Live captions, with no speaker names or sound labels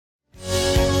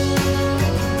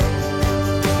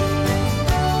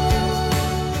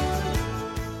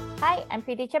I'm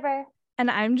Phoebe Chipper.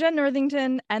 And I'm Jen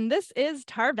Northington, and this is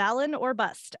Tar Valon or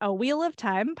Bust, a Wheel of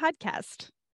Time podcast.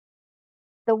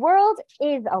 The world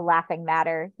is a laughing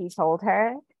matter, he told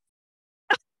her.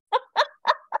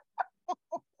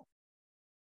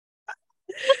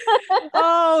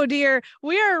 Oh dear.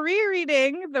 We are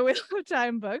rereading the Wheel of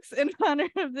Time books in honor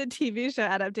of the TV show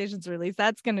adaptation's release.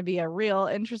 That's going to be a real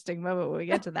interesting moment when we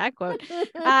get to that quote.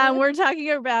 We're talking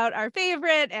about our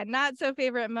favorite and not so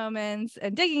favorite moments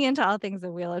and digging into all things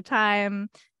the Wheel of Time.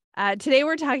 Today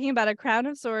we're talking about A Crown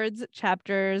of Swords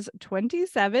chapters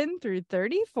 27 through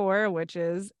 34, which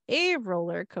is a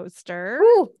roller coaster.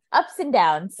 Woo, ups and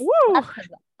downs. Woo.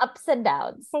 Ups and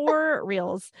downs. For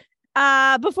reals.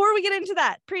 Before we get into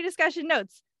that, pre-discussion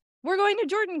notes. We're going to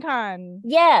JordanCon.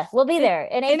 Yeah, we'll be there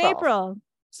in April.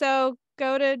 So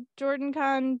go to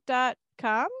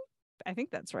jordancon.com. I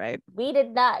think that's right. We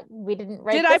didn't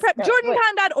write Did I prep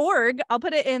jordancon.org? I'll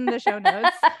put it in the show notes.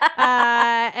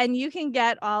 And you can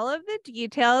get all of the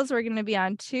details. We're going to be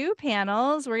on 2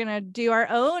 panels. We're going to do our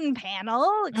own panel.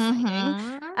 Exciting.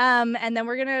 Mm-hmm. And then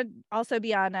we're going to also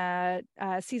be on a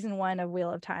season 1 of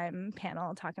Wheel of Time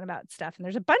panel talking about stuff. And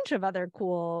there's a bunch of other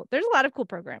there's a lot of cool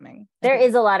programming. There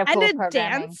is a lot of cool programming. And a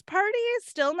dance party.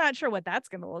 Still not sure what that's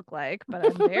going to look like, but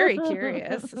I'm very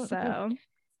curious. So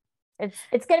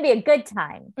it's going to be a good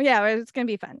time. Yeah, it's going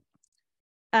to be fun.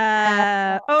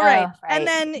 Right. Right. And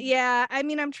then, yeah, I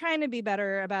mean, I'm trying to be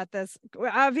better about this.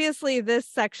 Obviously, this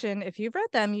section, if you've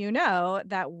read them, you know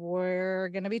that we're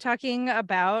going to be talking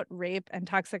about rape and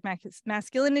toxic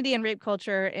masculinity and rape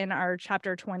culture in our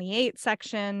chapter 28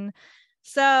 section.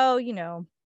 So,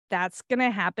 that's going to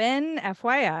happen,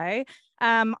 FYI.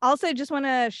 Also, just want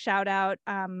to shout out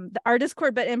our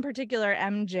Discord, but in particular,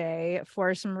 MJ,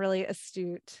 for some really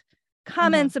astute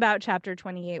comments about chapter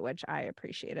 28, which I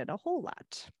appreciated a whole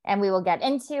lot. And we will get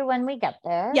into when we get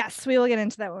there. Yes, we will get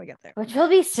into that when we get there. Which will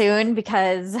be soon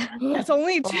because it's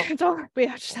only we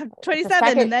just have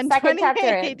 27 and then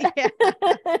 28. Yeah,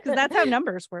 because that's how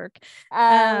numbers work.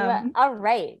 All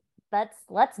right.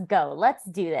 Let's go. Let's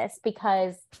do this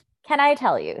because can I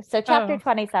tell you? So chapter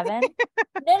 27.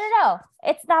 No.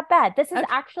 It's not bad. This is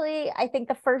actually, I think,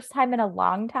 the first time in a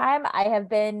long time I have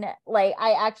been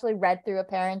I actually read through a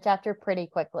Perrin chapter pretty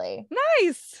quickly.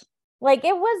 Nice. I thought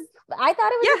it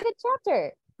was a good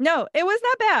chapter. No, it was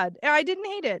not bad. I didn't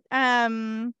hate it.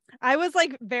 I was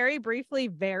very briefly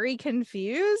very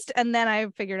confused, and then I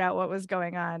figured out what was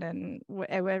going on, and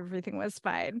everything was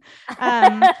fine.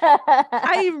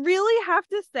 I really have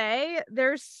to say,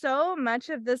 there's so much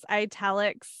of this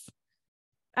italics.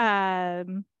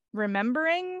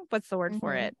 Remembering, what's the word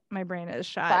for it? My brain is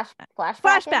shot.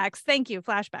 Flashbacks. Thank you.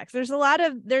 Flashbacks.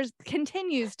 There's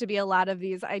continues to be a lot of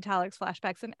these italics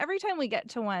flashbacks, and every time we get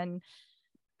to one,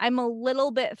 I'm a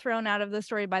little bit thrown out of the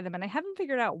story by them, and I haven't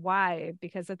figured out why,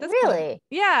 because at this point,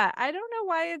 yeah, I don't know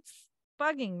why it's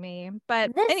bugging me,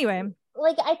 but anyway.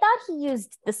 I thought he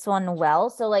used this one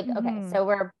well. So okay,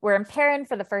 so we're in Perrin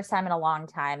for the first time in a long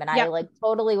time, and I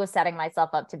totally was setting myself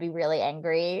up to be really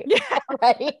angry. Yeah.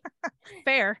 Already.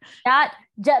 Fair. Not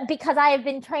just because I have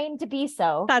been trained to be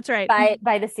so. That's right.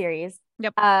 By the series.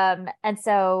 Yep. And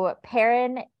so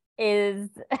Perrin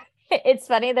is it's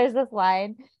funny, there's this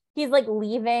line. He's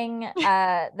leaving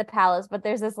the palace, but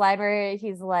there's this line where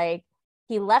he's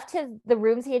he left the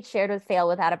rooms he had shared with Fail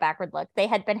without a backward look. They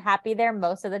had been happy there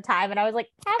most of the time. And I was like,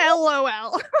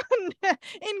 LOL.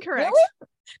 Incorrect. Really?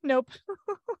 Nope.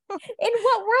 In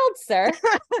what world, sir?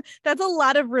 That's a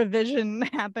lot of revision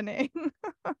happening.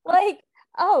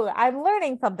 I'm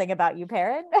learning something about you,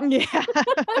 Perrin. Yeah.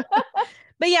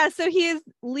 But yeah, so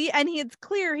it's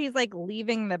clear he's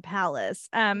leaving the palace.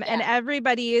 And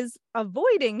everybody is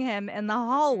avoiding him in the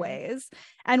hallways.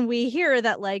 And we hear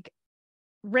that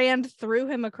Rand threw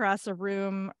him across a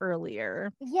room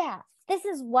earlier. Yeah, this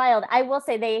is wild. I will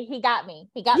say he got me.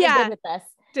 He got me good with this.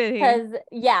 Did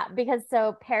he? Because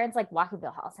so Perrin's walking through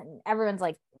the halls and everyone's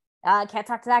can't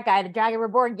talk to that guy. The Dragon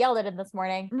Reborn yelled at him this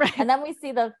morning. Right. And then we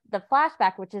see the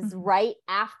flashback, which is right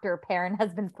after Perrin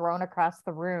has been thrown across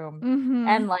the room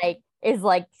and is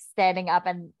standing up,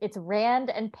 and it's Rand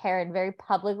and Perrin very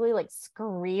publicly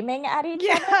screaming at each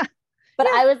other. But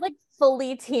I was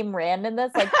fully team Rand in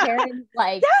this. Perrin's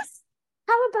yes.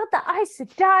 How about the Aes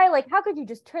Sedai? How could you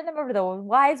just turn them over to the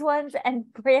wise ones? And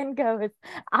Rand goes,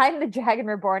 I'm the Dragon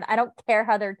Reborn. I don't care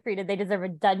how they're treated. They deserve a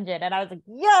dungeon. And I was like,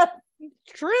 yes.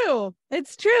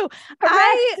 It's true.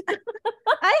 I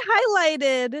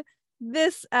highlighted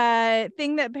this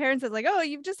thing that parents said,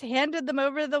 you've just handed them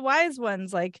over to the wise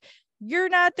ones. You're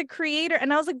not the creator.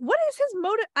 And I was like, what is his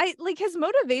motive? His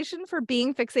motivation for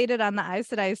being fixated on the Aes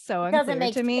Sedai is so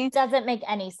unclear to me. It doesn't make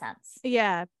any sense.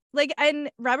 Yeah. like, and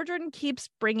Robert Jordan keeps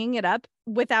bringing it up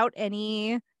without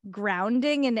any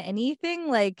grounding in anything.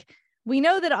 Like, we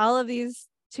know that all of these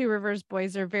Two Rivers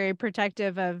boys are very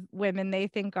protective of women they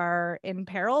think are in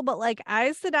peril, but like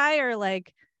Aes Sedai are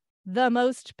like the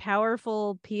most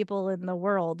powerful people in the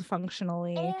world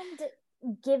functionally. And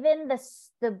given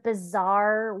the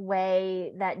bizarre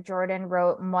way that Jordan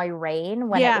wrote Moiraine,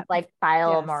 when it was like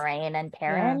File, Moiraine, and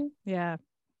Perrin, he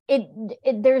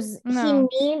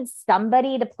needs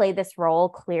somebody to play this role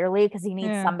clearly, because he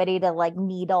needs somebody to like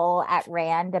needle at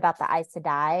Rand about the Aes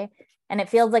Sedai. And it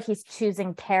feels like he's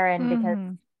choosing Perrin because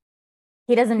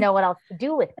he doesn't know what else to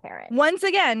do with Perrin. Once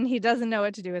again, he doesn't know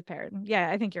what to do with Perrin. Yeah,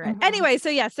 I think you're right. Anyway,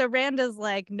 so Rand is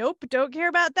like, nope, don't care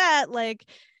about that. Like,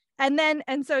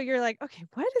 and so you're like, okay,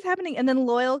 what is happening? And then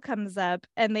Loyal comes up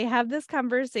and they have this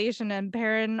conversation, and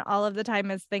Perrin all of the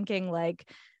time is thinking like,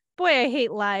 boy, I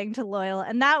hate lying to Loyal.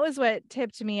 And that was what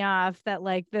tipped me off that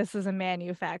like this is a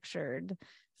manufactured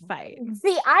fight.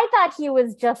 See, I thought he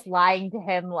was just lying to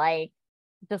him, like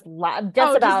just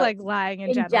like lying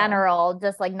in general,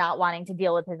 just like not wanting to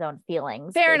deal with his own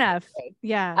feelings. Fair enough.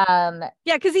 Yeah.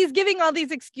 Because he's giving all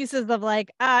these excuses of like,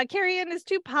 Carrion is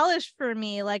too polished for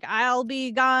me, like I'll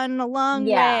be gone a long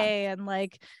way, and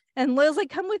like, and Loyal's like,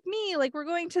 come with me, like we're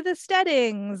going to the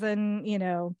Steadings, and you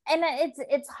know. And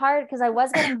it's hard because I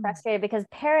was getting frustrated because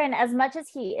Perrin, as much as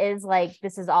he is like,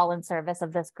 this is all in service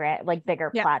of this bigger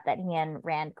plot that he and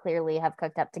Rand clearly have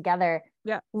cooked up together.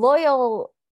 Yeah.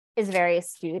 Loyal is very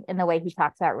astute in the way he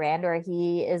talks about Rand, or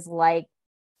he is like,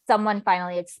 someone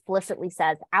finally explicitly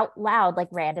says out loud, like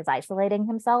Rand is isolating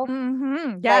himself.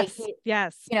 Yes. Like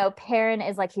yes. You know, Perrin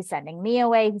is like, he's sending me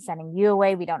away. He's sending you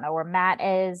away. We don't know where Matt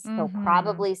is. He'll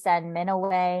probably send Min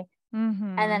away.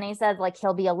 And then he says like,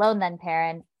 he'll be alone then,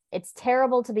 Perrin. It's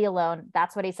terrible to be alone.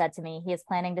 That's what he said to me. He is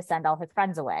planning to send all his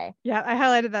friends away. Yeah, I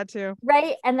highlighted that too.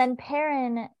 Right. And then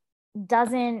Perrin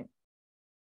doesn't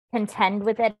contend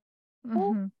with it.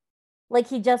 Like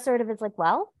he just sort of is like,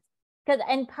 well,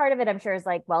 and part of it I'm sure is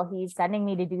like, well, he's sending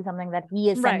me to do something that he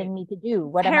is sending me to do.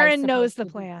 What Perrin knows the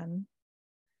plan.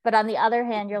 But on the other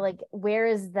hand, you're like, where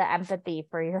is the empathy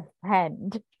for your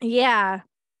friend? Yeah.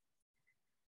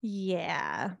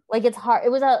 Like it's hard. It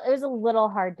was a little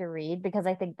hard to read, because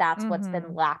I think that's what's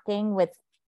been lacking with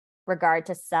regard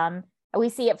to some. We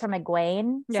see it from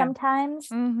Egwene sometimes,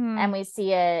 and we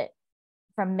see it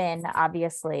from Min,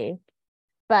 obviously.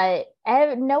 But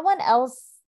no one else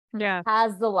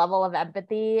has the level of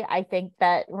empathy I think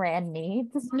that Rand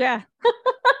needs. Yeah.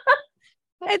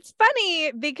 It's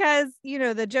funny because, you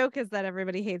know, the joke is that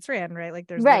everybody hates Rand, right? Like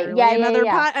there's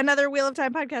another Wheel of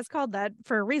Time podcast called that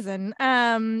for a reason.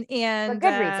 And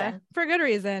for good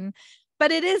reason.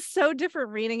 But it is so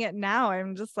different reading it now.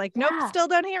 I'm just like, nope, still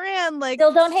don't hate Rand. Like,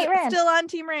 still don't hate Rand. Still on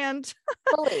Team Rand.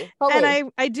 Fully.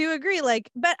 And I do agree. Like,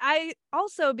 but I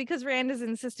also, because Rand is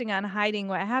insisting on hiding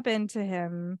what happened to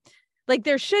him, like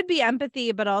there should be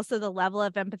empathy, but also the level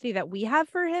of empathy that we have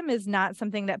for him is not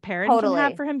something that Perrin can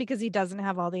have for him, because he doesn't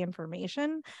have all the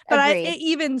information. But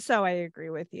even so, I agree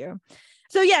with you.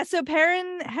 So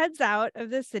Perrin heads out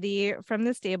of the city from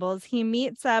the stables. He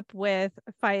meets up with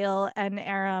Faile and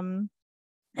Aram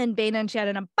and Baina and Shed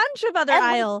and a bunch of other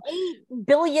Isle. 8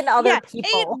 billion other people.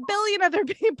 8 billion other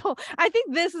people. I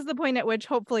think this is the point at which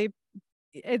hopefully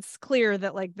it's clear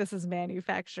that like this is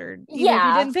manufactured. If you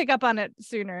didn't pick up on it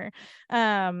sooner.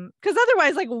 Because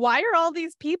otherwise, like, why are all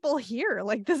these people here?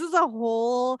 Like, this is a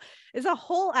whole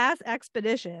ass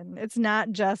expedition. It's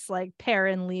not just like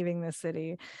Perrin leaving the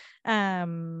city.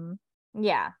 And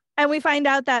we find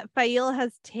out that Faile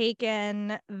has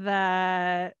taken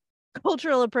the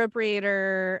cultural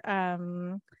appropriator,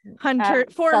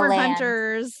 former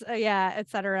hunters,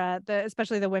 etc.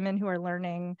 Especially the women who are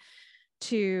learning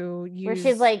to use. Where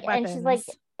she's like, weapons. And she's like,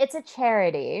 it's a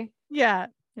charity. Yeah,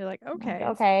 you're like,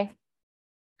 okay,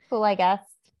 cool, I guess.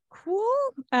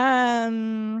 Cool.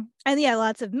 And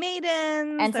lots of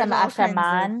maidens and some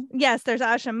Ashaman. Yes, there's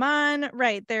Ashaman.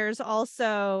 Right. There's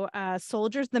also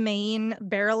soldiers. The main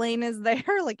Barrelane is there.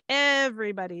 Like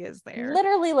everybody is there.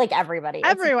 Literally, like everybody.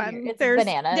 Everyone. There's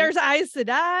bananas. There's Aes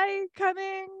Sedai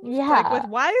coming. Like with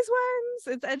wise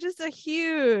ones. It's just a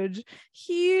huge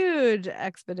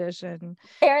expedition.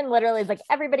 Perrin literally is like,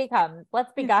 everybody comes.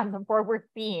 Let's be gone before we're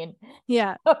seen.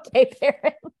 Yeah. Okay,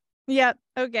 Perrin. Yep.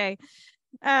 Okay.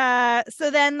 So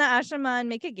then the Ashaman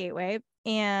make a gateway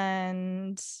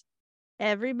and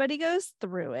everybody goes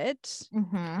through it.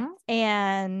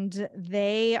 And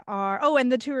they are,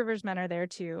 and the Two Rivers men are there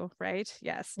too, right?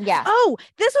 Yes. Yeah. Oh,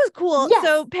 this was cool. Yes.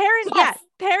 So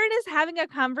Perrin is having a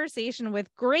conversation with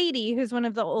Grady, who's one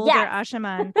of the older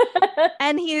Ashaman.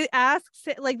 And he asks,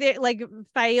 like,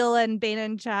 Fail and Bane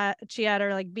and Chiat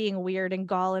are like being weird, and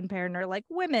Gaul and Perrin are like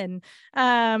women.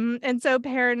 And so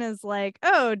Perrin is like,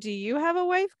 oh, do you have a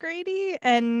wife, Grady?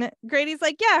 And Grady's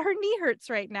like, yeah, her knee hurts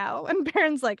right now. And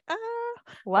Perrin's like,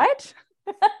 what?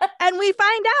 And we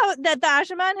find out that the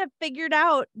Ashaman have figured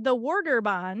out the warder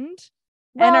bond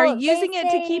and are using it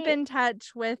to keep in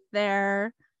touch with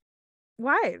their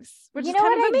wives, which is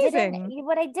kind of amazing.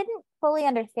 What I didn't fully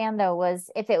understand though was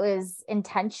if it was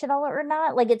intentional or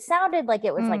not. Like it sounded like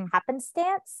it was like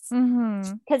happenstance,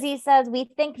 because he says we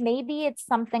think maybe it's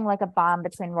something like a bond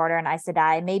between Warder and Aes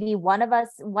Sedai. Maybe one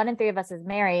in three of us is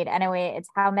married. Anyway, it's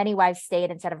how many wives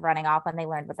stayed instead of running off when they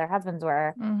learned what their husbands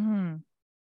were.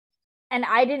 And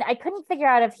I couldn't figure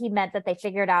out if he meant that they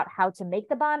figured out how to make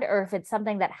the bond, or if it's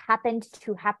something that happened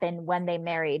to happen when they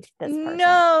married this person.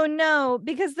 No,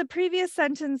 because the previous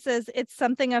sentence says it's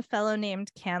something a fellow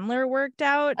named Candler worked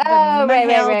out.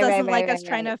 Mahale doesn't like us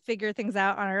trying to figure things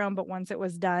out on our own, but once it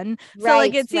was done. So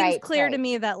like it seems clear to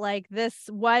me that like this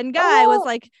one guy was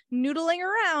like noodling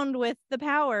around with the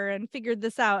power and figured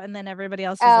this out, and then everybody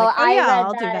else was like,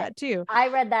 I'll do that too. I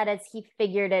read that as he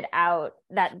figured it out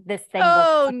that this thing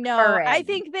was occurring. No. I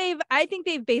think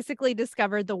they've basically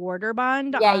discovered the warder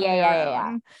bond on their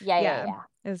own. Yeah.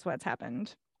 Is what's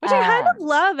happened, which I kind of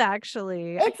love,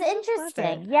 actually. It's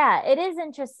interesting. Yeah, it is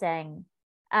interesting.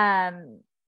 I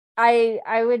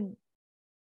would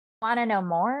want to know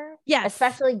more. Yes,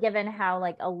 especially given how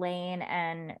like Elaine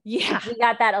and we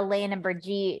got that Elaine and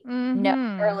Brigitte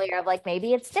note earlier of like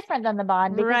maybe it's different than the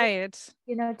bond because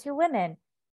two women.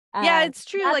 Yeah, it's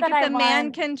true. Like if the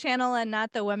man can channel and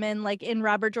not the women, like in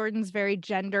Robert Jordan's very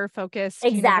gender focused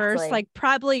universe, like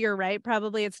probably you're right.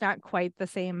 Probably it's not quite the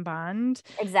same bond.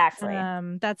 Exactly.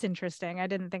 That's interesting. I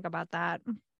didn't think about that.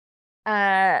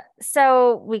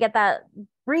 So we get that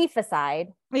brief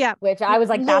aside. Yeah. Which I was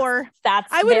like, that's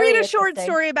I would read a short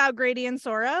story about Grady and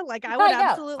Sora. Like I would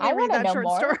absolutely read that short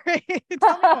story.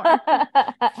 Tell me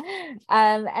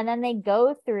more. And then they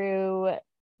go through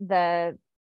the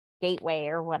gateway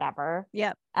or whatever.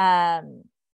 Yep. And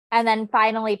then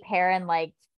finally Perrin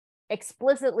like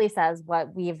explicitly says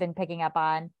what we've been picking up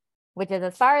on, which is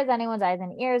as far as anyone's eyes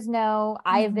and ears know,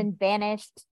 I have been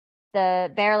banished.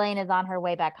 The Berelain is on her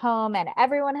way back home, and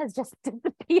everyone has just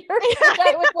disappeared.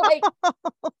 I was like,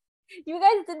 you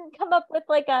guys didn't come up with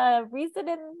like a reason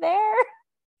in there.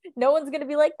 No one's gonna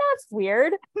be like, that's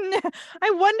weird. I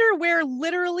wonder where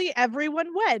literally everyone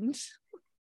went.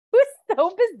 It was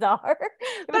so bizarre.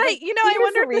 But I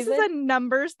wonder if this is a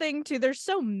numbers thing too. There's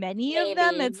so many of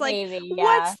them. It's like,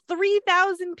 what's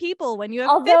 3,000 people when you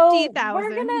have 50,000? We're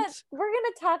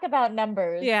gonna talk about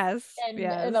numbers. Yes,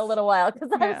 in a little while, because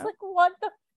I was like, what the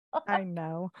fuck? I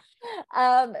know.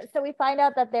 So we find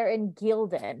out that they're in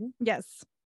Gildan. Yes.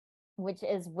 Which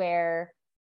is where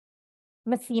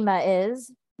Masema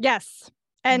is. Yes.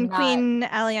 And Queen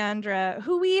Alejandra,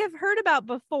 who we have heard about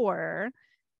before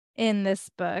in this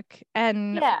book,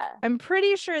 and I'm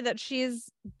pretty sure that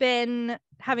she's been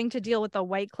having to deal with the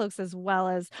White Cloaks as well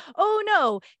as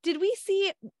did we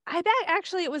see I bet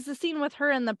actually it was the scene with her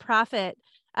and the Prophet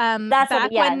when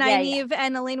Nynaeve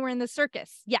and Elaine were in the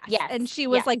circus. Yes. And she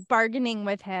was like bargaining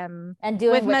with him and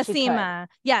doing with Masema.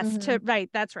 Yes,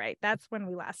 that's right. That's when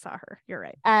we last saw her. You're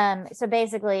right. So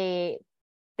basically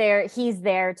he's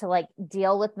there to like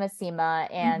deal with Masema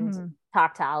and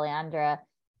talk to Alejandra.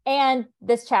 And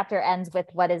this chapter ends with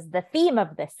what is the theme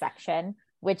of this section,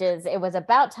 which is it was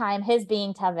about time his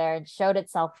being Ta'veren showed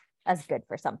itself as good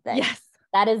for something. Yes.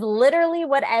 That is literally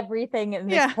what everything in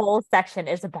this whole section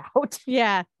is about.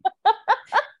 Yeah.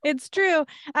 It's true.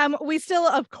 We still,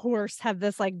 of course, have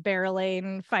this like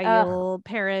Berelain, Fail,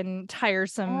 Perrin,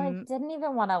 tiresome. I didn't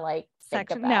even want to like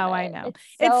section. No, I know.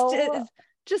 It's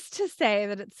just to say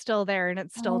that it's still there and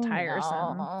it's still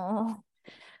tiresome. No.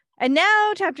 And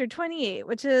now chapter 28,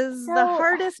 which is the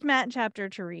hardest Matt chapter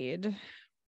to read.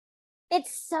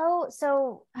 It's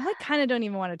so I kind of don't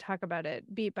even want to talk about it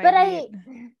beat by beat.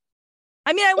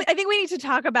 I think we need to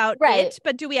talk about it,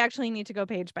 but do we actually need to go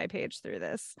page by page through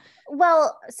this?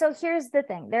 Well, so here's the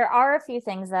thing. There are a few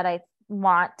things that I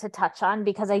want to touch on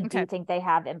because I do think they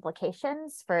have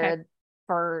implications for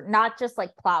not just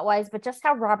like plot wise, but just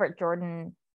how Robert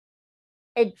Jordan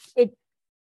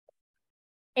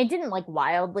it didn't like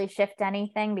wildly shift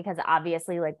anything, because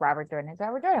obviously like Robert Jordan is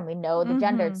Robert Jordan. We know the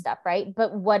gendered stuff, right?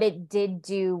 But what it did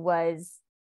do was,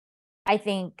 I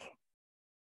think,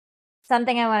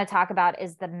 something I want to talk about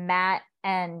is the Matt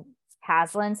and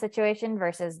Haslin situation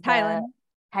versus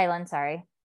Tylan, sorry.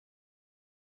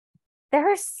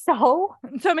 there are so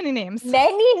many names in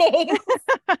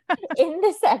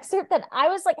this excerpt that I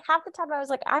was like, half the time I was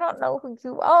like, I don't know who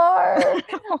you are.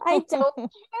 I don't care.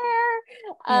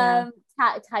 Yeah.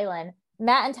 Tylan,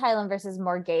 Matt and Tylan versus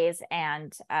Morghese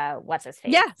and what's his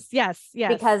face? Yes.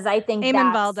 Because I think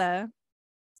Eamon Valda.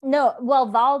 No,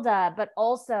 well, Valda, but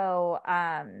also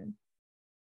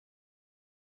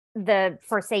the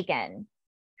Forsaken,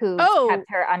 who kept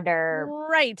her under.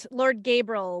 Right, Lord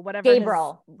Gabriel, whatever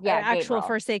Gabriel, his actual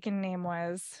Forsaken name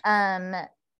was.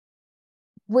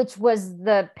 Which was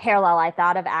the parallel I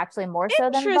thought of, actually, more so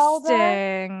than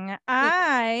Valda. Interesting.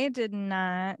 I did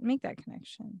not make that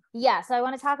connection. Yeah, so I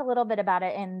want to talk a little bit about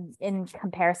it in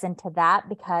comparison to that,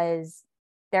 because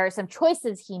there are some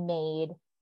choices he made,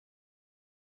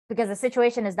 because the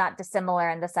situation is not dissimilar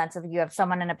in the sense of you have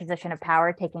someone in a position of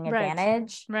power taking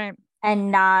advantage. Right.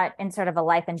 And not in sort of a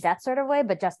life and death sort of way,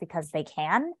 but just because they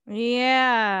can.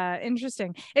 Yeah,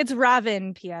 interesting. It's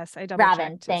Ravin, P.S. I double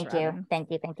checked. Thank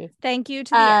you to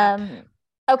the app.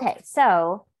 Okay,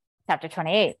 so chapter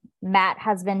 28. Matt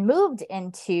has been moved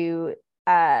into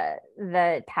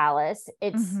the palace.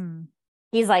 It's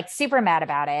he's like super mad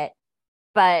about it,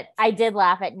 but I did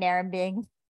laugh at Naram's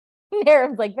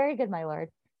like, very good, my lord.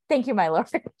 Thank you, my lord.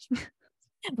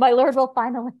 My lord will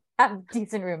finally have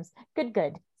decent rooms.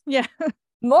 Good. Yeah.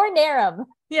 More Naram.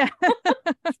 Yeah.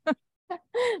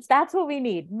 That's what we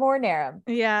need. More Naram.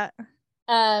 Yeah.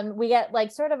 We get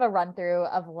like sort of a run through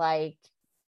of like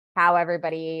how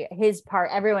everyone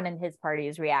in his party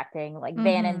is reacting. Like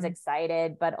Vanon's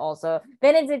excited, but also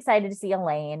Vanon's excited to see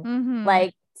Elaine.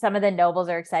 Like some of the nobles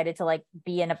are excited to like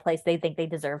be in a place they think they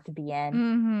deserve to be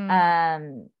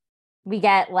in. We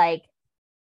get like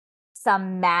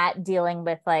some Matt dealing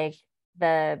with like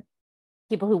the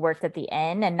people who worked at the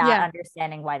inn and not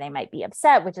understanding why they might be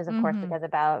upset, which is of course because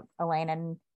about Elaine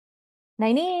and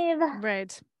Nynaeve.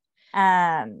 Right.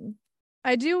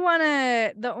 I do want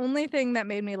to, the only thing that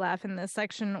made me laugh in this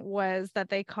section was that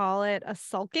they call it a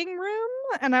sulking room.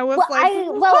 And I was I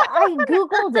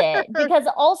Googled it because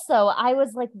also I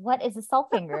was like, what is a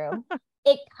sulking room?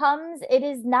 It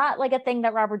is not like a thing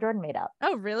that Robert Jordan made up.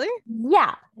 Oh, really?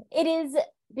 Yeah, it is,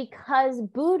 because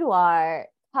boudoir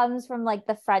comes from like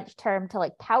the French term to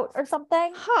like pout or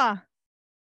something.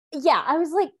 Yeah, I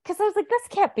was like, this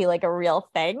can't be like a real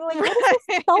thing. Like, what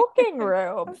is a sulking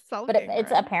room?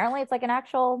 It's apparently it's like an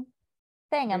actual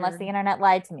thing. Weird. Unless the internet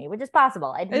lied to me, which is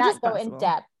possible. I did not go in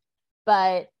depth,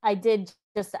 but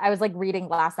I was like reading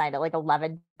last night at like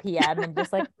 11 p.m. and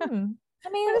just like, let me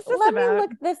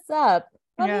look this up.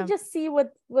 Let me just see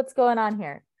what's going on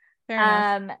here. Fair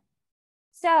enough.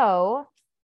 So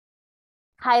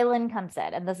Tylan comes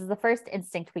in, and this is the first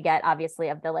instinct we get, obviously,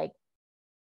 of the like,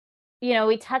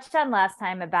 we touched on last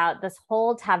time about this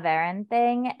whole Ta'veren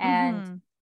thing, and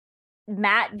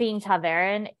Matt being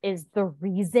Ta'veren is the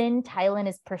reason Tylan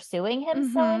is pursuing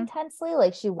him so intensely.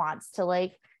 Like, she wants to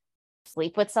like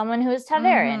sleep with someone who is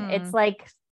Ta'veren. It's like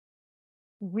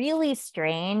really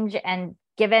strange, and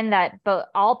given that both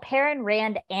Perrin,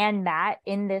 Rand, and Matt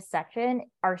in this section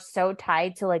are so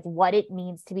tied to like what it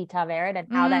means to be Ta'veren and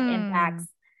how that impacts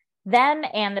them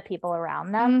and the people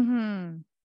around them,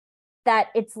 that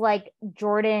it's like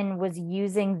Jordan was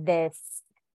using this,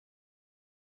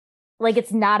 like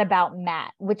it's not about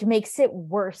Matt, which makes it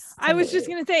worse. I was just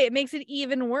gonna say, it makes it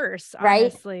even worse,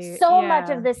 honestly. Right? So much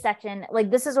of this section,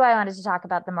 like this is why I wanted to talk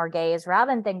about the Morghese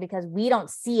Ravin thing, because we don't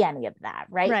see any of that,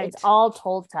 right? It's all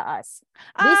told to us.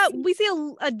 We see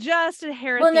just a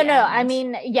hair. Well, no. I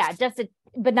mean, yeah,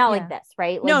 but not like this,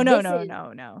 right? Like,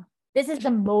 no. This is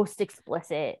the most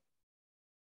explicit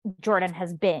Jordan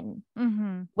has been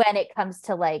when it comes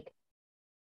to like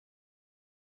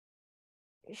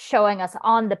showing us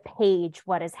on the page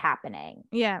what is happening.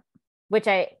 Yeah. Which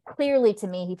to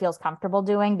me, he feels comfortable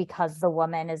doing because the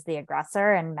woman is the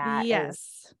aggressor and Matt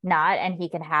is not. And he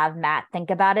can have Matt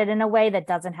think about it in a way that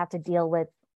doesn't have to deal with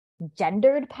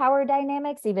gendered power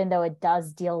dynamics, even though it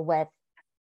does deal with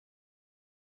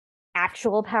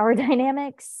actual power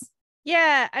dynamics.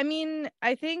 Yeah. I mean,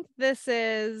 I think this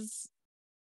is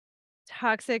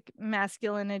toxic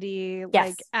masculinity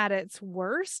like at its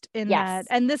worst in that,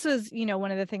 and this was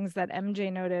one of the things that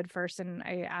MJ noted first, and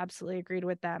I absolutely agreed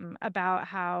with them about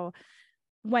how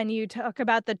when you talk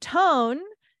about the tone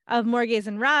of Morghese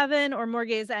and Ravin or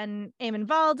Morghese and Eamon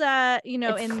Valda,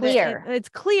 it's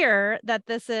clear that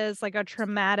this is like a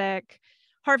traumatic,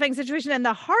 horrifying situation. And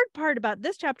the hard part about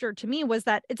this chapter to me was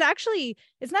that it's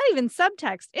not even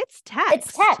subtext, it's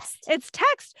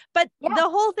text, but the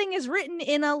whole thing is written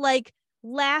in a like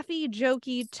laughy,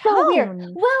 jokey tone. So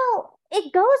weird. Well,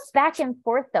 it goes back and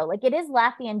forth though. Like it is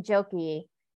laughy and jokey,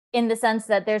 in the sense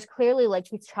that there's clearly like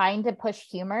he's trying to push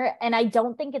humor, and I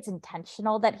don't think it's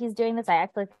intentional that he's doing this. I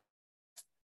actually,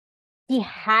 he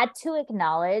had to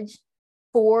acknowledge,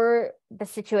 for the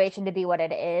situation to be what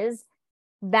it is,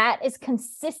 that is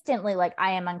consistently like,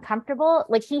 I am uncomfortable.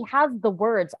 Like, he has the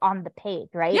words on the page,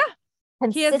 right? Yeah.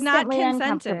 He has not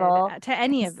consented to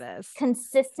any of this.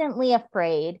 Consistently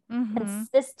afraid,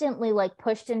 consistently like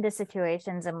pushed into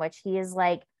situations in which he is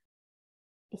like,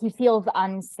 he feels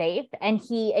unsafe, and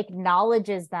he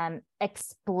acknowledges them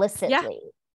explicitly.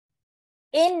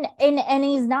 And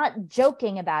he's not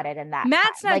joking about it in that.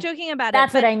 Matt's not joking about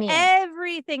that's it. That's what I mean.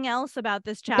 Everything else about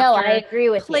this chapter, no, I agree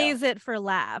with plays you. it for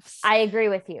laughs. I agree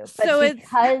with you. But so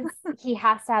because he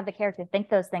has to have the character think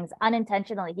those things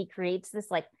unintentionally, he creates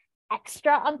this like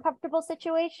extra uncomfortable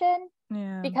situation.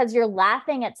 Yeah. Because you're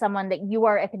laughing at someone that you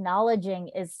are acknowledging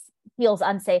feels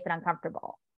unsafe and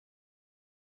uncomfortable.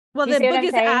 Well, the book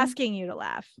is asking you to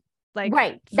laugh. Like,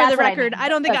 right. For the record, I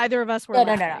don't think either of us were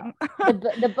laughing. No.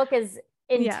 The book is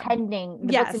intending,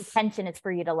 the book's intention is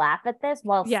for you to laugh at this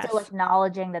while still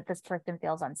acknowledging that this person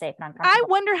feels unsafe and uncomfortable. I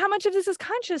wonder how much of this is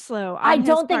conscious, though. I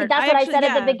don't think that's what I said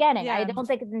at the beginning. I don't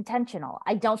think it's intentional.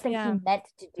 I don't think he meant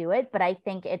to do it, but I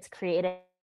think it's created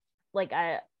like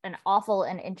an awful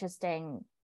and interesting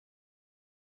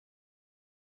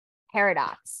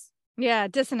paradox. Yeah,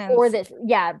 dissonance.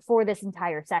 For this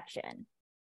entire section.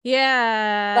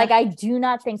 Yeah. Like, I do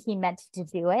not think he meant to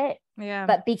do it. Yeah.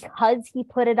 But because he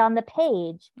put it on the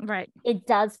page, right, it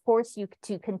does force you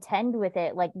to contend with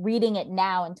it, like reading it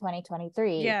now in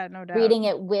 2023. Yeah, no doubt. Reading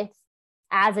it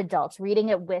as adults, reading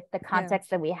it with the context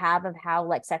that we have of how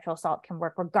like sexual assault can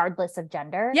work regardless of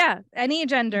gender. Yeah, any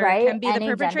gender can be the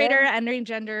perpetrator, any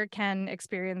gender can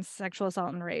experience sexual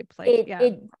assault and rape. Like,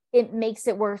 it makes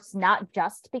it worse, not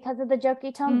just because of the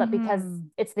jokey tone, but because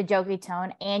it's the jokey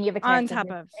tone and you have a character on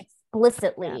top of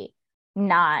explicitly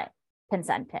not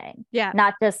consenting. Yeah.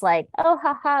 Not just like, oh,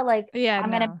 haha, like, I'm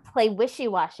going to play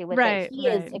wishy-washy with it. He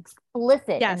is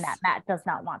explicit in that Matt does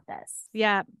not want this.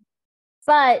 Yeah.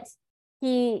 But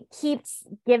he keeps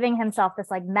giving himself this,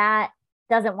 like, Matt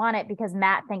doesn't want it because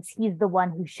Matt thinks he's the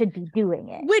one who should be doing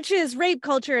it. Which is rape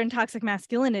culture and toxic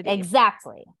masculinity.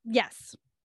 Exactly. Yes.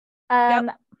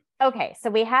 Okay, so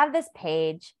we have this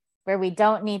page where we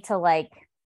don't need to, like,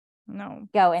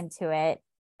 go into it.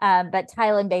 But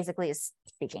Tylan basically is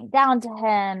speaking down to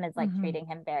him, is like treating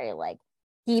him very like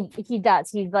he's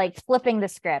like flipping the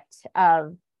script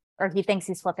of, or he thinks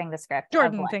he's flipping the script.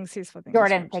 Jordan thinks he's flipping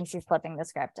the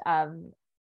script of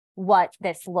what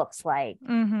this looks like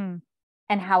and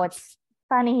how it's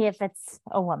funny if it's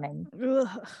a woman.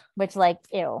 Ugh. Which, like,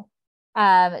 ew.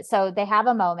 So they have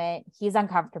a moment, he's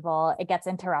uncomfortable, it gets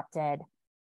interrupted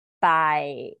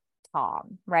by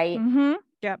Tom, right?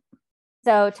 Yep.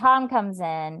 So Tom comes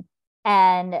in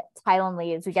and Tylan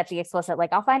leaves. We get the explicit,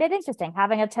 like, I'll find it interesting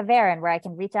having a Taveran where I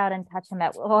can reach out and touch him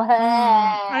at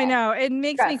I know, it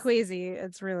makes me queasy.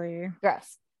 It's really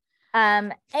gross.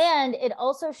 And it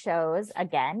also shows,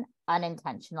 again,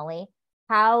 unintentionally,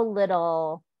 how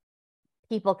little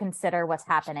people consider what's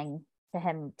happening to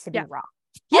him to be wrong.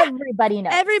 Yeah. Everybody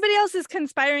knows. Everybody else is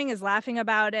conspiring, is laughing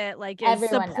about it, like, is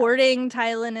supporting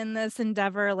Tylan in this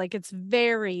endeavor. Like, it's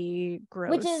very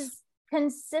gross. Which is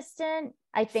consistent,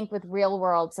 I think, with real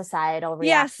world societal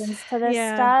reactions to this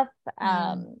stuff.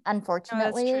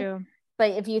 Unfortunately. That's true.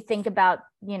 But if you think about,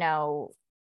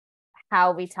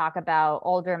 how we talk about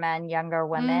older men, younger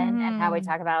women, and how we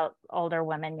talk about older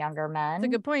women, younger men. That's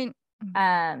a good point.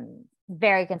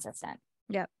 Very consistent.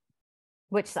 Yep.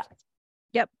 Which sucks.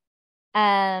 Yep.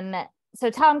 So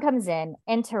Tom comes in,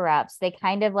 interrupts. They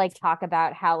kind of like talk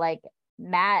about how like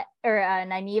Matt or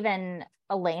Nynaeve and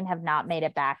Elaine have not made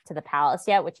it back to the palace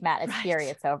yet, which Matt is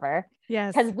furious over.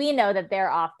 Yes. Because we know that they're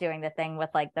off doing the thing with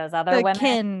like those other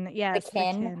women. The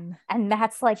kin. And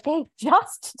Matt's like, they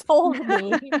just told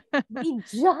me. We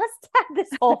just had this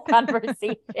whole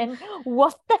conversation.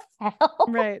 What the hell?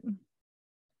 Right.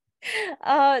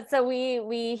 So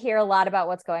we hear a lot about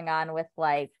what's going on with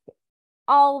like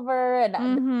Oliver, and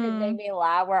it made me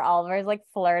laugh where Oliver is like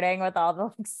flirting with all the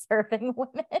like serving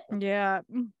women. Yeah.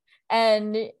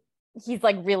 And he's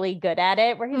like really good at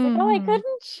it, where he's like, oh, I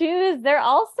couldn't choose. They're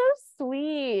all so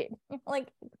sweet. Like,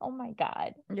 oh my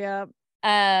God. Yeah.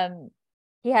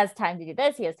 He has time to do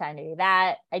this. He has time to do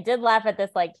that. I did laugh at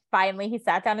this. Like, finally, he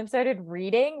sat down and started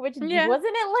reading, which wasn't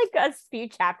it like a few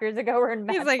chapters ago? Where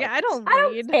he's like, I don't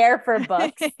care for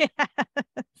books.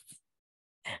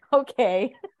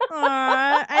 Okay.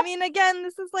 I mean, again,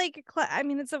 this is like,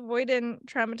 it's avoidant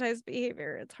traumatized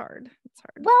behavior. It's hard.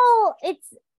 Well,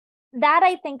 it's that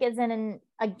I think isn't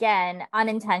again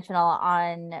unintentional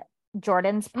on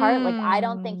Jordan's part. Like, I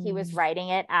don't think he was writing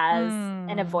it as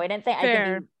an avoidant thing. Fair.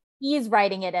 I think he's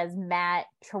writing it as Matt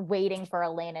waiting for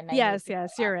Elaine and yes,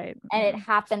 you're right. And it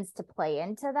happens to play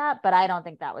into that, but I don't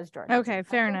think that was Jordan. Okay,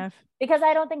 fair enough. Because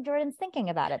I don't think Jordan's thinking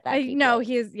about it that deeply. No,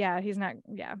 he's not.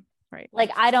 Yeah, right.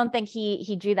 Like, I don't think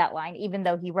he drew that line, even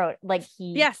though he wrote, like,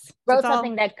 he wrote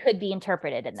something that could be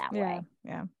interpreted in that way.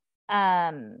 Yeah.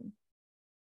 And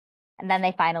then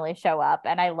they finally show up,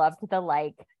 and I loved the,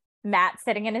 like, Matt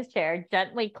sitting in his chair,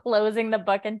 gently closing the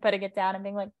book and putting it down and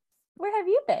being like, where have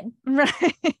you been?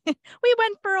 Right. We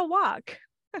went for a walk.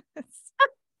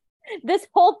 This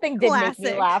whole thing did make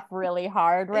me laugh really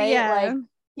hard, right? Yeah. Like,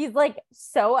 he's like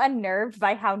so unnerved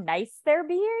by how nice they're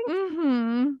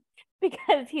being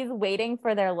because he's waiting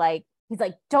for their, like, he's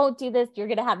like, don't do this, you're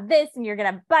gonna have this and you're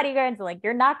gonna have bodyguards, and like,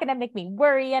 you're not gonna make me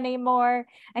worry anymore.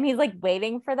 And he's like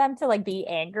waiting for them to like be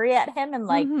angry at him and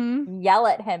like yell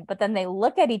at him, but then they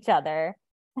look at each other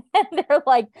and they're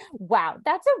like, wow,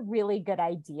 that's a really good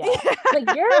idea.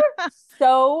 Like, you're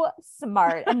so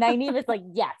smart. And Nynaeve is like,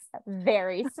 yes,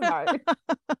 very smart.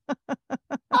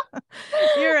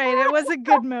 You're right, it was a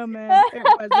good moment.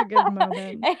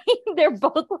 And they're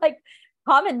both like,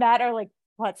 Tom and Matt are like,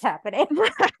 what's happening?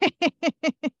 Right.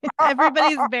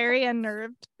 Everybody's very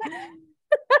unnerved.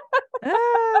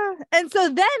 And so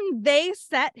then they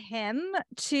set him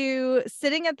to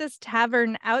sitting at this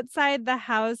tavern outside the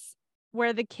house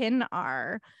where the kin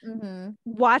are,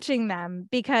 watching them,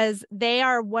 because they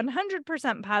are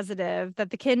 100% positive that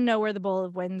the kin know where the Bowl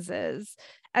of Winds is.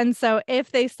 And so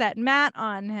if they set Matt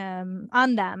on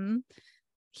them,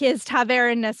 his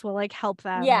Tavernness will like help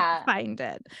them find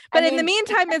it. But in the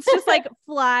meantime, it's just like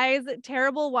flies,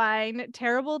 terrible wine,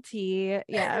 terrible tea.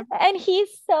 Yeah. And he's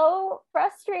so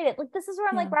frustrated. Like, this is where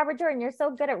I'm like, Robert Jordan, you're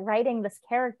so good at writing this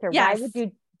character. Yes. Why would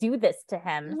you do this to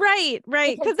him? Right.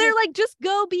 Because they're like, just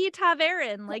go be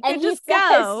Ta'veren. Like, and just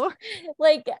go.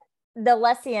 Like, the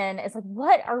Lessian is like,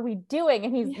 what are we doing?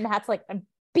 And Matt's like, I'm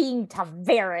being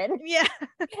Ta'veren. Yeah.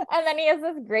 And then he has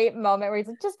this great moment where he's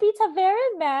like, just be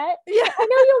Ta'veren, Matt. Yeah. I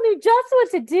know you'll know just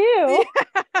what to do.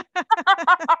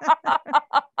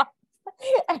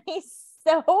 Yeah. And he's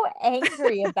so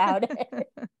angry about it.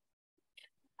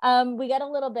 We get a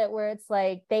little bit where it's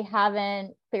like they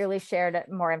haven't clearly shared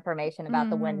more information about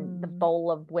the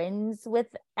Bowl of Winds with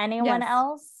anyone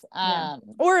else.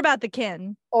 Or about the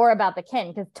kin.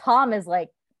 Because Tom is like,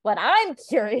 what I'm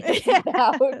curious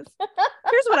about.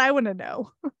 Here's what I want to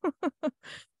know.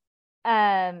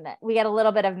 We get a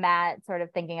little bit of Matt sort of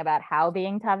thinking about how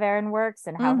being Ta'veren works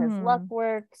and how his luck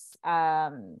works.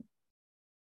 Like,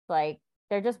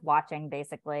 they're just watching,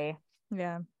 basically.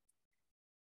 Yeah.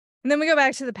 And then we go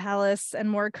back to the palace and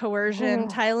more coercion.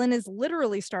 Tylan is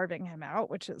literally starving him out,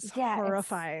 which is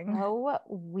horrifying. It's so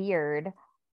weird.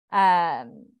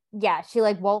 She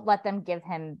like won't let them give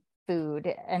him food,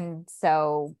 and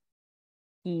so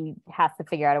he has to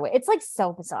figure out a way. It's like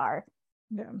so bizarre.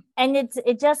 Yeah. And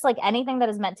it just like anything that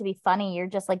is meant to be funny, you're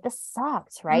just like, this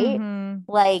sucks, right?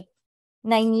 Like,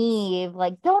 Nynaeve,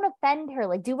 like, don't offend her,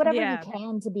 like, do whatever you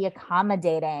can to be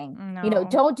accommodating.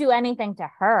 Don't do anything to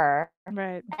her,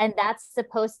 right? And that's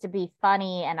supposed to be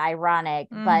funny and ironic,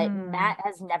 but Matt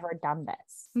has never done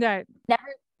this. Right. Never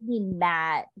seen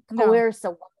Matt coerce a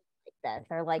woman like this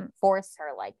or like force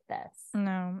her like this.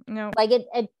 No like it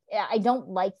I don't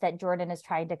like that Jordan is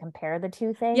trying to compare the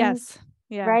two things. Yes.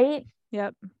 Yeah. Right.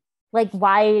 Yep. Like,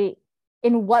 why?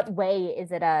 In what way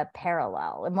is it a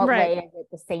parallel? In what way is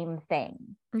it the same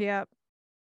thing? Yep.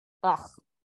 Ugh.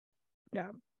 Yeah.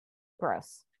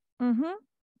 Gross.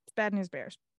 It's bad news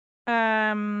bears. All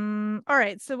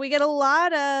right. So we get a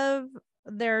lot of,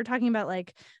 they're talking about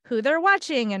like who they're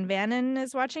watching, and Vannon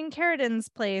is watching Carradine's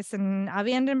place, and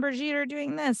Aviendha and Brigitte are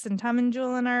doing this, and Tom and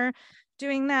Julian are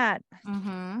doing that.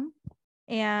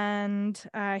 And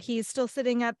he's still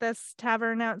sitting at this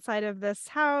tavern outside of this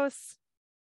house.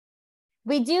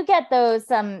 We do get those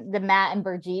the Matt and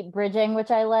Brigitte bridging,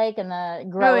 which I like, and the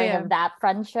growing of that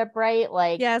friendship, right?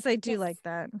 Like, yes, I do like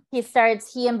that. He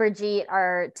and Brigitte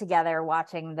are together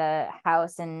watching the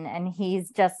house, and he's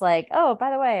just like, oh,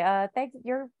 by the way, thanks,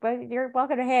 you're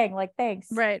welcome to hang, like, thanks.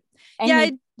 Right.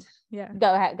 And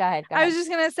Go ahead. I was just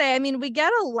gonna say, I mean, we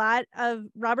get a lot of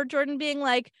Robert Jordan being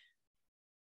like,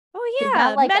 oh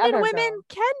yeah, like men and women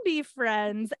can be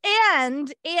friends,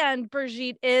 and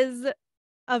Brigitte is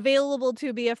available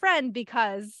to be a friend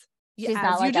because, she's as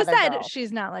not like you just other said, girls.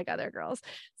 She's not like other girls,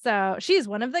 so she's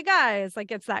one of the guys.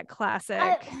 Like, it's that classic.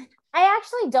 I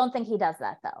actually don't think he does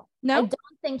that, though. No, I don't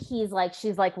think she's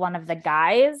like one of the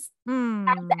guys.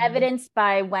 As evidenced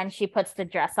by when she puts the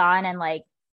dress on and like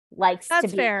likes That's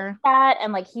to be fair. that,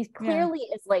 and like he clearly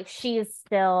is like, she is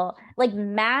still like,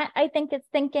 Matt I think is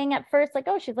thinking at first like,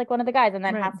 oh, she's like one of the guys, and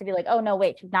then has to be like, oh no,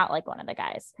 wait, she's not like one of the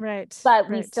guys, but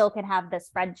we still can have this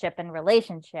friendship and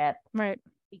relationship,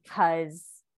 because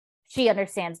she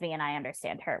understands me and I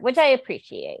understand her, which I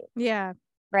appreciate.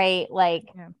 Right, like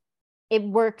it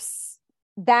works.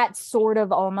 That sort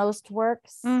of almost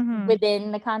works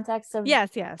within the context of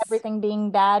everything being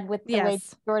bad with the way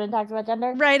Jordan talks about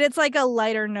gender. Right. It's like a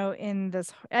lighter note in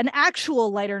this, an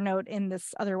actual lighter note in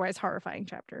this otherwise horrifying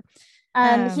chapter.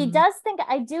 He does think,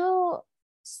 I do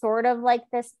sort of like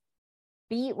this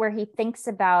beat where he thinks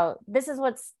about, this is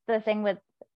what's the thing with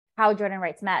how Jordan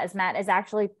writes Matt is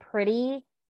actually pretty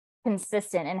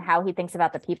consistent in how he thinks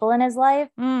about the people in his life,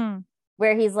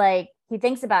 where he's like, he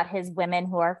thinks about his women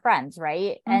who are friends,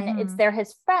 right? And they're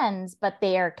his friends, but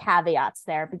they are caveats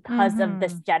there because of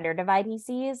this gender divide he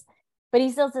sees. But he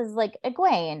still says like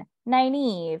Egwene,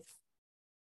 Nynaeve,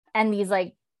 and these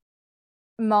like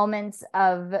moments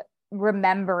of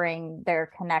remembering their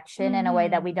connection in a way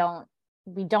that we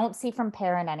don't see from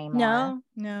Perrin anymore.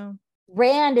 No.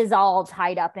 Rand is all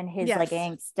tied up in his like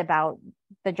angst about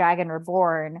the Dragon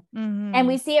Reborn, and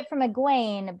we see it from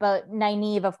Egwene, but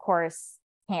Nynaeve, of course,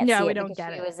 can't see it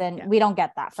because she was in. We don't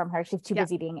get that from her. She's too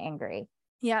busy being angry.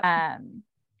 So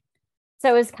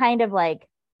it was kind of like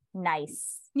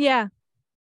nice, to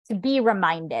be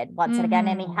reminded once and again.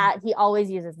 And he always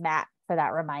uses Matt for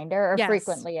that reminder, or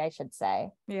frequently, I should say.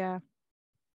 So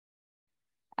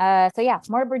yeah,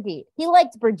 more Brigitte. He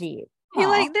liked Brigitte. He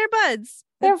liked, they're buds.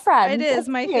 They're friends. It is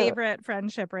my favorite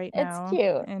friendship right now. It's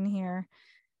cute in here.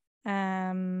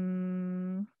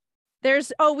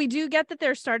 We do get that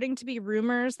there's starting to be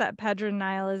rumors that Pedron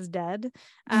Nile is dead.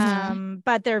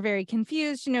 But they're very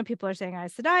confused. You know, people are saying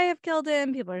Aes Sedai have killed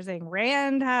him. People are saying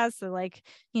Rand has. So like,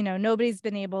 you know, nobody's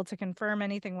been able to confirm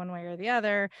anything one way or the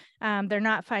other. They're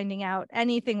not finding out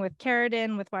anything with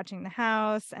Carradine, with watching the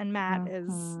house. And Matt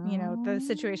is, you know, the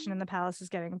situation in the palace is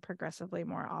getting progressively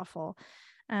more awful.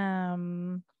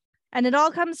 And it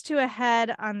all comes to a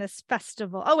head on this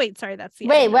festival. Oh, wait, sorry, that's the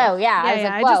end.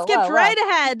 I just skipped right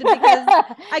ahead because,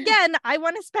 again, I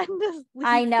want to spend as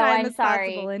least time as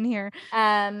possible in here.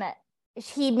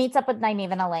 He meets up with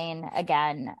Nynaeve and Elaine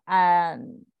again.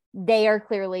 They are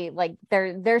clearly like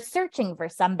they're searching for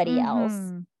somebody else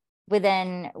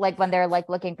within, like when they're like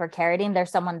looking for Carradine,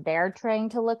 there's someone they're trying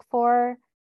to look for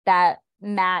that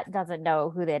Matt doesn't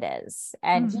know who it is,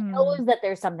 and he knows that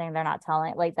there's something they're not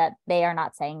telling, like that they are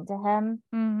not saying to him,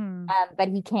 but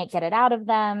he can't get it out of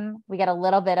them. We get a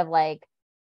little bit of like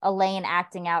Elaine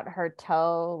acting out her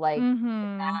toe, like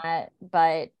that,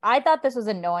 but I thought this was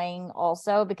annoying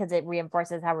also because it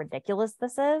reinforces how ridiculous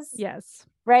this is.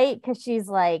 Right, because she's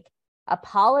like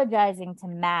apologizing to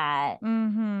Matt,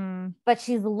 but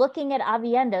she's looking at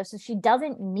Aviendha, so she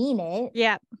doesn't mean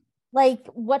it. Like,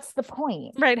 what's the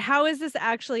point? Right. How is this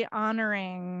actually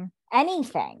honoring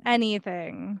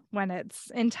anything when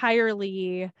it's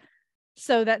entirely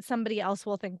so that somebody else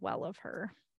will think well of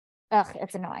her? Ugh,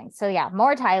 it's annoying. So yeah,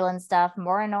 more Tylan stuff,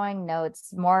 more annoying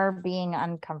notes, more being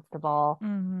uncomfortable.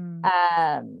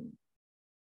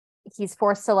 He's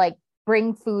forced to like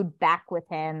bring food back with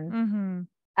him.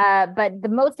 But the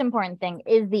most important thing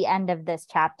is the end of this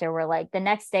chapter, where like the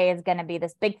next day is going to be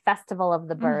this big festival of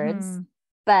the birds.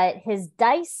 But the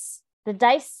dice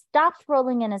stopped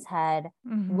rolling in his head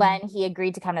when he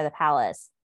agreed to come to the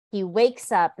palace. He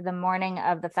wakes up the morning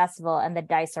of the festival and the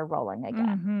dice are rolling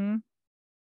again.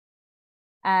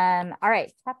 All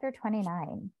right, chapter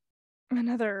 29.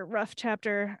 Another rough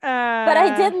chapter. But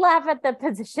I did laugh at the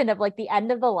position of like the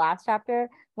end of the last chapter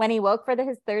when he woke for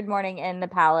his third morning in the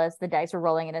palace. The dice were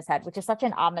rolling in his head, which is such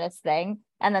an ominous thing.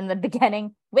 And then the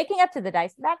beginning, waking up to the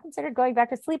dice, not considered going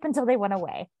back to sleep until they went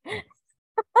away.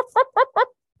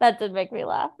 That did make me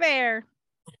laugh. Fair.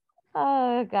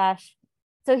 Oh gosh.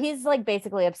 So he's like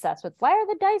basically obsessed with, why are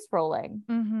the dice rolling?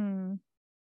 And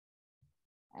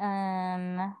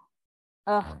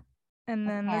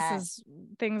then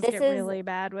things get really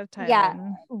bad with Tylan. Yeah,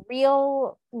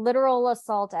 real literal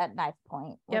assault at knife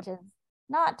point, which is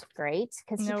not great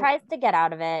because he tries to get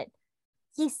out of it.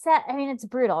 He said, I mean, it's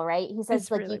brutal, right? He says,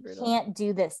 it's like, really brutal. Can't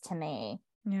do this to me.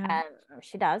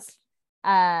 She does.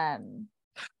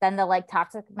 Then the like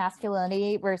toxic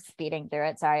masculinity, we're speeding through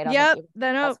it. Sorry, I don't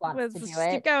wants to do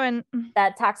it. Keep going.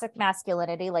 That toxic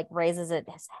masculinity like raises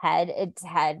its head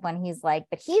when he's like,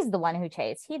 but he's the one who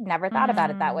chased. He'd never thought about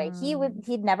it that way.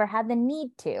 He'd never had the need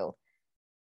to.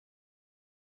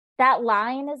 That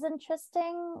line is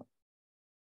interesting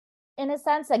in a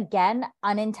sense. Again,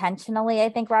 unintentionally, I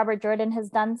think Robert Jordan has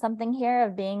done something here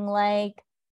of being like,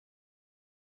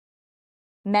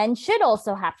 men should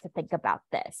also have to think about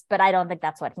this, but I don't think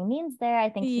that's what he means there. I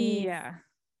think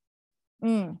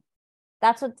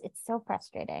that's what, it's so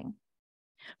frustrating.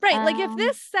 Right. Like if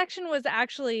this section was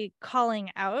actually calling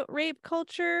out rape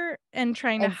culture and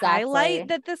trying to highlight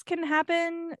that this can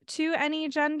happen to any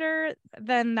gender,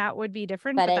 then that would be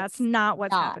different. But that's not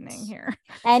what's happening here.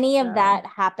 Any of that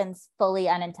happens fully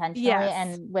unintentionally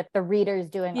and with the readers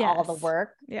doing all the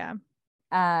work. Yeah.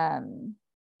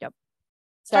 Yep.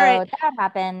 So that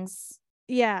happens.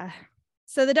 Yeah.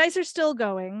 So the dice are still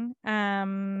going.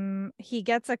 He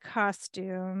gets a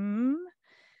costume.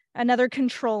 Another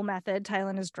control method.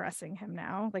 Tylan is dressing him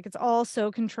now. Like, it's all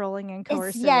so controlling and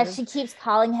coercive. She keeps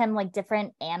calling him like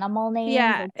different animal names.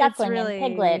 Yeah, like Duckling and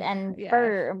Piglet and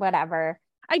Bird or whatever.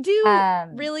 I do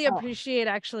really appreciate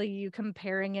actually you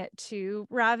comparing it to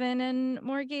Ravin and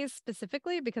Morgase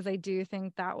specifically, because I do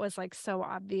think that was like so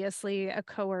obviously a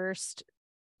coerced,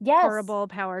 horrible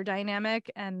power dynamic.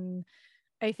 And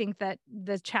I think that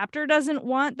the chapter doesn't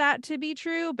want that to be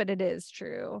true, but it is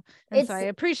true. And so I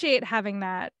appreciate having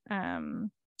that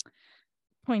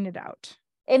pointed out.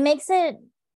 It makes it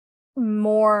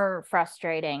more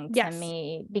frustrating to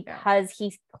me because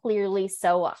he clearly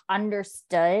so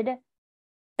understood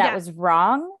that was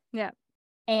wrong. Yeah.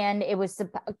 And it was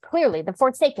clearly the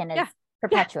Forsaken is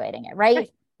perpetuating it, right?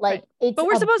 Like, it's but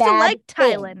we're supposed to like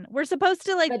Tylan. We're supposed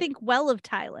to think well of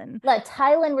Tylan. Like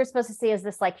Tylan, we're supposed to see as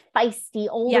this like feisty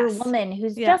older woman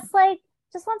who's just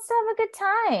wants to have a good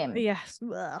time. Yes.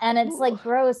 And it's like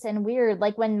gross and weird.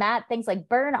 Like when Matt thinks like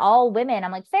burn all women,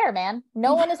 I'm like, fair, man.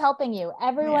 No one is helping you.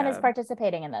 Everyone is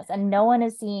participating in this, and no one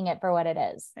is seeing it for what it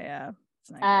is. Yeah.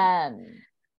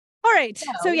 All right.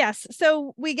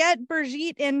 So we get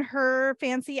Brigitte in her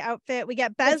fancy outfit. We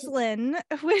get Beslin,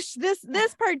 which this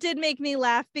part did make me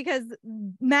laugh because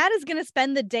Matt is going to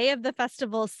spend the day of the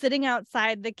festival sitting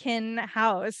outside the Kin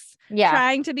house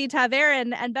trying to be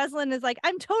ta'veren. And Beslin is like,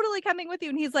 I'm totally coming with you.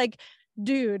 And he's like,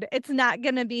 dude, it's not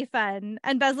gonna be fun.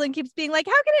 And Beslin keeps being like,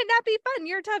 how can it not be fun?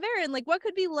 You're ta'veren. Like, what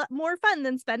could be more fun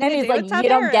than spending a day with ta'veren? You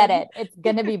don't get it. It's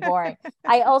gonna be boring.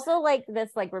 I also like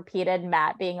this like repeated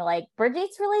Matt being like,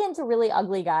 Brigitte's really into really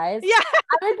ugly guys. Yeah.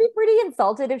 I would be pretty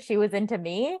insulted if she was into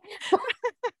me.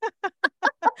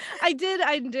 I did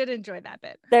enjoy that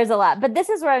bit. There's a lot, but this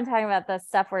is where I'm talking about the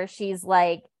stuff where she's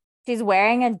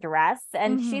wearing a dress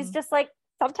and she's just like,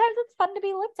 sometimes it's fun to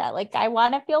be looked at. Like, I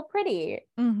want to feel pretty.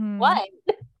 What?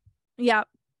 Yeah.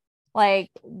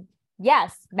 Like,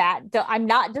 yes, Matt, I'm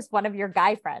not just one of your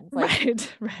guy friends. Like,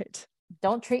 right.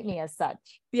 Don't treat me as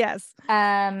such. Yes.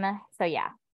 So yeah.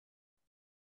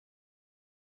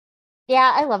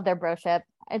 Yeah, I love their broship.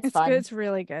 It's fun. Good. It's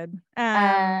really good.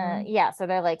 So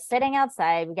they're like sitting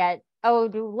outside. We get,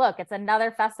 look, it's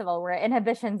another festival where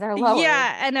inhibitions are lower.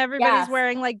 Yeah, and everybody's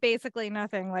wearing like basically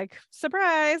nothing. Like,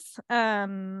 surprise.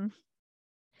 And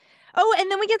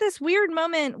then we get this weird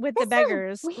moment with the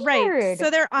beggars. Right. So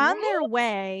they're on their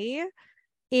way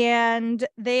and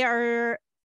they are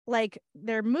like,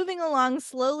 they're moving along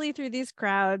slowly through these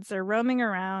crowds. They're roaming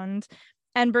around.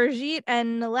 And Brigitte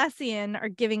and Nalessian are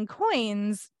giving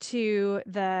coins to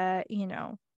the,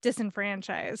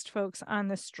 disenfranchised folks on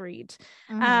the street.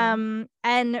 And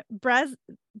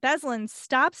Beslin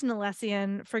stops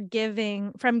Nalessian from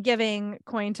giving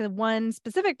coin to one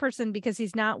specific person because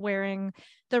he's not wearing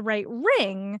the right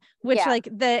ring, which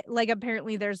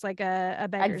apparently there's like a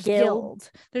beggars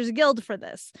guild. There's a guild for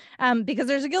this because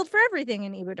there's a guild for everything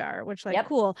in Ibudar, which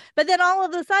cool. But then all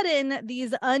of a sudden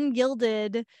these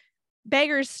ungilded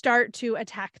beggars start to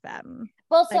attack them.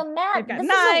 Well, so Matt, they've got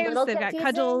knives, they've got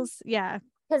cudgels. Yeah.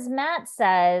 Because Matt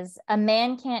says a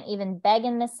man can't even beg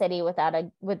in the city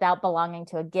without belonging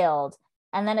to a guild.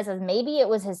 And then it says maybe it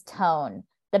was his tone.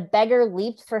 The beggar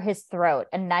leaped for his throat,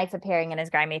 a knife appearing in his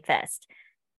grimy fist.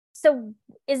 So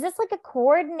is this like a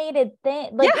coordinated thing?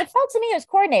 Like, it felt to me it was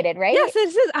coordinated, right? Yes,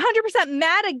 this is 100%.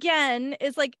 Matt again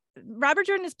is like, Robert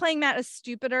Jordan is playing Matt as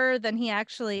stupider than he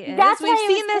actually is. We've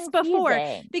seen this before,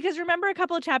 because remember a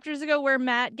couple of chapters ago where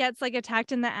Matt gets like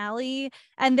attacked in the alley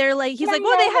and they're like, he's like,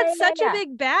 well, they had such a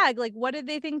big bag. Like, what did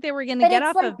they think they were going to get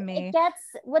off of me?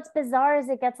 What's bizarre is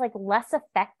it gets like less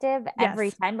effective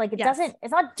every time. Like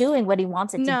it's not doing what he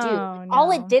wants it to do. No.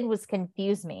 All it did was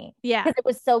confuse me. Yeah. Because it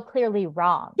was so clearly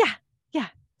wrong. Yeah.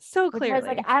 So clearly. I was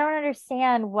like, I don't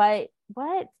understand what.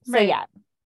 So right. Yeah.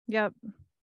 Yep.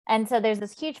 And so there's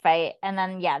this huge fight, and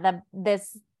then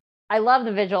this I love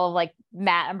the visual of like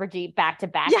Matt and Brigitte back to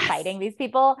back fighting these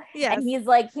people. Yes. And he's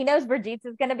like, he knows Brigitte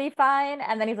is going to be fine.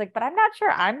 And then he's like, but I'm not sure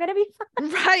I'm going to be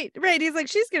fine. Right. He's like,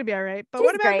 she's going to be all right. But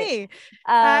what about me?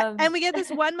 And we get this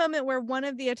one moment where one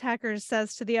of the attackers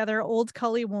says to the other, Old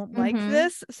Cully won't like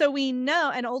this. So we know,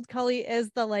 and Old Cully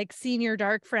is the like senior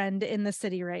dark friend in the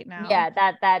city right now. Yeah,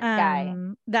 that guy.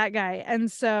 That guy. And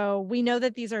so we know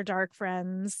that these are dark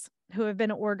friends who have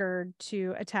been ordered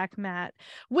to attack Matt,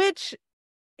 which,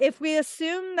 if we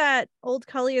assume that Old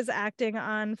Cully is acting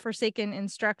on Forsaken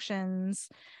instructions,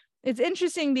 it's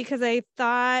interesting because I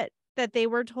thought that they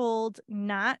were told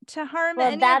not to harm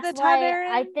any of the Ta'veren.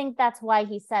 I think that's why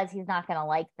he says he's not going to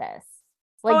like this.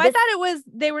 Like, I thought it was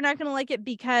they were not going to like it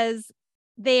because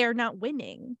they are not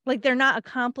winning. Like, they're not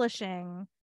accomplishing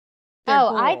their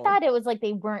goal. I thought it was like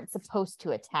they weren't supposed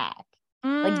to attack.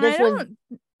 Like this was...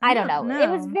 I don't know. It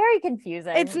was very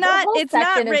confusing. It's not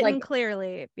written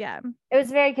clearly. Yeah. It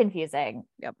was very confusing.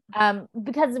 Yep.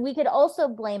 Because we could also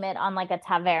blame it on like a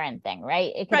Ta'veren thing,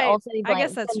 right? It could also be blamed, I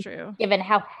guess that's true. Given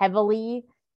how heavily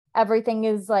everything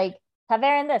is like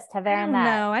Ta'veren this, Ta'veren that.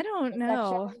 No, I don't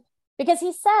know. Because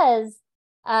he says,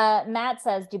 Matt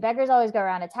says, do beggars always go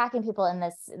around attacking people in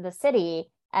the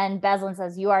city? And Beslan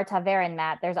says, you are Ta'veren,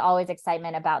 Matt. There's always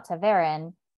excitement about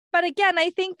Ta'veren. But again, I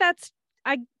think that's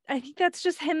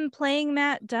just him playing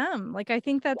Matt dumb. Like, I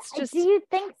think that's just... Do you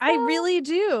think so? I really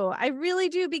do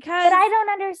because... But I don't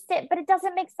understand. But it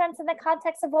doesn't make sense in the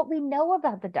context of what we know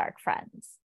about the Dark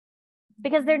Friends.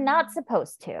 Because they're not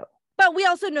supposed to. But we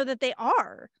also know that they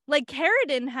are. Like,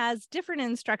 Carradine has different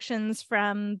instructions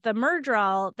from the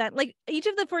Myrddraal that, like, each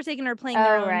of the Forsaken are playing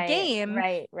their own game.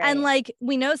 Right. And, like,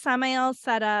 we know Samael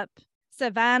set up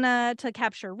Savannah to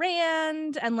capture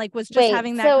Rand and like was just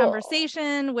having that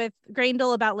conversation with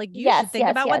Grendel about like you should think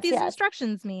about what these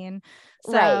instructions mean.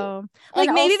 So like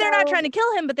and maybe also, they're not trying to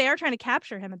kill him, but they are trying to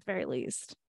capture him at the very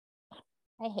least.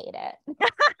 I hate it.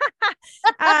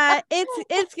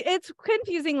 It's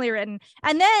confusingly written.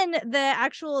 And then the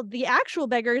actual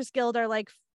Beggars Guild are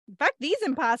like, fuck these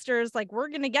imposters, like we're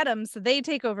gonna get them, so they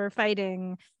take over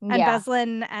fighting, and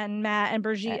Beslan and Matt and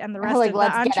Brigitte and the rest of the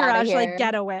entourage like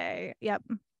get away.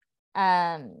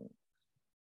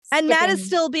 And Matt is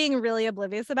still being really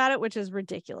oblivious about it, which is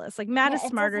ridiculous. Like Matt is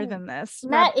smarter than this.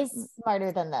 Matt is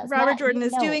smarter than this. Robert Jordan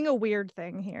is doing a weird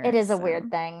thing here. It is a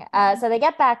weird thing. So they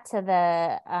get back to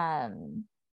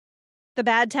the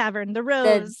bad tavern, the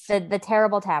Rose, the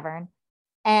terrible tavern,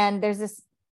 and there's this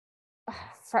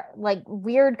like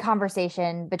weird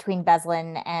conversation between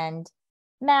Beslan and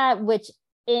Matt, which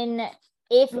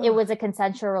if it was a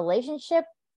consensual relationship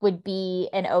would be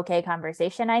an okay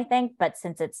conversation, I think, but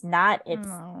since it's not, it's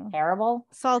terrible.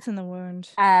 Salt in the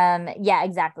wound. Yeah,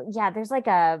 exactly. Yeah, there's like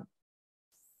an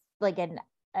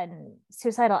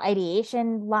suicidal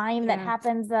ideation line that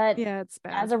happens that it's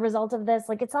bad as a result of this.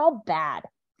 Like, it's all bad.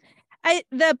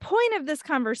 The point of this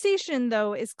conversation,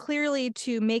 though, is clearly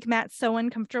to make Matt so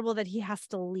uncomfortable that he has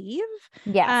to leave.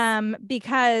 Yes.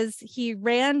 Because he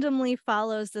randomly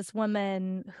follows this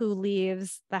woman who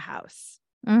leaves the house.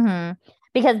 Mm-hmm.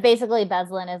 Because basically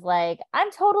Beslan is like, I'm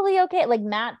totally okay. Like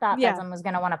Matt thought Beslan was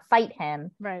going to want to fight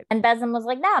him. Right. And Beslan was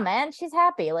like, nah, man, she's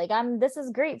happy. Like, this is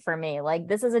great for me. Like,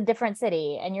 this is a different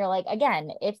city. And you're like,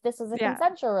 again, if this is a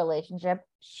consensual relationship,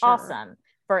 awesome.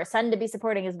 For a son to be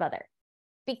supporting his mother.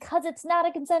 Because it's not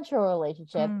a consensual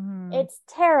relationship, it's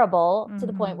terrible to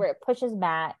the point where it pushes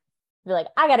Matt to be like,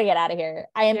 I gotta get out of here.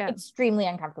 I am extremely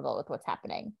uncomfortable with what's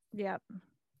happening. Yep.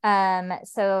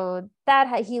 So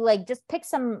that he like just picks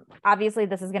some, obviously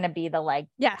this is gonna be the like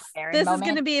this moment. Is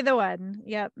gonna be the one.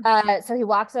 Yep. So he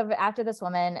walks over after this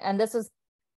woman, and this was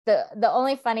the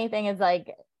only funny thing is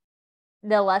like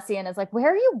the Lessian is like,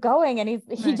 where are you going? And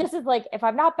he just is like, if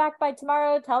I'm not back by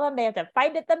tomorrow, tell them they have to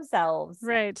find it themselves.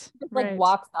 Right. Just like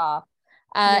walks off.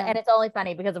 And it's only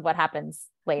funny because of what happens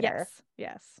later.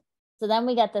 Yes. So then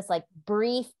we get this like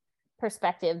brief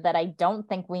perspective that I don't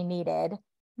think we needed.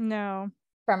 No.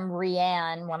 From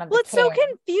Rianne, one of the it's so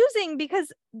confusing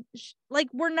because like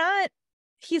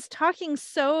he's talking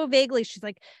so vaguely. She's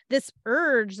like, this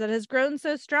urge that has grown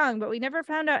so strong, but we never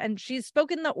found out. And she's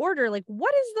spoken the order. Like,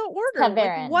 what is the order?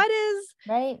 Like, what is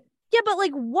right? Yeah, but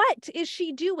like, what is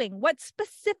she doing? What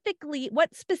specific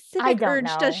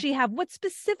urge does she have? What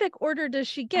specific order does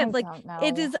she give?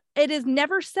 It is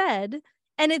never said.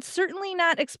 And it's certainly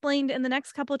not explained in the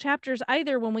next couple of chapters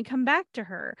either when we come back to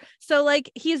her. So like,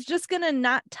 he's just gonna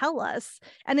not tell us.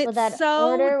 And it's that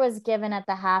order was given at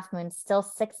the half moon, still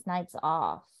 6 nights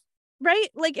off. Right?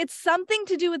 Like it's something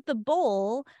to do with the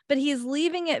bowl, but he's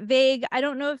leaving it vague. I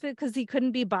don't know if it because he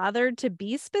couldn't be bothered to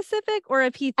be specific, or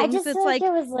if he I thinks just it's feel like like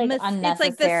it was like it's like the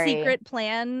unnecessary. secret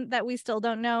plan that we still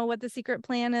don't know what the secret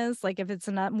plan is. Like if it's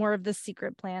not more of the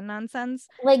secret plan nonsense.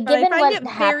 Like, But I given find what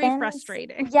it very happens,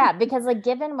 frustrating. yeah, because like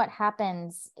given what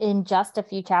happens in just a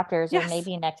few chapters, or Yes.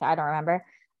 maybe next, I don't remember.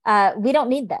 We don't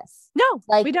need this. No,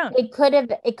 Like we don't. it could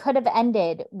have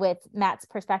ended with Matt's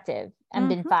perspective and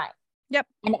been fine. Yep.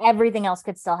 And everything else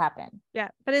could still happen. Yeah.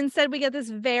 But instead we get this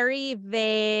very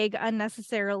vague,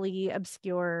 unnecessarily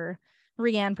obscure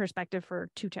Rianne perspective for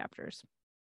 2 chapters.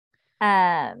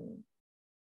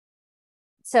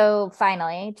 So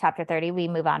finally, chapter 30, we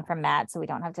move on from Matt, so we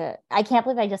don't have to. I can't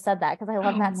believe I just said that because I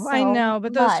love Matt so I know,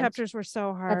 but those much. chapters were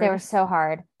so hard. But they were so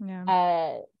hard.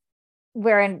 Yeah.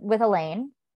 We're in with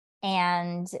Elaine,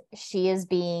 and she is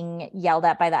being yelled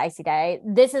at by the Aes Sedai.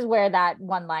 This is where that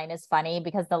one line is funny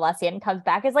because the Lucian comes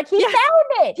back is like, he found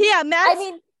it. Yeah, Matt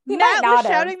was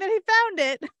shouting that he found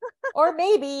it. Or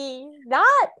maybe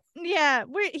not. Yeah,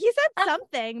 he said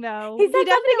something though. He said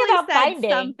something about finding.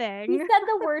 Something. He said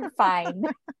the word find.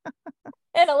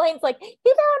 And Elaine's like, he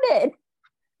found it.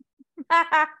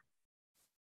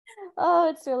 Oh,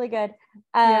 it's really good.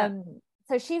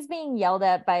 So she's being yelled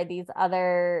at by these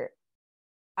other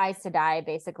Aes Sedai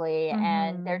basically,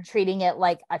 and they're treating it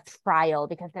like a trial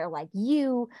because they're like,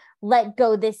 you let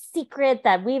go this secret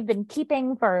that we've been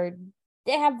keeping for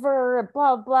ever,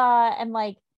 blah blah, and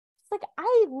like it's like,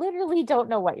 I literally don't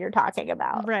know what you're talking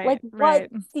about. Right. Like, what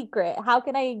secret? How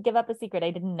can I give up a secret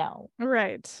I didn't know?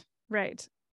 Right.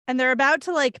 And they're about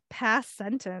to like pass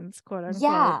sentence, quote unquote.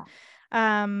 Yeah.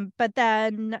 But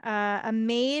then a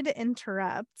maid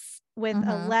interrupts with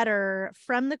a letter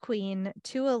from the queen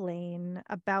to Elaine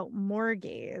about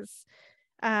Morgaze.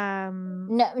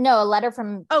 No, a letter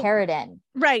from Carradine.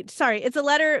 Right. Sorry. It's a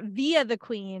letter via the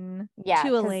queen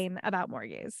to Elaine about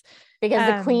Morgaze.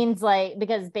 Because the queen's like,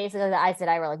 because basically the Aes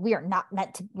Sedai were like, we're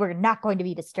not going to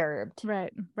be disturbed.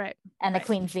 Right. And the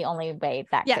queen's the only way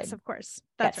that yes, of course.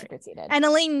 That's right. Superseded. And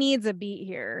Elaine needs a beat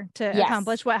here to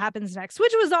accomplish what happens next,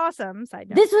 which was awesome. Side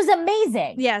note. This was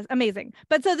amazing. Yes, amazing.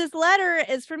 But so this letter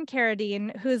is from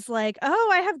Carradine, who's like, oh,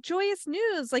 I have joyous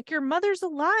news. Like your mother's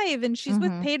alive and she's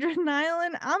with Pedron Niall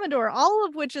and Amador, all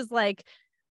of which is like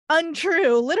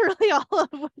untrue, literally all of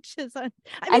which is I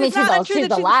mean she's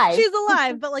alive. She's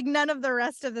alive, but like none of the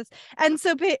rest of this. And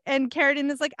so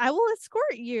Carradine is like, I will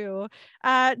escort you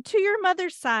to your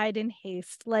mother's side in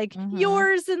haste, like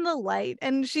yours in the light.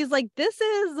 And she's like, this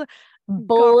is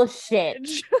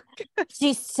bullshit.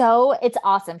 It's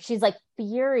awesome. She's like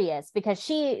furious because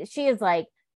she is like,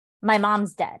 my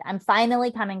mom's dead. I'm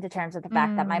finally coming to terms with the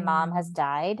fact that my mom has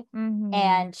died.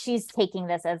 And she's taking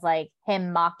this as like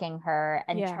him mocking her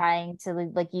and trying to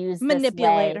like use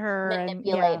manipulate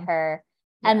her.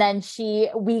 And then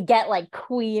we get like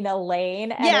Queen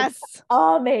Elaine. And it's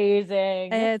amazing.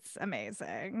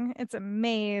 It's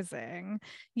amazing.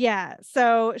 Yeah.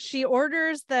 So she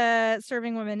orders the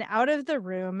serving woman out of the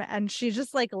room and she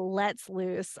just like lets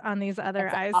loose on these other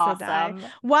Aes Sedai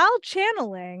while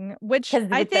channeling, which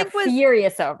I think was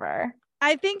furious over.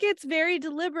 I think it's very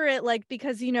deliberate, like,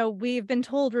 because, you know, we've been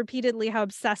told repeatedly how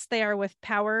obsessed they are with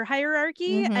power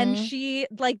hierarchy. And she,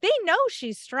 like, they know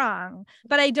she's strong,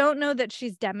 but I don't know that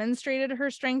she's demonstrated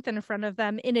her strength in front of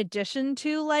them in addition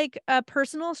to, like, a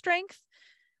personal strength.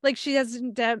 Like, she has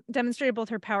demonstrated both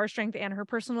her power strength and her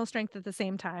personal strength at the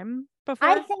same time before.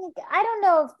 I don't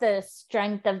know if the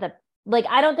strength of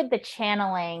I don't think the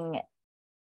channeling...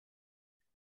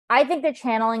 I think the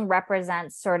channeling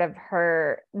represents sort of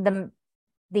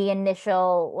the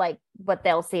initial, like, what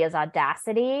they'll see as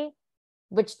audacity,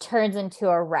 which turns into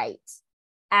a right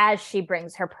as she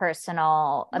brings her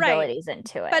personal abilities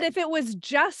into it. But if it was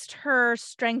just her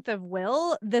strength of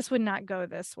will, this would not go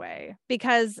this way,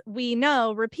 because we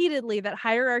know repeatedly that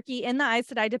hierarchy in the Aes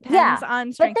Sedai depends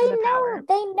on strength of the power.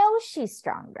 They know she's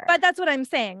stronger. But that's what I'm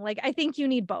saying. Like, I think you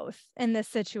need both in this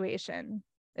situation,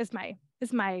 is my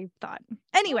thought.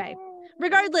 Anyway.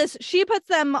 Regardless, she puts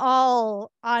them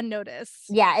all on notice.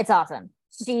 Yeah, it's awesome.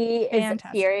 She is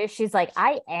furious. She's like,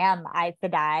 I am Aes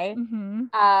Sedai.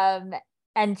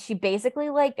 And she basically,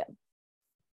 like,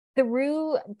 to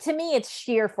me, it's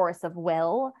sheer force of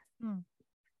will.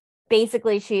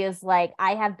 Basically, she is like,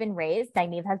 I have been raised,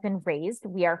 Nynaeve has been raised,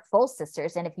 we are full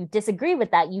sisters, and if you disagree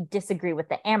with that, you disagree with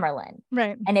the Amyrlin.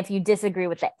 Right. And if you disagree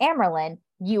with the Amyrlin,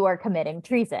 you are committing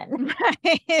treason.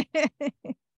 Right.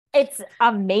 It's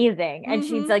amazing. And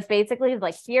she's like basically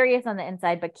like furious on the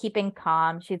inside, but keeping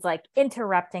calm. She's like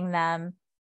interrupting them.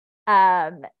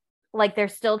 Like they're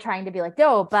still trying to be like,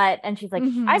 no, but, and she's like,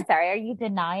 I'm sorry, are you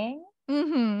denying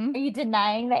Mm-hmm. Are you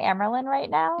denying the Amyrlin right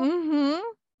now? Mm-hmm.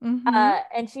 Mm-hmm.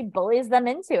 And she bullies them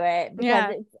into it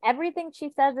because everything she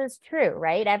says is true,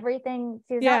 right? Everything,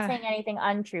 she's not saying anything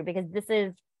untrue, because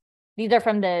these are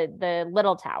from the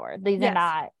Little Tower. These are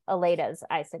not Aleda's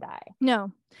Aes Sedai.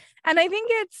 No. And I think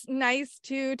it's nice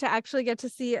too to actually get to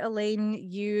see Elain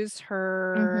use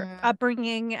her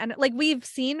upbringing, and like we've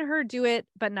seen her do it,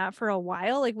 but not for a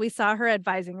while. Like we saw her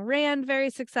advising Rand very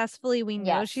successfully. We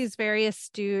know she's very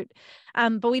astute,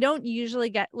 but we don't usually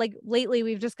get, like lately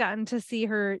we've just gotten to see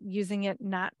her using it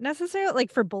not necessarily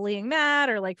like for bullying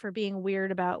Mat or like for being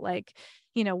weird about like,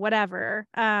 you know, whatever.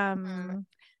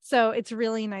 So it's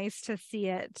really nice to see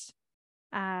it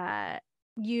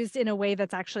used in a way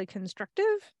that's actually constructive.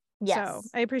 So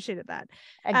I appreciated that.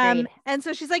 Agreed. And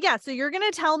so she's like, yeah, so you're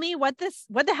gonna tell me what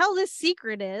the hell this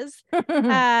secret is.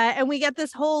 And we get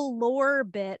this whole lore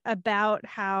bit about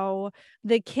how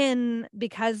the kin,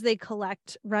 because they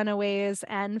collect runaways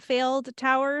and failed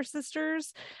Tower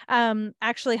sisters,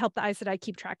 actually help the Aes Sedai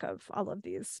keep track of all of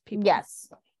these people.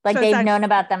 Like so they've known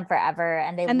about them forever,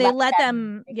 and they let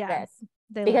them exist.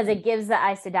 Because it gives the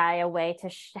Aes Sedai a way to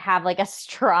have like a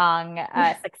strong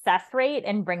success rate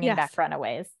in bringing back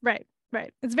runaways. Right.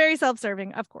 It's very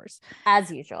self-serving, of course. As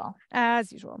usual. I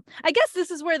guess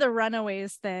this is where the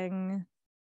runaways thing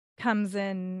comes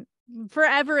in.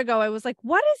 Forever ago, I was like,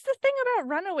 what is the thing about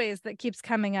runaways that keeps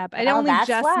coming up? I only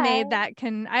just made that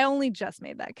connection. I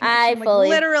fully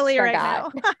literally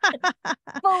forgot. Right now.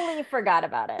 Fully forgot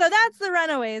about it. So that's the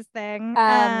runaways thing.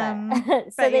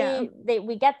 So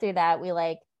we get through that. We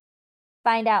like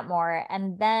find out more,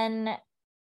 and then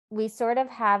we sort of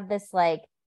have this like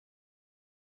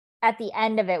at the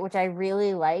end of it, which I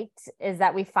really liked, is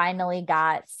that we finally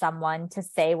got someone to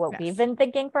say what we've been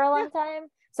thinking for a long time.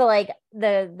 So like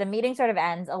the meeting sort of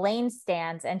ends, Elain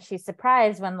stands, and she's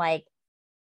surprised when like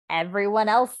everyone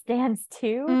else stands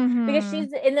too, because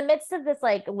she's in the midst of this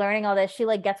like learning all this. She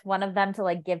like gets one of them to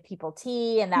like give people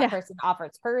tea, and that person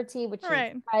offers her tea, which she's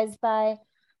surprised by.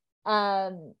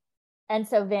 And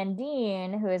so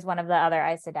Vandene, who is one of the other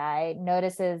Aes Sedai,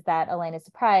 notices that Elain is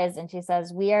surprised, and she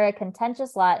says, "We are a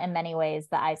contentious lot in many ways,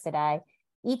 the Aes Sedai,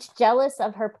 each jealous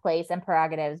of her place and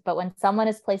prerogatives, but when someone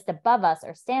is placed above us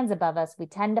or stands above us, we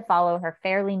tend to follow her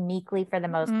fairly meekly for the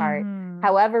most part,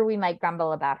 however we might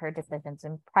grumble about her decisions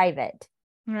in private."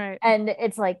 Right. And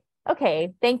it's like,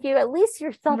 okay, thank you. At least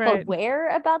you're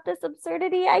self-aware about this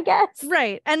absurdity, I guess.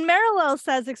 Right. And Merilel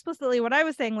says explicitly what I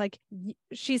was saying, like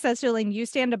she says to Elain, you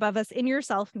stand above us in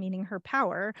yourself, meaning her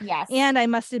power. Yes. And I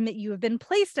must admit, you have been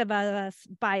placed above us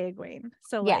by Egwene.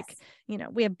 So like, you know,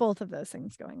 we have both of those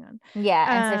things going on.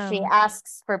 Yeah. And so she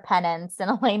asks for penance,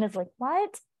 and Elain is like,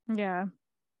 what? Yeah.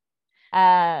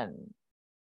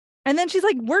 And then she's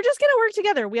like, we're just going to work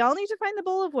together. We all need to find the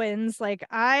Bowl of Winds. Like,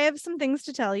 I have some things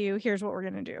to tell you. Here's what we're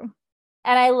going to do.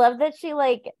 And I love that she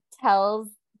like tells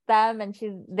them, and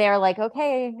they're like,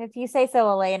 okay, if you say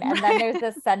so, Elain. And then there's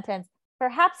this sentence,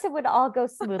 perhaps it would all go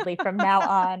smoothly from now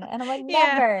on. And I'm like,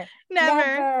 never,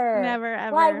 ever.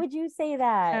 Why would you say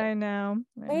that? I know.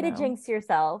 Way to jinx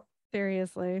yourself.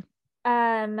 Seriously.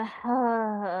 And then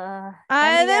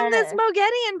this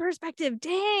Moghedien perspective,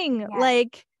 dang,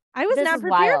 like I was not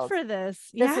prepared for this.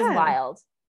 This is wild.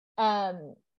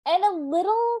 And a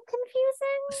little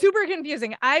confusing. Super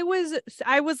confusing. I was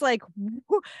like,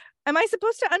 am I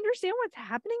supposed to understand what's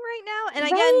happening right now? And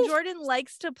again, Jordan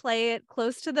likes to play it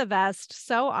close to the vest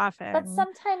so often, but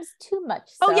sometimes too much.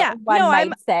 So, I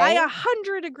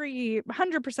 100% agree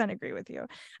with you.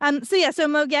 So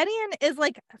Moghedien is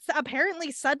like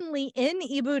apparently suddenly in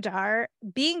Ibudar,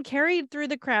 being carried through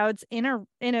the crowds in a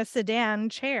sedan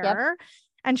chair,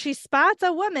 and she spots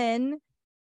a woman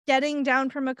getting down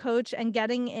from a coach and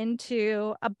getting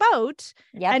into a boat.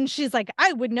 And she's like,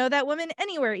 I would know that woman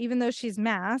anywhere, even though she's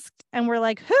masked. And we're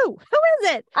like, who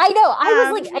is it? I know.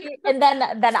 I was like, and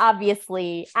then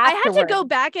obviously afterwards, I had to go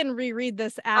back and reread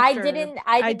this after. I didn't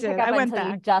pick up until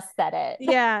you just said it.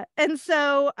 Yeah. And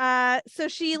so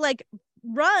she like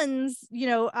runs,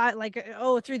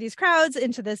 through these crowds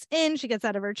into this inn. She gets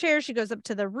out of her chair, she goes up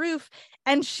to the roof,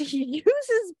 and she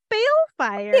uses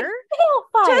balefire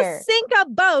to sink a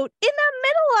boat in the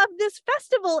middle of this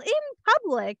festival in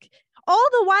public, all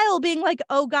the while being like,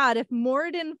 oh god, if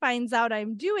Moradin finds out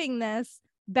I'm doing this,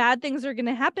 bad things are going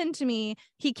to happen to me.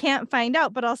 He can't find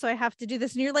out, but also I have to do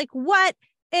this. And you're like, what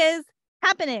is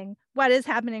happening? What is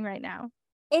happening right now?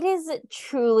 It is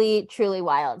truly, truly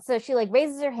wild. So she like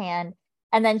raises her hand,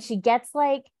 and then she gets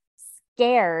like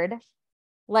scared,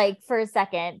 like for a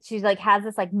second. She's like has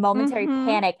this like momentary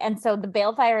panic. And so the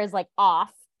balefire is like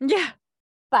off. Yeah.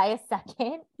 By a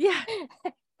second. Yeah.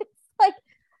 It's like,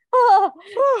 oh,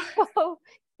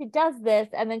 she does this,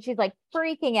 and then she's like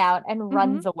freaking out and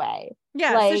runs away.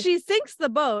 Yeah, like, so she sinks the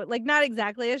boat, like not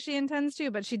exactly as she intends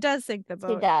to, but she does sink the boat.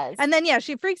 She does. And then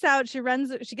she freaks out, she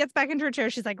runs, she gets back into her chair,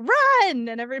 she's like, run,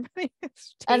 and everybody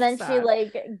and then she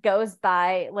like goes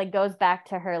back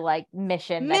to her like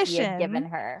mission that he had given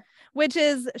her, which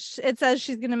is, it says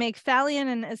she's going to make Phalion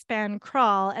and Ispan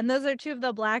crawl, and those are two of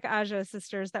the Black Aja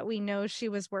sisters that we know she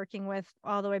was working with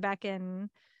all the way back in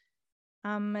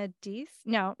Amadis.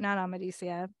 No, not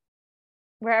Amadicia.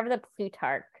 Wherever the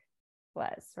Plutarch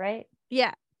was, right?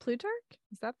 Yeah, Plutarch?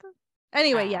 Is that the?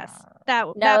 Anyway, yes.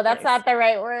 That's place. Not the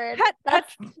right word.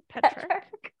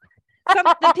 Petrarch.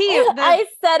 The P. I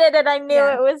said it and I knew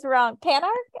it was wrong. Panarch.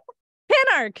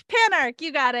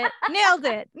 You got it. Nailed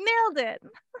it.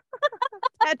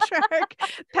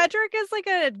 Petrarch is like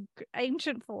an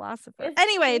ancient philosopher.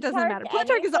 Anyway, it doesn't matter.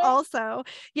 Plutarch is also,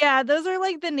 those are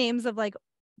like the names of like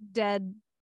dead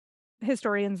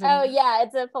historians and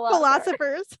it's a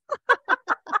philosophers.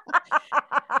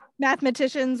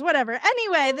 Mathematicians, whatever.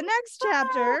 Anyway, the next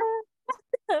chapter.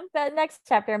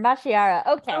 Mashiara.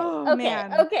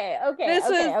 Okay.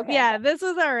 This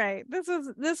was all right.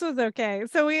 This was okay.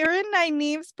 So we are in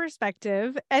Nynaeve's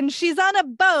perspective, and she's on a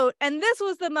boat. And this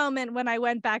was the moment when I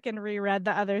went back and reread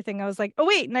the other thing. I was like, oh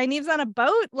wait, Nynaeve's on a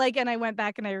boat. And I went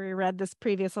back and I reread this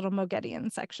previous little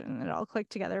Moghedien section, and it all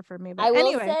clicked together for me. But I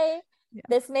will say,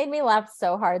 this made me laugh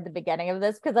so hard at the beginning of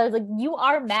this, because I was like, you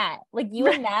are Matt. Like, you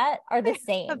and Matt are the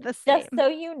same. Just so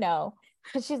you know.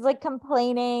 Because she's like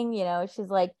complaining, she's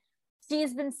like,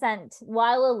 she's been sent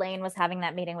while Elaine was having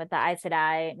that meeting with the Aes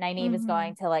Sedai. Nynaeve is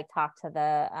going to like talk to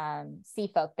the sea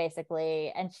folk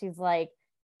basically, and she's like,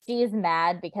 she is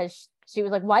mad because she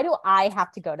was like, why do I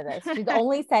have to go to this? She's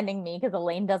only sending me because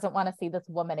Elaine doesn't want to see this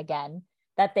woman again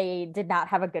that they did not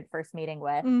have a good first meeting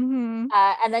with. And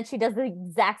then she does the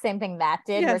exact same thing Matt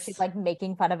did, where she's like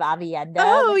making fun of Aviendha.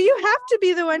 Oh, you have to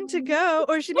be the one to go.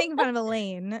 Or is she making fun of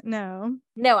Elaine? No,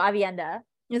 Aviendha.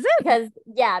 Is it?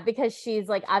 Because she's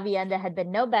like, Aviendha had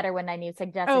been no better when Nynaeve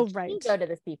suggested she go to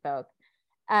the sea folk.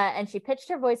 And she pitched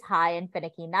her voice high and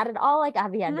finicky, not at all like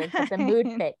Aviendha, but the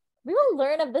mood fit. We will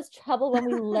learn of this trouble when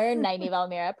we learn, Nynaeve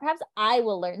Almira. Perhaps I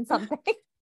will learn something.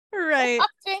 Right.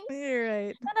 You're right.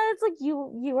 And then it's like,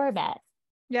 you are Matt.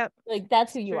 Yep. Like,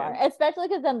 that's who you are. Especially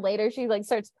because then later she like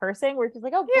starts cursing, where she's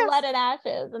like, oh, blood and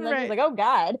ashes. And then she's like, oh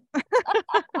God.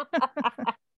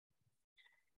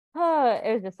 Oh,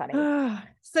 it was just funny.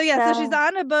 So she's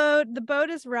on a boat. The boat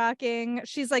is rocking.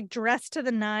 She's like dressed to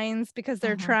the nines because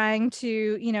they're trying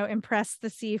to, impress the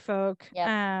sea folk.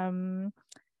 Yep.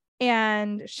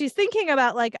 And she's thinking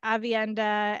about like Aviendha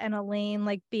and Elaine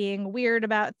like being weird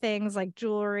about things like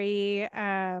jewelry.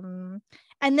 And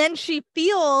then she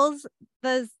feels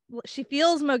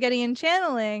Moghedien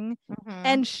channeling,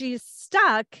 and she's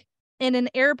stuck in an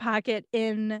air pocket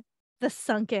in the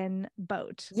sunken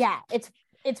boat. Yeah, it's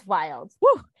wild.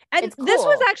 Woo. And this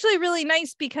was actually really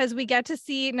nice because we get to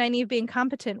see Nynaeve being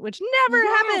competent, which never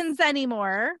happens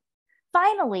anymore.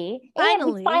 Finally.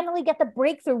 And we finally get the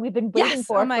breakthrough we've been waiting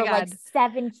for like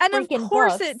 7 and freaking of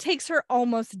course books. It takes her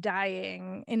almost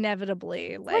dying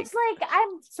inevitably, which I'm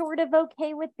sort of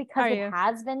okay with, because it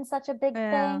has been such a big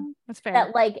thing. That's fair.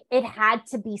 That like it had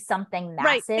to be something massive.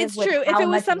 Right, it's true. If it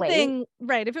was something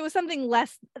if it was something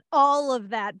less, all of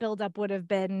that buildup would have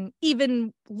been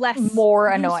even more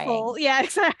annoying. Yeah,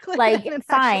 exactly. Like,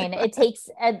 fine, it takes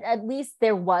at least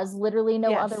there was literally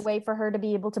no other way for her to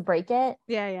be able to break it.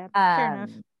 Yeah. Fair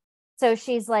enough. So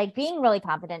she's like being really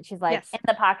confident. She's like in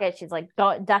the pocket. She's like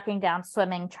ducking down,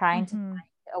 swimming, trying to find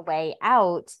a way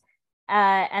out.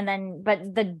 And then,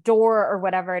 but the door or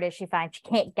whatever it is she finds, she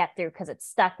can't get through because it's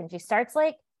stuck. And she starts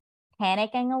like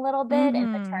panicking a little bit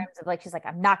in the terms of like, she's like,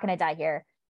 I'm not going to die here.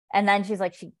 And then she's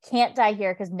like, she can't die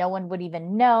here because no one would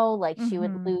even know. Like, she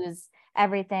would lose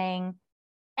everything.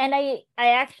 And I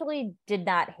actually did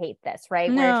not hate this,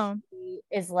 right? No. Where she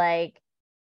is like,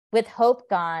 with hope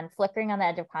gone, flickering on the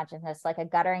edge of consciousness like a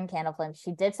guttering candle flame,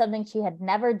 she did something she had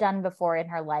never done before in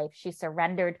her life. She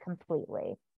surrendered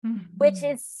completely, which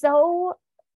is so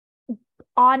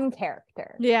on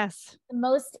character. Yes. The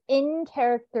most in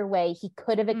character way he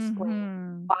could have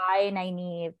explained why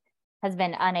Nynaeve has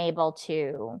been unable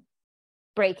to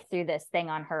break through this thing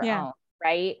on her own,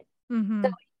 right? So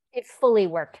it fully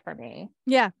worked for me.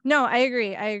 Yeah, no, I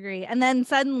agree. And then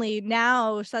suddenly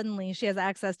she has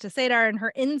access to Saidar, and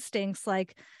her instincts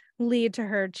like lead to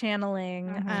her channeling,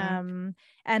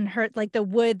 and her like the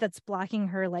wood that's blocking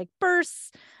her like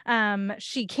bursts.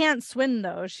 She can't swim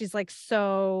though. She's like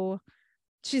so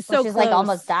She's so she's close. like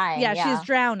almost dying. Yeah, she's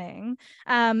drowning.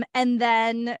 And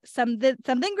then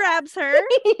something grabs her,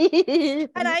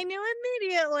 and I knew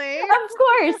immediately. Of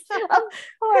course.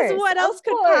 Because what else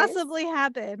could possibly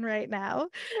happen right now?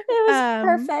 It was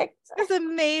perfect. It's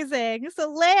amazing. So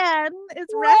Lan is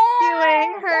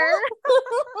rescuing her.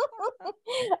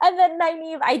 And then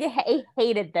Nynaeve, I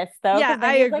hated this though. Yeah,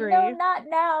 I agree. Like, no, not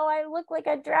now. I look like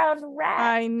a drowned rat.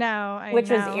 I know. Which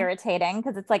was irritating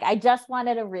because it's like I just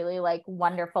wanted a really like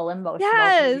wonderful emotional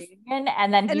reunion,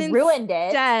 and then he ruined it.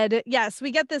 Instead, yes,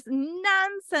 we get this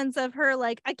nonsense of her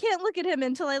like, I can't look at him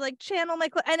until I like channel my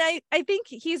and I think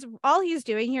all he's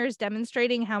doing here is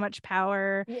demonstrating how much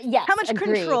power, how much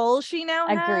control she now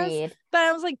has. But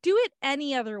I was like, do it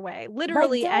any other way,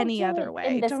 literally any other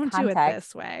way. Don't do it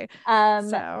this way.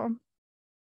 So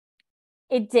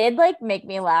it did like make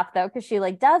me laugh though, because she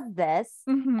like does this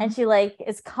and she like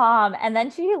is calm, and then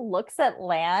she looks at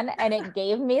Lan, and it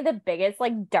gave me the biggest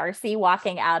like Darcy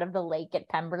walking out of the lake at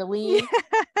Pemberley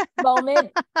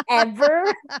moment ever.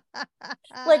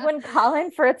 Like when Colin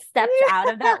first steps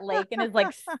out of that lake and is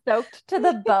like soaked to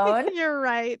the bone. You're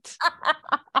right.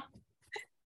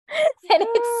 And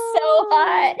it's so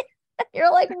hot.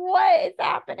 You're like, what is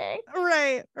happening?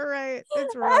 Right.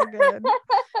 It's real good.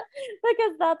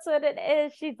 Because that's what it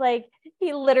is. She's like,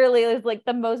 he literally is like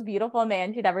the most beautiful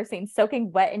man she'd ever seen,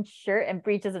 soaking wet in shirt and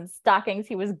breeches and stockings.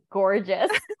 He was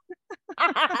gorgeous.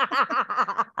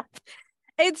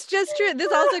 It's just true.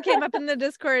 This also came up in the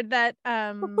Discord that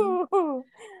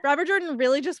Robert Jordan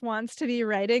really just wants to be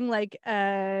writing like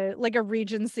a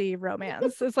Regency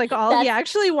romance. It's like all he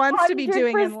actually wants to be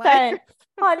doing in life.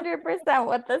 100%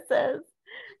 what this is.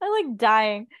 I'm like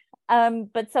dying.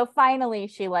 But so finally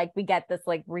we get this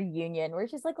like reunion where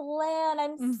she's like,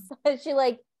 Lan,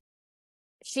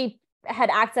 she had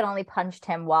accidentally punched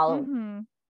him while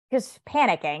because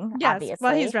panicking, obviously.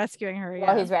 While he's rescuing her.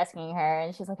 While he's rescuing her.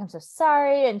 And she's like, I'm so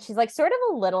sorry. And she's like sort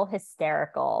of a little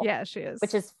hysterical. Yeah, she is.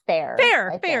 Which is fair.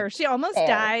 Fair. She almost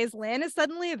dies. Lan is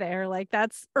suddenly there. Like,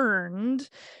 that's earned.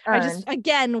 I just,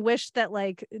 again, wish that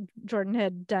like Jordan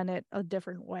had done it a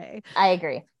different way. I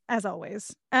agree. As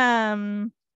always.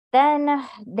 Then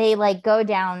they like go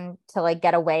down to like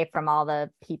get away from all the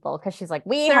people because she's like,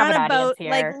 they're have on a boat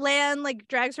here. Like Lan like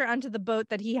drags her onto the boat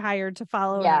that he hired to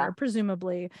follow her,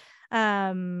 presumably.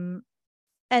 And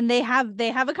they have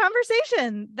a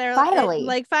conversation. They're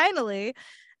finally.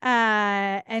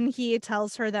 And he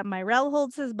tells her that Myrelle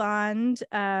holds his bond,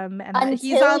 and that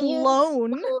he's on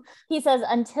loan. He says,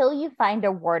 until you find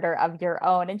a warder of your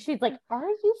own. And she's like, are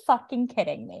you fucking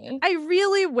kidding me? I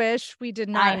really wish we did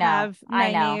not have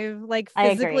Nynaeve like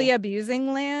physically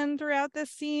abusing Lan throughout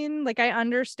this scene. Like, I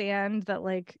understand that,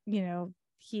 like, you know,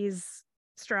 he's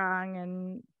strong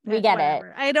and we get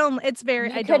whatever.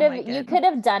 You could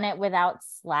have done it without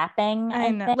slapping. I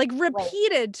know, like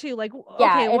repeated too. Like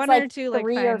one like or two, like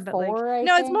 3 fine, or 4. Like,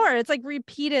 no, it's more. It's like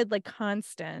repeated, like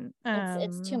constant.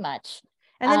 It's too much.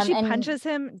 And then she punches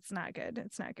him. It's not good.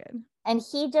 And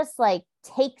he just like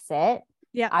takes it.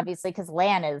 Yeah, obviously, because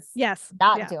Lan is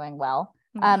not doing well.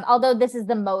 Although this is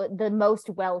the most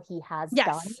well he has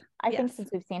done, I think, since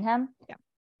we've seen him. Yeah.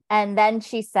 And then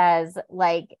she says,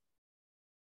 like,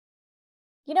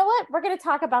 you know what? We're going to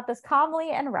talk about this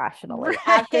calmly and rationally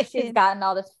after she's gotten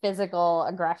all this physical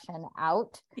aggression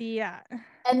out. Yeah.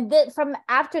 And from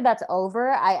after that's over,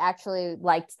 I actually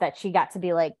liked that she got to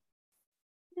be like,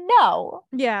 no.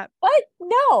 Yeah. What?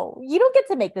 No, you don't get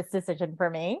to make this decision for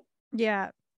me. Yeah.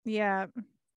 Yeah.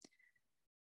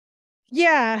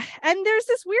 Yeah. And there's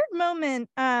this weird moment,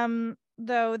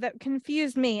 though, that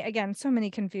confused me. Again, so many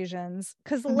confusions,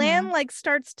 because Lan like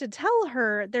starts to tell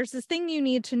her there's this thing you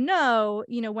need to know,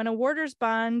 you know, when a warder's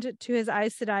bond to his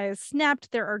Aes Sedai is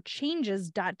snapped, there are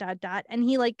changes ... And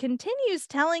he like continues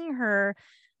telling her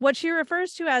what she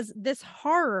refers to as this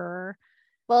horror.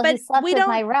 Well, but he slept with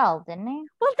Myrelle, didn't he?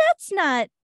 Well, that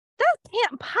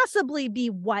can't possibly be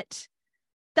what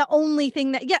the only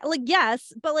thing that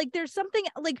yes, but like there's something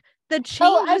like the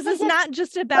changes is not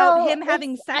just about him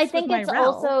having sex with Myrelle. I think it's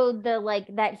also the like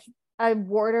that a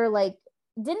warder, like,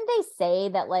 didn't they say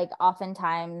that like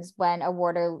oftentimes when a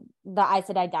warder, the Aes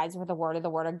Sedai dies with a warder, the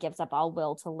warder gives up all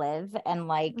will to live, and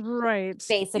like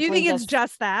basically you think it's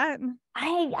just that?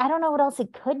 I don't know what else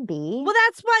it could be. Well,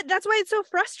 that's why it's so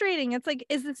frustrating. It's like,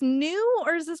 is this new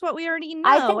or is this what we already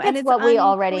know? I think it's what we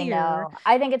already know.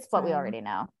 I think it's what we already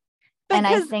know. And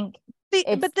I think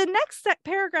but the next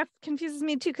paragraph confuses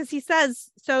me too, because he says,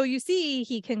 so you see,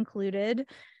 he concluded,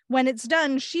 when it's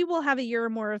done, she will have a year or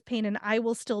more of pain and I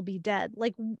will still be dead.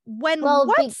 Like,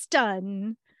 what's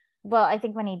done? Well, I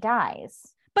think when he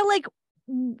dies. But like,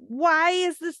 why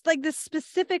is this like this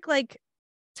specific, like,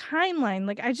 timeline.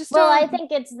 Like, I just Well, don't. I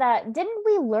think it's that, didn't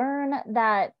we learn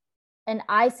that an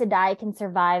Aes Sedai can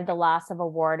survive the loss of a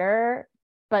warder,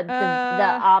 but the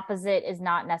opposite is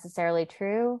not necessarily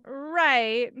true?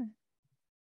 Right.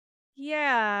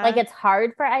 Yeah. Like, it's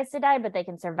hard for Aes Sedai, but they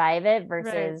can survive it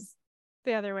versus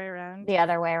the other way around. The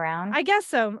other way around. I guess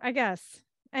so. I guess.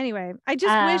 Anyway, I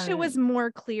just wish it was more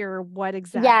clear what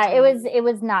exactly. Yeah, it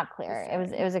was not clear.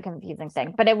 It was a confusing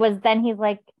thing. But it was, then he's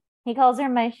like, he calls her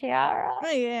my Shiara.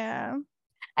 Yeah.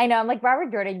 I know. I'm like,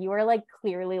 Robert Jordan, you were like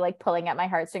clearly like pulling at my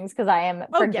heartstrings because I am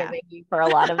forgiving you for a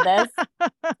lot of this,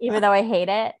 even though I hate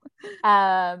it.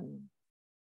 And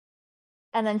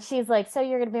then she's like, so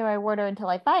you're gonna be my wardo until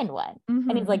I find one.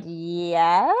 And he's like,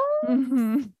 yeah.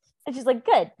 And she's like,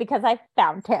 good, because I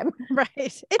found him. Right.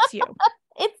 It's you.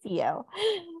 It's you.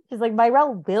 She's like,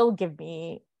 Myrelle will give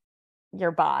me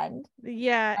your bond.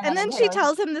 Yeah. And then she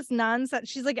tells him this nonsense.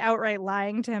 She's like outright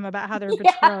lying to him about how they're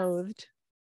betrothed.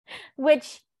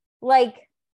 Which like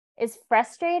is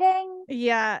frustrating.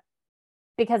 Yeah.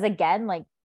 Because again, like,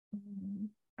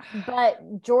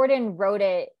 but Jordan wrote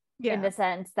it in the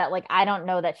sense that like, I don't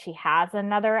know that she has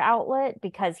another outlet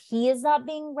because he is not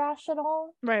being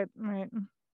rational. Right.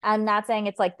 I'm not saying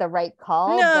it's like the right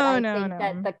call, but I think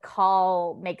that the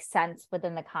call makes sense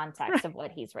within the context of what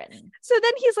he's written. So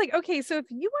then he's like, okay, so if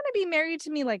you want to be married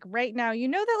to me like right now, you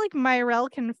know that like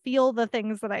Myrelle can feel the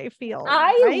things that I feel.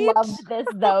 I loved this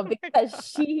though,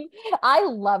 because I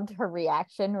loved her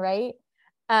reaction, right?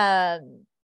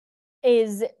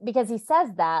 Is because he says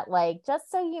that, like, just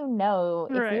so you know,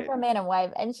 if you're a man and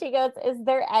wife, and she goes, is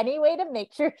there any way to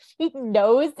make sure she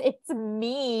knows it's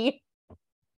me?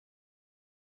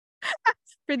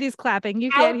 For these clapping,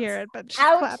 you can't hear it, but she's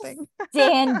clapping.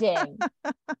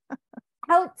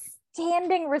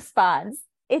 Outstanding response.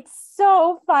 It's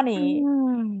so funny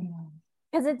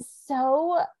because it's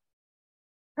so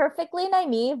perfectly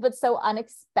naive, but so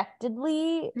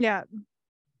unexpectedly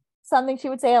something she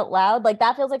would say out loud. Like,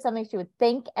 that feels like something she would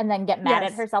think and then get mad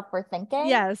at herself for thinking.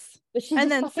 Yes. But she and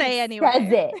just then say anyway.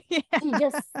 Says it. She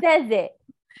just says it.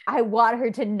 I want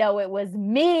her to know it was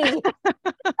me.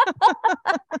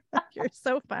 You're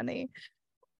so funny.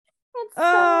 It's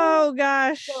so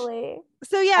gosh. Silly.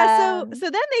 So yeah, so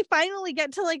then they finally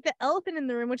get to like the elephant in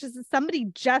the room, which is that somebody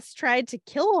just tried to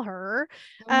kill her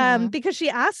because she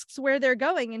asks where they're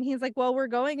going, and he's like, well, we're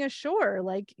going ashore,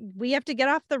 like we have to get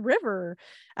off the river.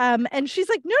 And she's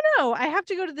like, no, I have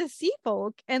to go to the sea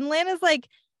folk. And Lana's like,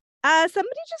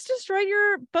 somebody just destroyed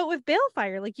your boat with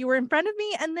balefire. Like, you were in front of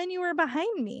me and then you were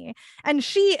behind me. And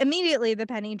she immediately, the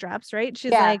penny drops, right?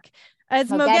 She's like, it's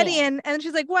Moghedien. And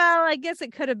she's like, well, I guess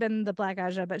it could have been the Black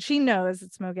Ajah, but she knows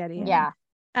it's Moghedien. Yeah.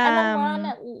 And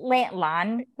then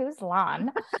Lan, who's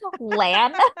Lan?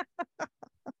 Lan.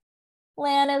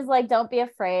 Lan is like, don't be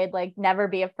afraid. Like, never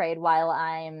be afraid while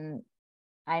I'm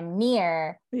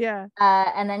near. Yeah.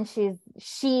 And then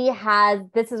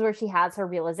this is where she has her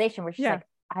realization where she's like,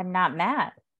 I'm not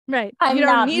mad. Right. You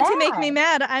don't need to make me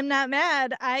mad. I'm not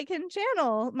mad. I can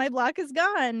channel. My block is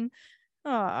gone.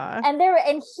 Aww. And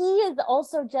he is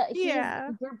also just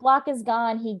your block is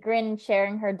gone. He grinned,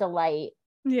 sharing her delight.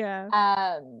 Yeah.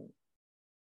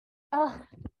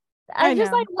 I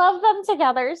just like love them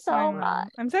together so much.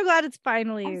 I'm so glad it's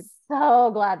finally. I'm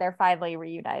so glad they're finally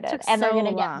reunited, and they're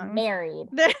gonna get married.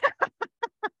 They're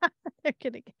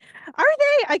gonna. Are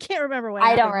they? I can't remember what.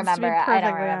 I don't remember.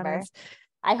 Honest.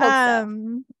 I hope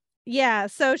so. Yeah,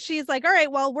 so she's like, all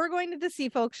right, well, we're going to the sea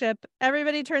folk ship.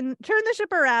 Everybody turn the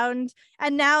ship around.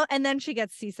 And then she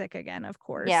gets seasick again, of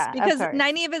course. Yeah, because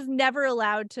Nynaeve is never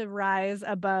allowed to rise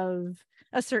above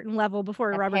a certain level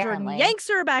before Robert Jordan yanks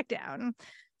her back down.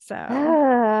 So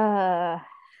and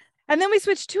then we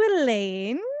switch to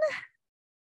Elaine.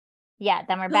 Yeah,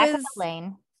 then we're back with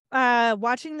Elaine.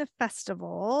 Watching the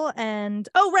festival, and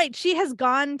she has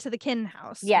gone to the Kin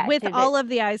house with all of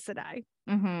the Aes Sedai.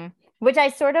 Which I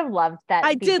sort of loved that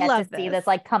I did love to see this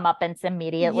like comeuppance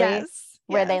immediately,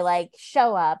 where they like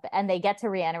show up and they get to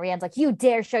Rihanna. Rihanna's like, you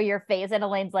dare show your face, and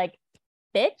Elaine's like,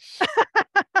 bitch.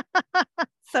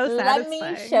 So satisfying. Let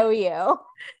me show you.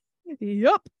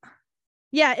 Yep.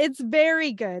 Yeah, it's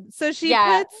very good. So she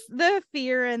puts the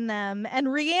fear in them, and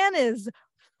Rihanna is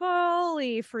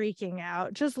fully freaking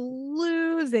out, just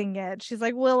losing it. She's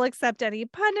like, we'll accept any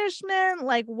punishment.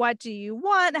 Like, what do you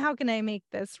want? How can I make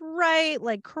this right?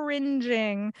 Like,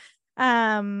 cringing.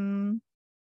 And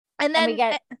then we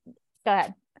get go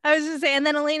ahead. I was just saying, and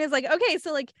then Elaine is like, okay,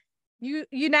 so like you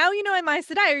now you know I'm Aes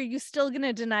Sedai. Are you still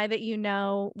gonna deny that you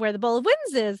know where the Bowl of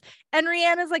Winds is? And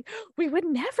Rihanna's like, we would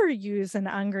never use an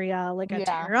Angria, like a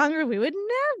Terangria. We would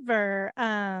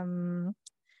never.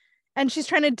 and she's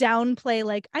trying to downplay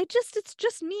like it's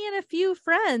just me and a few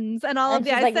friends, and all of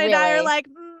the Aes Sedai really? are like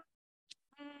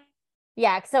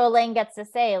yeah. So Elaine gets to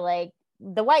say like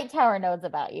the White Tower knows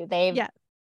about you. They've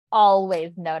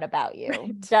always known about you,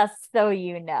 right. Just so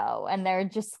you know. And they're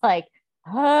just like,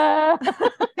 huh?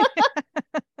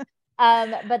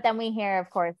 But then we hear, of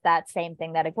course, that same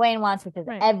thing that Egwene wants, which is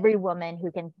every woman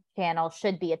who can channel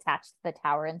should be attached to the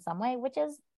tower in some way, which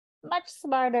is much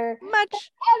smarter than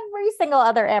every single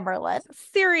other Amyrlin.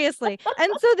 Seriously.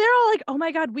 And so they're all like, oh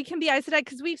my God, we can be Aes Sedai,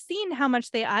 because we've seen how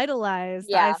much they idolize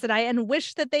the Aes Sedai and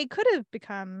wish that they could have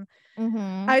become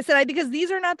Aes Sedai, because these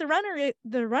are not the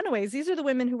runaways. These are the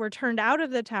women who were turned out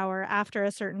of the tower after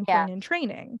a certain point in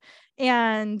training.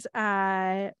 And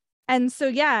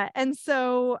so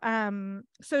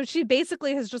so she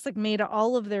basically has just like made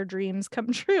all of their dreams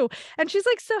come true. And she's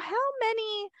like, so how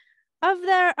many of you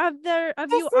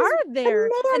are there?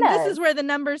 Bananas. And this is where the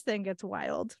numbers thing gets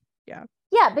wild. Yeah,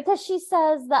 because she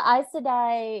says the Aes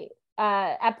Sedai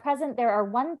at present there are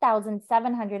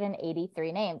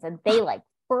 1,783 names, and they like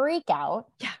freak out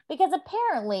because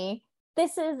apparently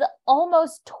this is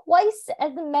almost twice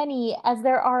as many as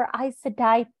there are Aes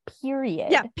Sedai,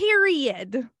 period. Yeah,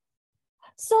 period.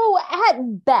 So at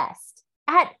best,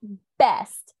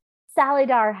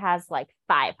 Salidar has like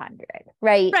 500,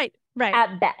 right? Right.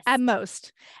 At best. At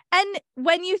most. And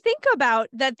when you think about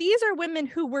that, these are women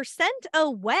who were sent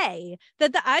away,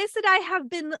 that the Aes Sedai have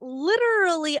been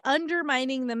literally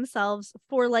undermining themselves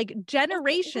for like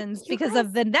generations because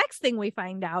of the next thing we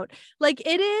find out. Like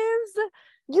it is...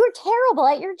 You're terrible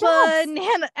at your job.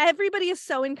 Everybody is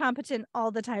so incompetent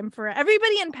all the time.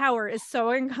 Everybody in power is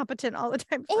so incompetent all the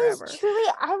time forever. It is truly,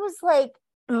 I was like,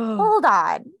 hold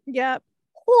on. Yep.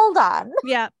 Hold on.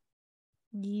 Yep.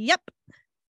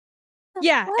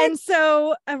 Yeah. What? And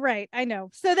so, right, I know.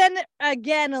 So then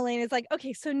again, Elaine is like,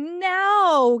 okay, so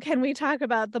now can we talk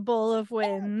about the Bowl of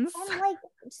Winds? I'm like,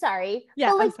 sorry.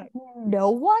 Yeah. But like,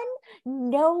 no one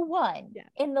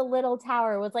in the little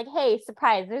tower was like, hey,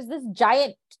 surprise, there's this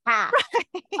giant cast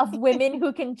of women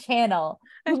who can channel,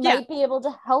 who might be able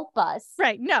to help us.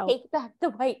 Right. No. Take back the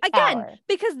White Tower. Again,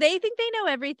 because they think they know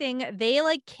everything. They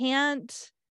like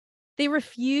can't, they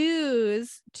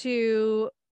refuse to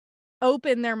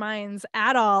open their minds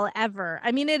at all ever.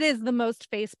 I mean, it is the most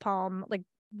facepalm, like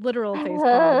literal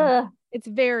facepalm.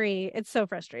 It's so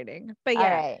frustrating. But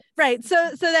yeah, right. So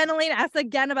then Elaine asks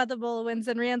again about the Bowl of Winds,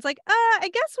 and Rianne's like,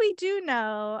 I guess we do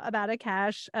know about a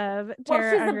cache of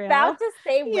Terra Angreal. She's about to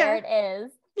say where it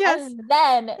is. Yes. And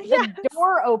then the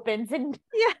door opens and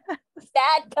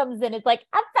Dad comes in. It's like,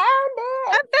 I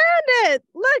found it.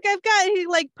 Look, he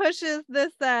like pushes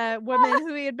this woman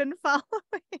who he had been following.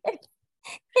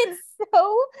 It's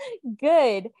so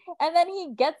good. And then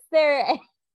he gets there and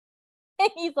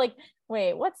he's like,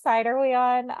 wait, what side are we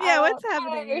on? Yeah, what's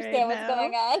happening? I don't understand what's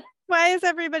going on. Why is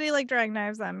everybody like drawing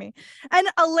knives on me? And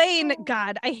Elaine,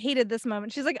 God, I hated this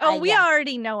moment. She's like, oh, we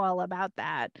already know all about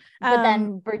that. But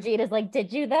then Brigitte is like,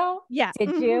 did you though? Yeah.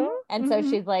 Did you? And so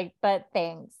she's like, but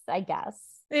thanks, I guess.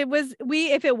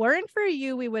 If it weren't for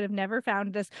you, we would have never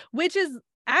found this, which is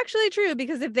actually true,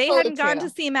 because if they hadn't gone to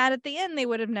see Matt at the inn, they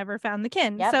would have never found the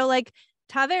kin. So like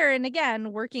Ta'veren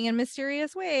again working in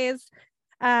mysterious ways.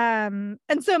 And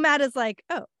so Matt is like,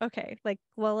 oh, okay, like,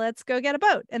 well, let's go get a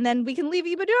boat and then we can leave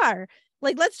Ibuduar.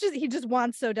 Like, he just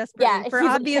wants so desperately for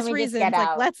obvious reasons.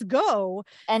 Like, let's go.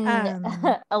 And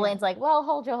Elaine's like, well,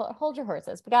 hold your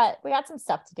horses. We got some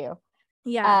stuff to do.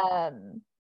 Yeah.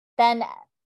 Then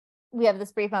we have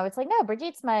this brief moment. It's like, no,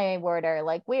 Brigitte's my warder.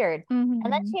 Like, weird.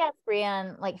 And then she asks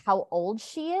Rianne like how old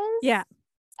she is. Yeah.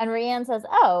 And Rianne says,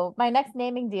 oh, my next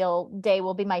naming day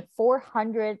will be my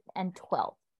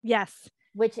 412th. Yes.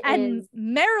 And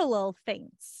Marilil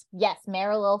faints. Yes,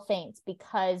 Marilil faints,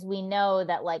 because we know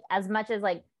that like as much as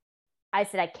like I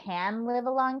said I can live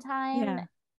a long time,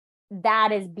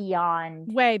 that is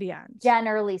way beyond,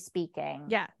 generally speaking.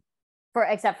 Yeah.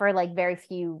 Except for like very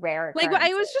few rare occurrences. Like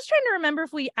I was just trying to remember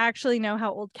if we actually know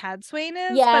how old Cadsuane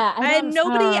is. Yeah, but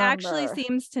nobody actually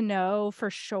seems to know for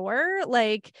sure.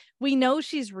 Like we know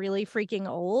she's really freaking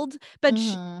old, but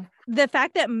the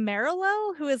fact that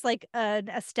Marilil, who is like an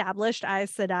established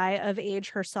Aes Sedai of age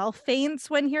herself, faints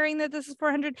when hearing that this is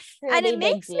 400, and it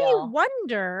makes me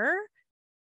wonder.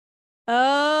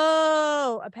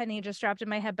 Oh, a penny just dropped in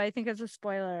my head, but I think it's a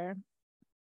spoiler.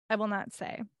 I will not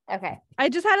say. Okay. I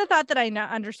just had a thought that I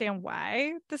understand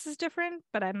why this is different,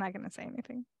 but I'm not going to say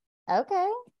anything. Okay.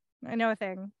 I know a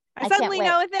thing. I suddenly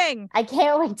know a thing. I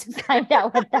can't wait to find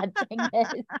out what that thing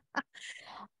is.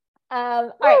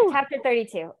 All right, chapter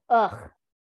 32. Ugh.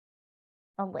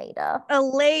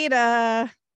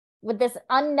 Eleda. with this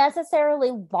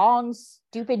unnecessarily long,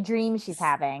 stupid dream she's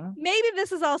having. Maybe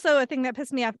this is also a thing that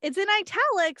pissed me off. It's in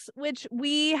italics, which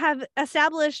we have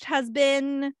established has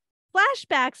been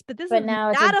flashbacks, but this is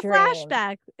now not a dream.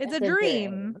 flashback. It's a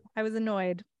dream. I was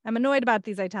annoyed. I'm annoyed about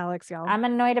these italics, y'all. I'm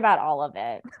annoyed about all of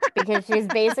it because she's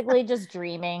basically just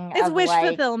dreaming. It's wish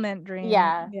fulfillment dream.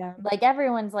 Yeah. Like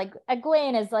everyone's like,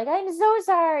 Egwene is like, I'm so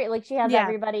sorry. Like she has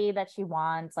everybody that she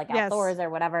wants, like outdoors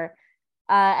or whatever.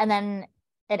 And then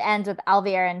it ends with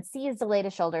Alviarin sees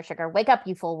Aleda's shoulder, shook her, wake up,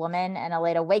 you fool woman. And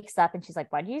Aleda wakes up and she's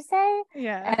like, what did you say?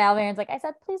 Yeah. And Alviarin's like, I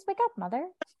said, please wake up, mother.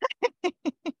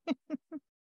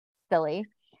 Silly.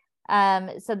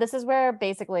 So this is where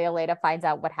basically Aleda finds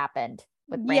out what happened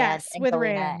with Rand and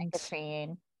Galena and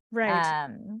Katrine. Right.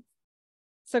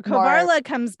 So Kovarla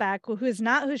comes back, who is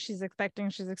not who she's expecting.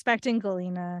 She's expecting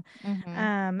Galena.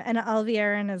 And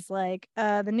Alviarin is like,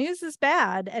 the news is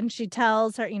bad. And she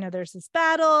tells her, there's this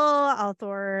battle.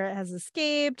 Althor has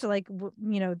escaped. Like,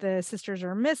 the sisters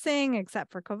are missing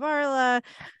except for Kovarla.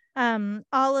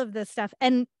 All of this stuff.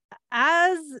 And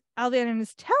as Alviarin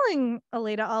is telling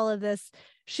Aleda all of this,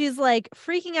 she's like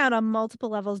freaking out on multiple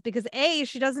levels because A,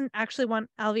 she doesn't actually want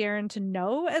Alviarin to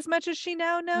know as much as she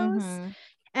now knows.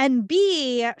 And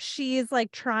B, she's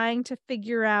like trying to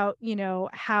figure out,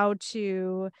 how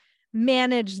to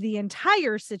manage the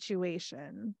entire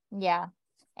situation. Yeah.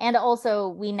 And also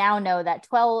we now know that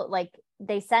 12, like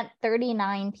they sent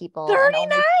 39 people.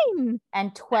 39!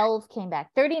 And 12 came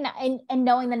back. 39. And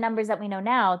knowing the numbers that we know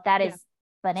now, that is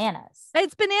bananas.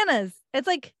 It's bananas. It's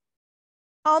like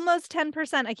almost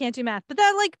 10%. I can't do math, but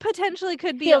that like potentially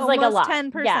could be feels almost like a lot.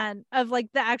 10% of like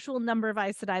the actual number of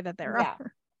Aes Sedai that there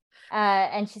are.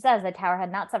 And she says the tower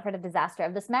had not suffered a disaster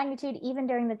of this magnitude even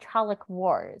during the Trolloc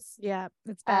Wars. Yeah,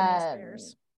 it's bad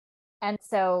news. And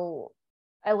so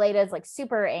Aleda's like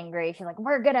super angry. She's like,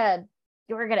 we're gonna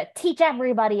teach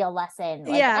everybody a lesson.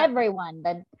 Like everyone,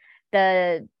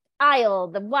 the Isle,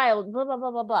 the Wild, blah blah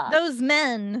blah blah blah. Those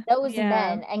men.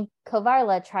 And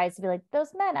Kovarla tries to be like,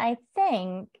 those men, I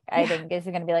think is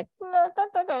gonna be like,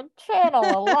 that's channel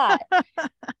a lot.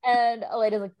 And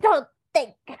Aleda's like, don't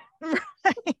think. Right.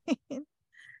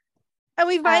 And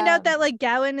we find out that like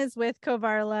Gowan is with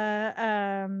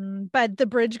Kovarla, but the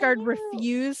Bridgeguard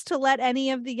refused to let any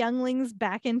of the younglings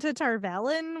back into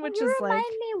Tarvalin, which is like, remind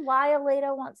me why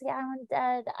Aleda wants Gowan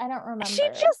dead. I don't remember. She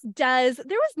just does.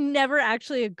 There was never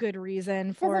actually a good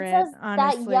reason for it.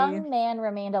 Honestly, that young man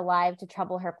remained alive to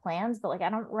trouble her plans, but like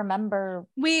I don't remember.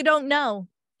 We don't know.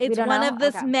 It's one of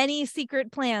the many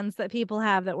secret plans that people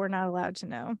have that we're not allowed to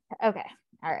know. Okay,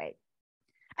 all right.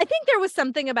 I think there was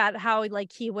something about how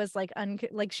like he was like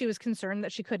she was concerned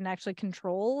that she couldn't actually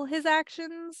control his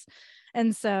actions,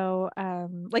 and so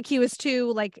like he was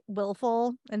too like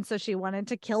willful, and so she wanted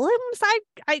to kill him. So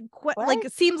like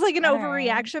it seems like an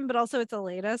overreaction, but also it's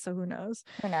Aleda, so who knows?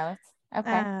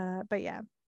 Okay, but yeah.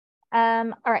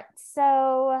 All right.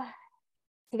 So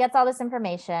he gets all this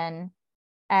information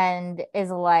and is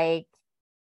like,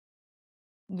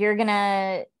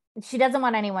 she doesn't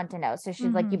want anyone to know. So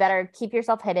she's like, you better keep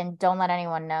yourself hidden. Don't let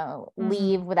anyone know.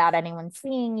 Leave without anyone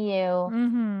seeing you.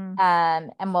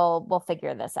 And we'll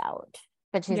figure this out.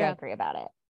 But she's angry about it.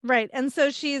 Right. And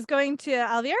so she's going to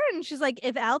Alviarin and she's like,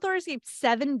 if Althor escaped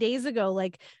 7 days ago,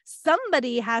 like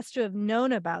somebody has to have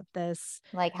known about this.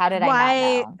 Like, how did I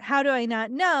not know? How do I not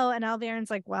know? And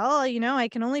Alviarin's like, well, I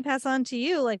can only pass on to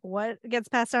you. Like what gets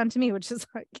passed on to me, which is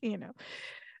like,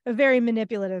 a very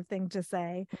manipulative thing to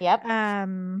say. Yep.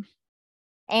 And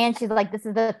she's like, this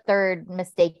is the third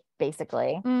mistake,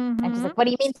 basically. And she's like, what do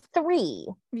you mean 3?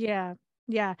 Yeah.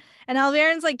 And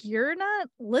Alviarin's like, you're not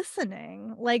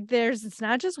listening. Like it's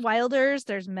not just Wilders.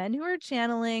 There's men who are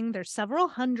channeling. There's several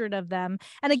hundred of them.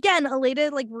 And again,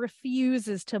 Aleda like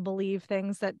refuses to believe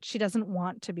things that she doesn't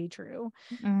want to be true.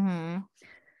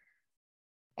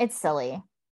 It's silly.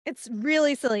 It's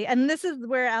really silly. And this is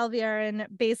where Alviarin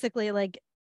basically like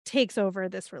takes over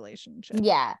this relationship.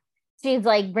 Yeah. She's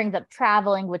like brings up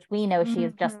traveling, which we know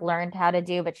she's just learned how to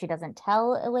do, but she doesn't tell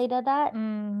Aleda that.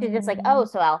 She's just like, oh,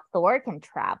 so Althor can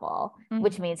travel,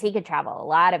 which means he could travel a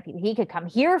lot of people. He could come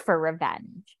here for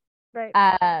revenge. Right.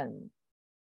 And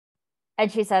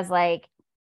she says like,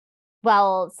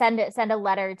 well, send a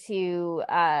letter to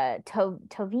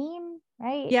Tovine,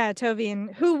 right? Yeah, Tovine,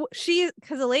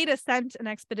 because Aleda sent an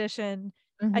expedition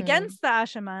against the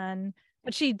Ashaman.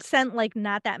 But she sent like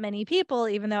not that many people,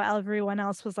 even though everyone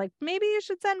else was like, maybe you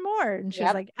should send more. And she's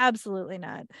like, absolutely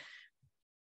not.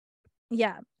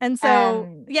 Yeah. And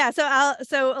so,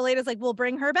 so Aleda's like, we'll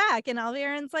bring her back. And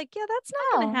Alviarin's like, yeah, that's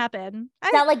not going to happen.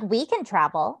 It's not like we can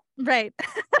travel. Right.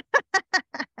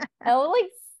 Oh, like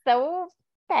so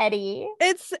petty.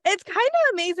 It's kind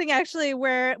of amazing actually,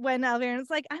 where when Alviarin's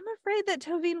like, I'm afraid that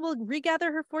Tovene will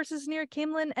regather her forces near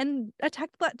Camelin and attack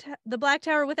the Black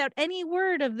Tower without any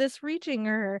word of this reaching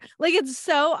her. Like, it's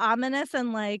so ominous,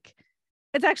 and like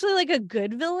it's actually like a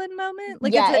good villain moment.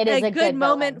 Like, Yeah, it's it is a a good good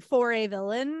moment villain. for a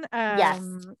villain. Yes.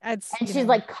 It's, And she's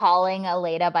like calling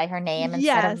Aleida by her name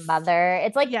instead of Yes. mother.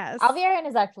 It's like Yes. Alviarin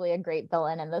is actually a great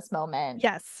villain in this moment.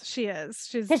 Yes, she is.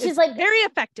 She's like very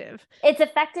effective. It's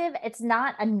effective. It's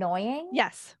not annoying.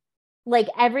 Yes. Like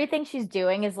everything she's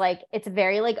doing is like, it's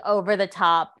very like over the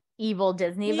top evil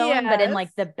Disney villain, but in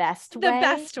like the best way. The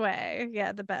best way.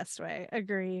 Yeah, the best way.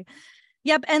 Agree.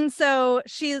 Yep. And so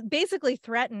she basically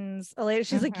threatens Aleida.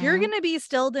 She's like, you're going to be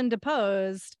stilled and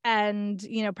deposed and,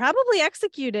 you know, probably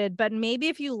executed, but maybe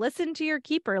if you listen to your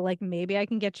keeper, like maybe I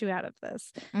can get you out of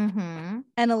this. And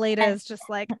Aleida is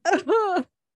just like,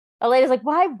 Aleida's like,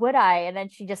 why would I? And then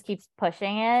she just keeps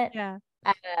pushing it. Yeah.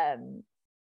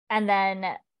 And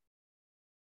then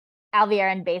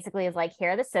Alviarin basically is like,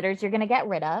 here are the sitters you're going to get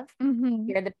rid of.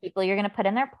 Here are the people you're going to put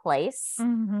in their place.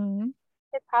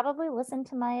 Should probably listen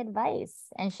to my advice.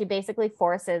 And she basically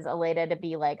forces Aleida to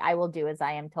be like, I will do as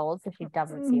I am told, so she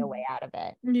doesn't see a way out of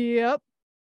it.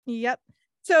 Yep.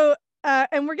 So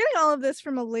and we're getting all of this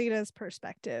from Aleida's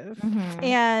perspective.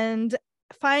 And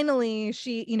finally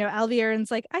she, you know,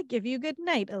 Alviarin's like, I give you good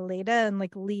night, Aleida, and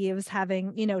like leaves,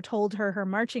 having, you know, told her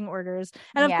marching orders.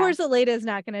 And of course Aleida is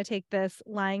not going to take this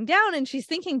lying down, and she's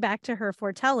thinking back to her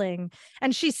foretelling,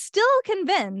 and she's still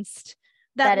convinced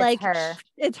that like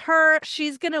it's her,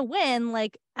 she's gonna win.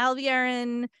 Like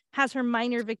Alviarin has her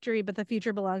minor victory, but the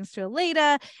future belongs to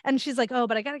Aleida, and she's like, oh,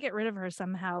 but I gotta get rid of her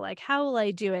somehow. Like, how will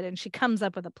I do it? And she comes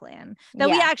up with a plan that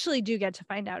we actually do get to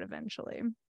find out eventually.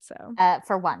 So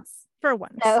for once.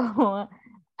 So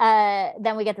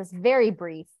then we get this very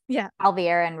brief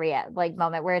Alviarin like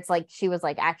moment where it's like she was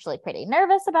like actually pretty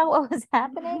nervous about what was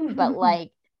happening, but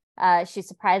like she's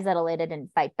surprised that Aleida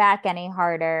didn't fight back any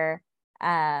harder.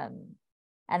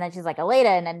 And then she's like,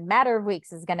 Aleida in a matter of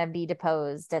weeks is going to be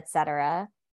deposed, etc.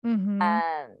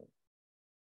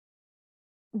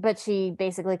 But she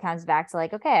basically comes back to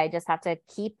like, okay, I just have to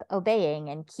keep obeying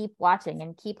and keep watching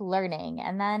and keep learning,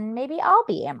 and then maybe I'll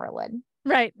be Amberlin.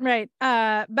 Right.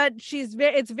 But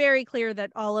it's very clear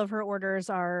that all of her orders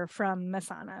are from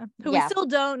Mesaana, who we still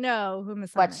don't know who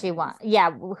Mesaana what she wants.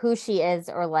 Yeah, who she is,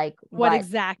 or like what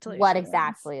exactly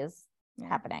is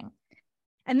happening.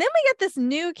 And then we get this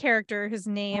new character whose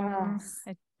name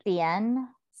Cien.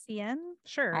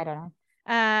 Sure. I don't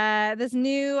know. This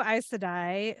new Aes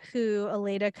Sedai who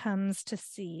Aleida comes to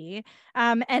see.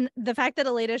 And the fact that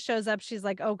Aleida shows up, she's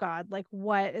like, oh God, like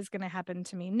what is gonna happen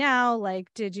to me now? Like,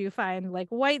 did you find like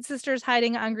white sisters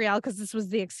hiding Angreal? Because this was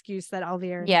the excuse that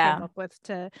Alviarin came up with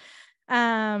to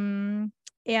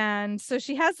and so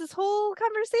she has this whole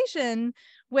conversation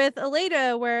with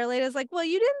Aleida where Aleida's like, well,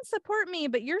 you didn't support me,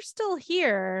 but you're still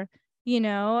here, you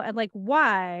know, and like,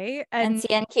 why? And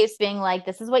Cien keeps being like,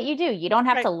 this is what you do. You don't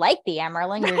have to like the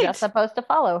Amyrlin. You're just supposed to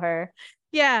follow her.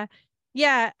 Yeah.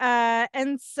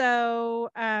 And so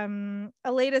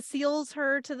Aleida seals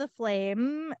her to the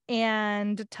flame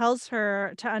and tells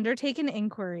her to undertake an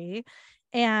inquiry.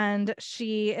 And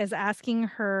she is asking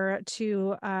her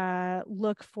to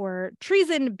look for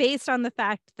treason based on the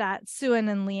fact that Siuan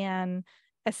and Leane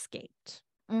escaped.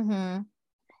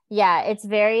 Yeah, it's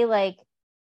very like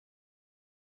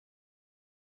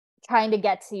trying to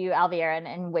get to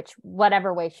Alviarin in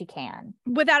whatever way she can.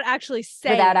 Without actually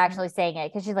saying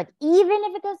it. Because she's like, even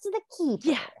if it goes to the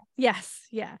keeper.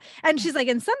 Yeah. And she's like,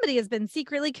 and somebody has been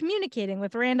secretly communicating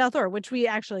with Rand al'Thor, which we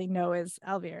actually know is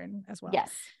Alviarin as well.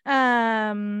 Yes.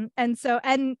 And so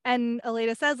and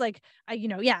Aleida says, like,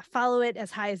 follow it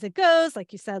as high as it goes,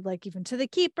 like you said, like even to the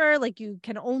keeper, like you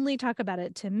can only talk about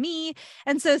it to me.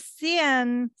 And so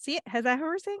Cien, is that how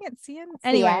we're saying it? Cien?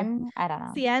 Anyway, I don't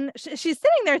know. Cien, she's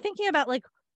sitting there thinking about like,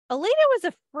 Aleida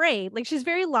was afraid. Like, she's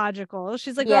very logical.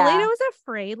 She's like, Aleida was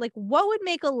afraid. Like, what would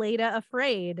make Aleida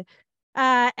afraid?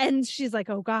 And she's like,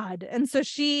 oh God. And so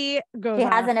she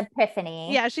has an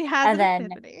epiphany. Yeah, she has an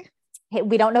epiphany.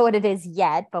 We don't know what it is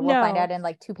yet, but we'll find out in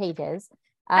like 2 pages.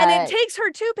 And it takes her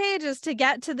 2 pages to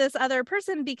get to this other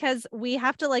person because we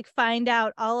have to like find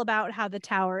out all about how the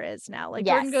tower is now. Like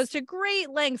Jordan goes to great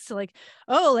lengths to like,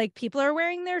 oh, like people are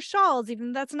wearing their shawls,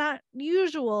 even though that's not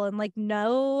usual. And like,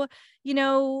 no,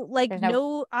 no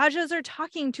Ajahs are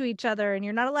talking to each other and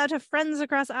you're not allowed to have friends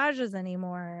across Ajahs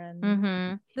anymore.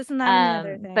 And this and that and the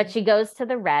other thing. But she goes to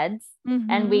the Reds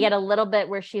and we get a little bit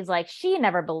where she's like, she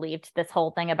never believed this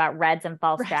whole thing about Reds and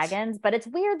false dragons, but it's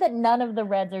weird that none of the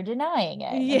Reds are denying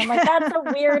it. Yeah. And I'm like, that's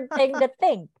a weird thing to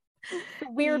think. It's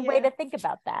a weird way to think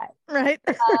about that. Right.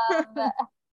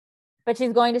 But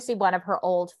she's going to see one of her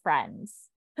old friends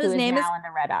whose name is now in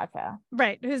the Red Ajah.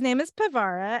 Right. Whose name is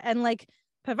Pavara. And like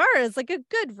Pavara is like a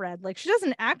good red. Like she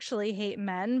doesn't actually hate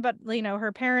men, but you know,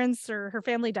 her parents or her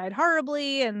family died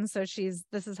horribly. And so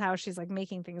this is how she's like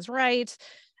making things right.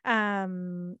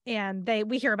 And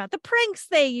we hear about the pranks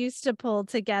they used to pull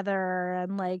together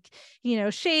and like, you know,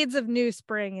 shades of New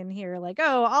Spring in here, like,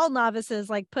 oh, all novices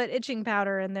like put itching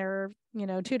powder in their, you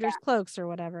know, tutors' cloaks or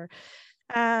whatever.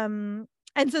 And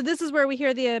so this is where we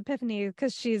hear the epiphany,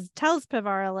 because she tells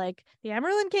Pavara, like, the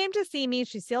Amyrlin came to see me,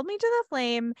 she sealed me to the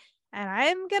flame, and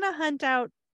I'm gonna hunt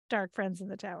out dark friends in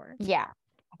the tower. Yeah.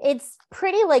 It's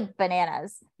pretty like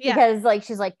bananas. Yeah. Because like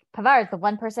she's like, Pavara is the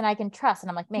one person I can trust. And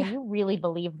I'm like, man, you really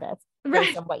believe this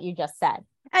based on what you just said.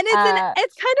 And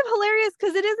it's kind of hilarious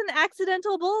because it is an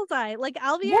accidental bullseye. Like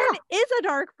Alvian is a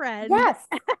dark friend. Yes.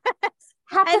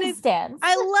 Happenstance.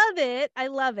 I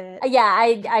love it. Yeah,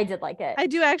 I did like it. I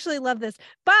do actually love this.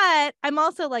 But I'm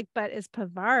also like, but is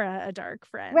Pavara a dark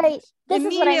friend? Right. This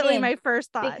immediately is what I mean, my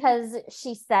first thought. Because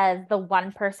she says the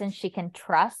one person she can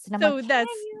trust. And I'm so like,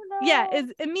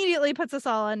 it immediately puts us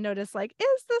all on notice, like,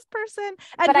 is this person?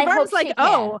 And Pavara's like,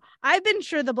 oh, I've been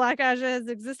sure the Black Ajah has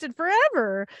existed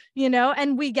forever, you know,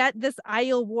 and we get this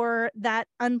Aiel War, that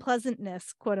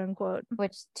unpleasantness, quote unquote.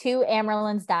 Which 2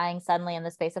 Amyrlins dying suddenly in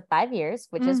the space of 5 years,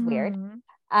 which is weird.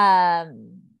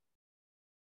 And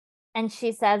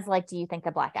she says, like, do you think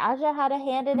the Black Ajah had a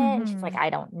hand in it? And she's like, I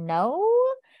don't know.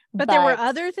 But there were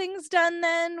other things done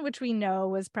then, which we know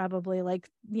was probably like,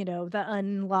 you know, the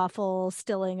unlawful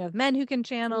stilling of men who can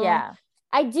channel. Yeah.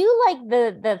 I do like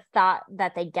the thought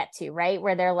that they get to, right?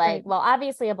 Where they're like, well,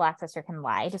 obviously a Black sister can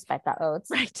lie despite the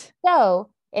oaths. Right. So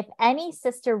if any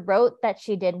sister wrote that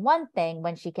she did one thing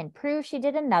when she can prove she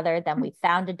did another, then we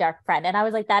found a dark friend. And I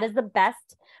was like, that is the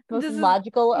best, most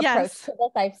logical approach to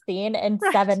this I've seen in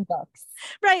 7 books.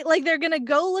 Right. Like they're going to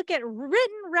go look at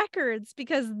written records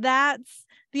because that's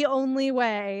the only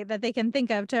way that they can think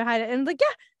of to hide it. And like,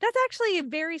 yeah, that's actually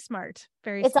very smart.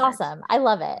 It's awesome. I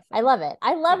love it. I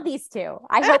love these 2.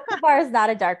 I hope Pavara is not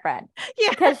a dark friend. Yeah.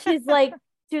 Because she was like,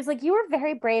 you were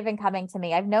very brave in coming to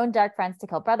me. I've known dark friends to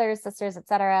kill brothers, sisters,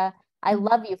 etc. I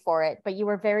love you for it, but you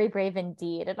were very brave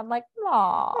indeed. And I'm like,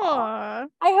 aw.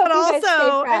 I hope but you guys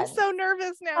stay friends. I'm so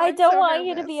nervous now. I don't want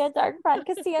you to be a dark friend,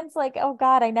 because Sien's like, oh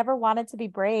God, I never wanted to be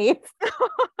brave.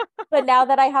 But now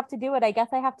that I have to do it, I guess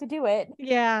I have to do it.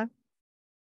 Yeah.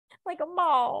 Like a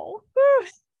mall.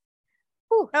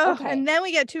 Okay. And then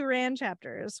we get 2 Rand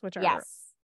chapters, which are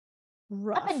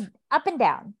rough. Up and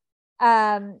down.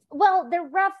 Well, they're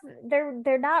rough.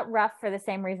 They're not rough for the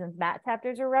same reasons Matt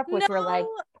chapters are rough, which were like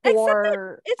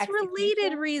poor it's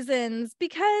related reasons,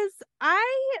 because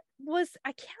I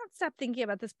can't stop thinking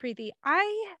about this, Preeti.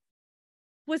 I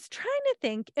was trying to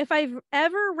think if I've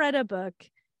ever read a book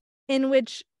in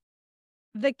which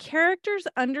the character's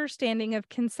understanding of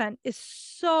consent is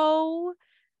so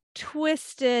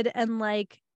twisted and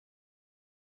like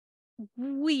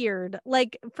weird,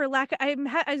 like for lack of,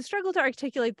 I struggle to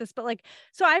articulate this, but like,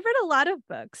 so I've read a lot of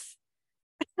books.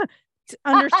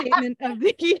 Understatement of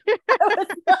the year.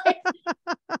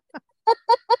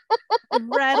 I've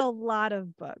read a lot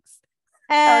of books,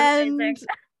 and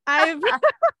I've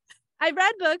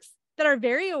read books that are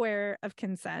very aware of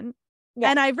consent.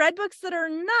 And I've read books that are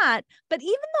not, but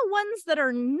even the ones that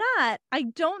are not, I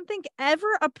don't think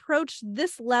ever approached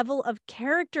this level of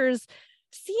characters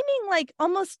seeming like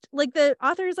almost like the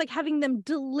author is like having them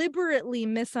deliberately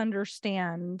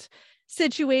misunderstand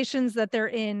situations that they're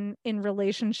in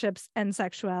relationships and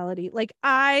sexuality. Like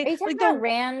Are you talking about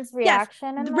Rand's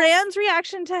reaction? Yes, Rand's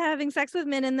reaction to having sex with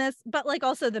men in this, but like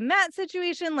also the Matt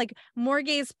situation, like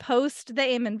Morgay's post the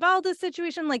Eamon Valdez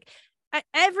situation, like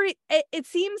it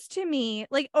seems to me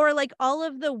like, or like all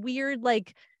of the weird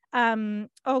like the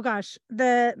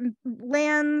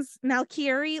Lands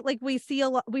Malkieri, like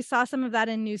we saw some of that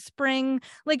in New Spring,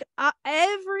 like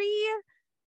every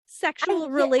sexual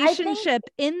relationship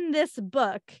in this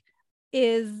book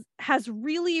has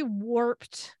really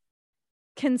warped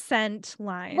consent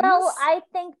lines. Well, I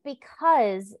think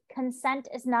because consent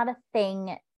is not a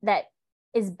thing that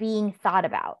is being thought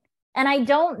about. And I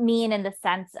don't mean in the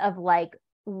sense of like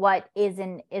what is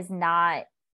and is not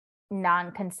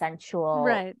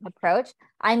non-consensual approach.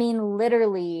 I mean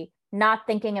literally not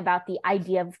thinking about the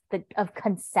idea of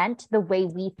consent the way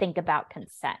we think about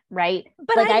consent, right?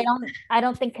 But like I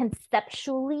don't think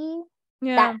conceptually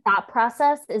that thought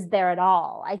process is there at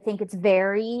all. I think it's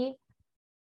very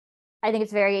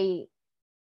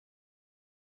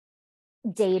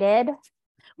dated.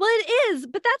 Well, it is,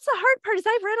 but that's the hard part. Is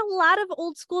I've read a lot of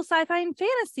old school sci-fi and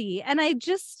fantasy, and I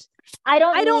just I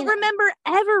don't remember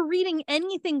ever reading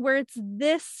anything where it's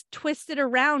this twisted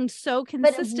around so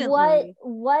consistently. But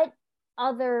what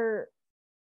other,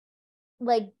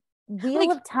 like,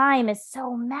 Wheel of Time is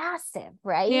so massive,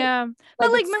 right? Yeah.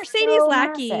 But like Mercedes so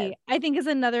Lackey, massive. I think is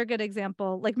another good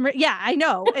example. Like, yeah, I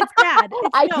know it's bad.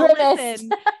 Listen,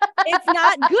 it's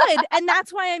not good. And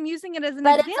that's why I'm using it as an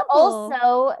example. But it's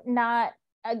also not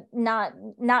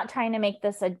trying to make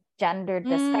this a gendered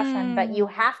discussion, but you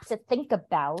have to think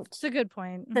about it's a good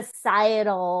point.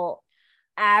 Societal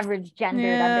average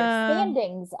gendered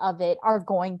understandings of it are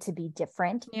going to be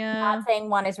different. Not saying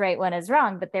one is right, one is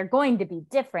wrong, but they're going to be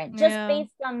different just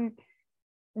based on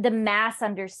the mass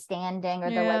understanding or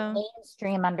the like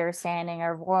mainstream understanding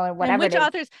or whatever. And which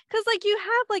authors, because like you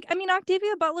have like, I mean,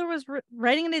 Octavia Butler was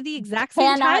writing it at the exact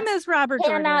same time as Robert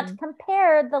Jordan. Cannot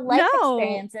compare the life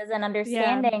experiences and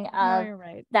understanding of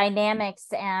dynamics,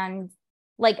 and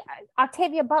like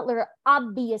Octavia Butler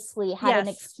obviously had an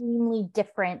extremely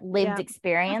different lived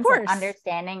experience and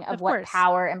understanding of what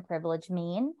power and privilege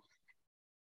mean.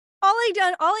 All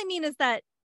I mean is that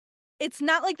it's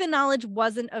not like the knowledge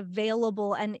wasn't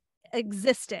available and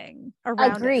existing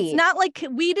around it. It's not like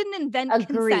we didn't invent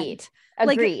consent.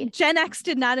 Like Gen X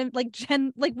did not,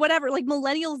 like whatever, like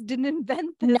millennials didn't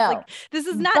invent this. No. Like, this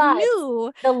is not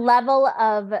new. The level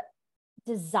of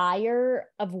desire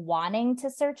of wanting to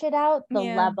search it out, the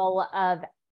level of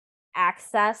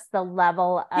access, the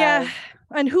level of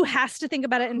and who has to think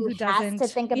about it and who doesn't. Has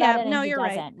to think about it and who you're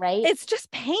doesn't, right? It's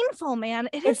just painful, man.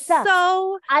 It's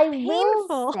so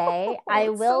painful. I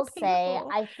will say,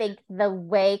 I think the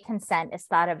way consent is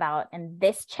thought about in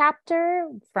this chapter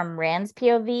from Rand's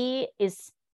POV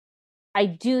is, I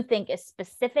do think, is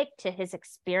specific to his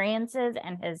experiences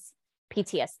and his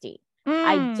PTSD.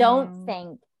 I don't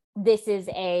think this is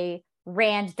a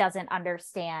Rand doesn't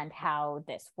understand how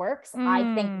this works.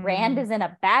 I think Rand is in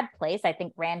a bad place. I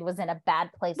think Rand was in a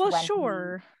bad place when he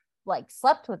like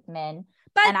slept with Min.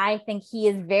 And I think he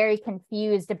is very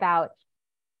confused about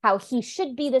how he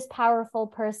should be this powerful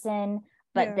person,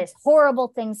 but this horrible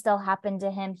thing still happened to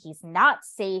him. He's not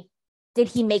safe. Did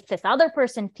he make this other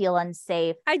person feel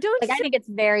unsafe? I think it's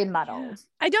very muddled.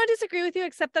 I don't disagree with you,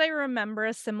 except that I remember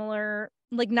a similar,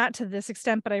 like not to this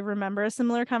extent, but I remember a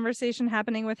similar conversation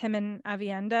happening with him and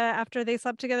Avienda after they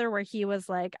slept together, where he was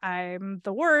like, I'm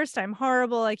the worst, I'm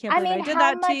horrible, I can't believe I did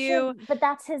that to you. But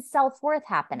that's his self-worth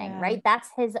happening, right? That's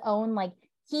his own, like,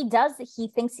 he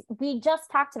thinks, we just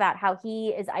talked about how he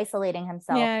is isolating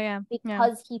himself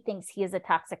because he thinks he is a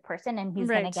toxic person and he's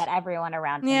going to get everyone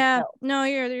around him killed. No,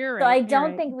 you're right. So I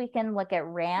don't think we can look at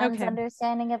Rand's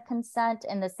understanding of consent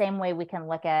in the same way we can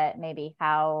look at maybe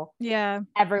how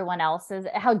everyone else's,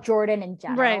 how Jordan in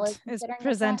general is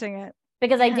presenting it.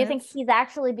 Because I do think he's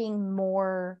actually being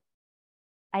more,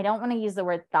 I don't want to use the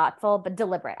word thoughtful, but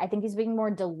deliberate. I think he's being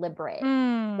more deliberate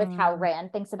with how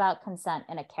Rand thinks about consent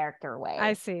in a character way.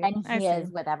 I see. And he is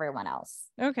with everyone else.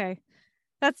 Okay.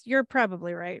 You're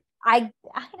probably right. I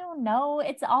don't know.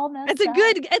 It's almost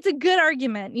it's a good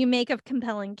argument you make of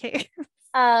compelling case.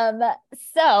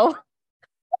 So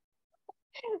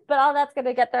but all that's going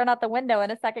to get thrown out the window in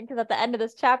a second, because at the end of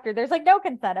this chapter there's like no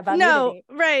consent about nudity.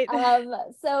 Right.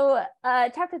 So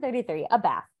chapter 33, a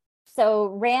bath. So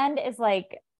Rand is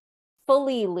like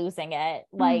fully losing it.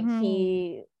 Like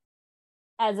he,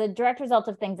 as a direct result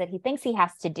of things that he thinks he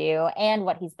has to do and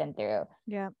what he's been through.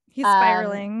 Yeah. He's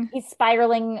spiraling. He's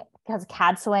spiraling because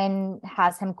Cadsuane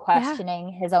has him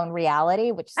questioning his own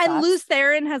reality, which sucks. And Lews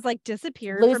Therin has like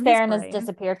disappeared. Lews Therin has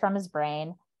disappeared from his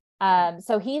brain.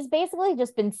 So he's basically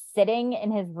just been sitting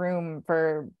in his room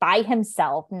by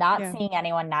himself, not seeing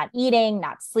anyone, not eating,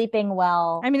 not sleeping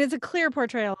well. I mean, it's a clear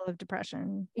portrayal of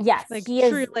depression. Yes, like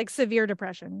true, like severe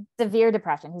depression. Severe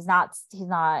depression. He's not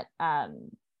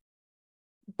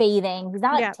bathing. He's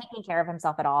not taking care of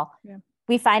himself at all. Yeah.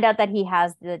 We find out that he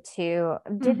has the two.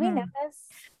 Did we know this?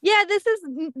 Yeah, this is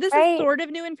sort of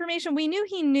new information. We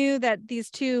knew that these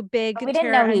two big. But we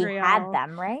didn't know he had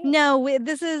them, right? No,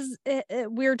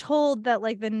 we're told that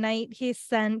like the night he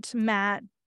sent Mat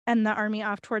and the army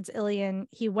off towards Ilion,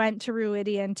 he went to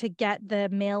Ruidian to get the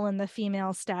male and the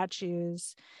female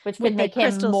statues, which would make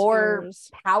him more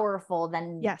powerful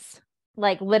than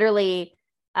like literally.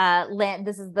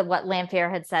 This is what Lanfear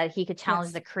had said. He could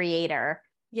challenge the creator.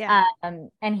 Yeah.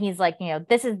 And he's like,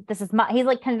 this is he's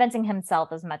like convincing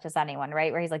himself as much as anyone,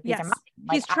 right? Where he's like, these are mine.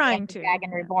 Like, he's trying to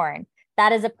Dragon Reborn.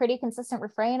 That is a pretty consistent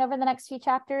refrain over the next few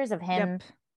chapters of him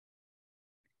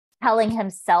telling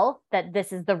himself that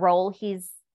this is the role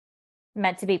he's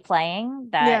meant to be playing.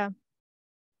 That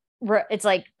it's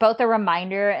like both a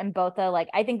reminder and both a like,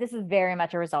 I think this is very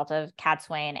much a result of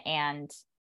Cadsuane and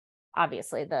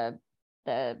obviously the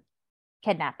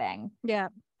kidnapping. Yeah.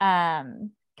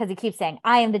 Because he keeps saying,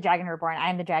 I am the dragon reborn. I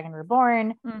am the dragon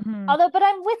reborn. Mm-hmm. Although, but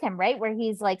I'm with him, right? Where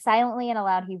he's like silently and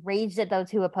aloud, he raged at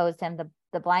those who opposed him,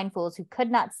 the blind fools who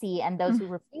could not see, and those who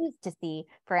refused to see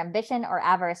for ambition or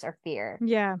avarice or fear.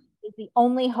 Yeah. He's the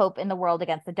only hope in the world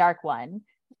against the dark one.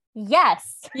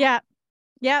 Yes. Yeah.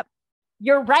 Yep.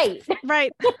 You're right.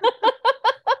 Right.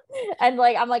 And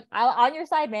like, I'm like, on your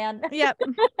side, man. Yep.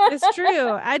 It's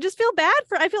true. I just feel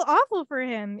I feel awful for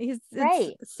him.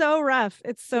 It's so rough.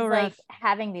 It's so he's rough. Like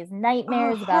having these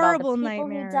nightmares about all the people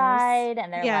nightmares. who died.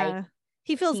 And they're like,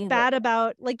 he feels bad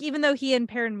about, like, even though he and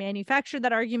Perrin manufactured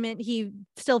that argument, he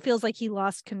still feels like he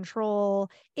lost control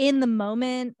in the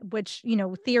moment, which, you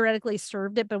know, theoretically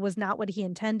served it, but was not what he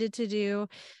intended to do.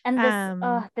 And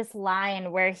this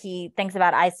line where he thinks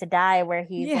about Aes Sedai, where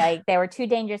he's like, they were too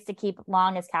dangerous to keep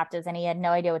long as captives and he had no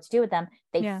idea what to do with them.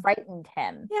 They frightened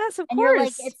him. Yes, of and course. You're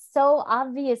like, it's so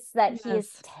obvious that he is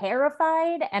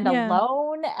terrified and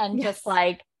alone and just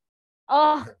like,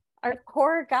 oh, our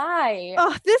poor guy.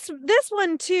 Oh, this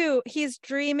one too. He's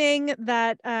dreaming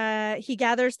that he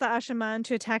gathers the Ashaman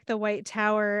to attack the White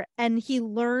Tower, and he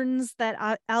learns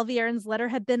that Alviarin's letter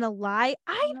had been a lie.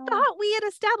 I thought we had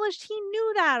established he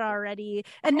knew that already,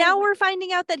 and now we're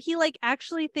finding out that he like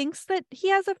actually thinks that he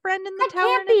has a friend in the tower.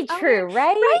 That can't be true,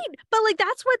 right? Right, but like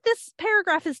that's what this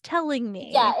paragraph is telling me.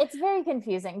 Yeah, it's very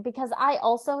confusing because I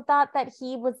also thought that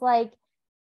he was like,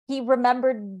 he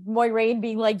remembered Moiraine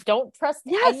being like, don't trust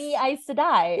any Aes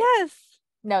Sedai. Yes.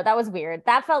 No, that was weird.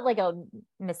 That felt like a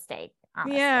mistake,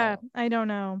 honestly. Yeah, I don't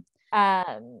know.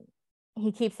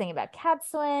 He keeps thinking about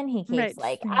Cadsuane. He keeps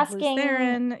like asking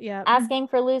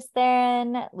for Lews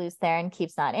Therin. Lews Therin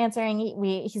keeps not answering.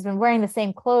 He's been wearing the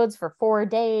same clothes for 4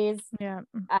 days. Yeah.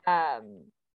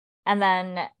 And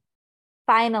then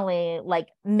finally, like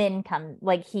Min comes,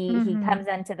 like he comes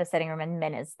into the sitting room and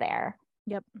Min is there.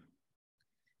 Yep.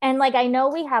 And like, I know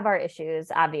we have our issues,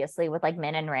 obviously, with like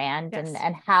Min and Rand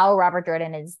and how Robert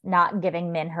Jordan is not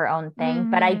giving Min her own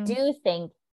thing. But I do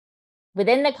think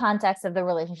within the context of the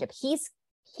relationship he's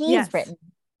written,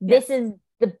 this is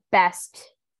the best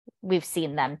we've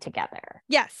seen them together.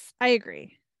 Yes, I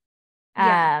agree.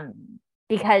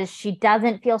 Because she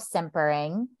doesn't feel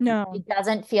simpering. No. She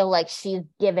doesn't feel like she's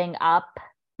giving up.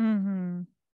 Mm-hmm.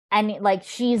 And like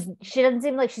she doesn't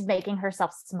seem like she's making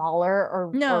herself smaller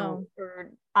or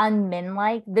unmin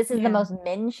like. This is the most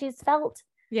Min she's felt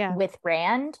with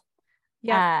Rand.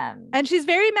 Yeah. And she's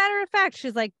very matter of fact.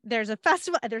 She's like, there's a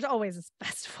festival. There's always a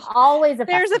festival.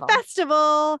 There's a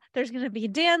festival. There's going to be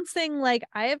dancing. Like,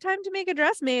 I have time to make a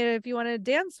dress made if you want to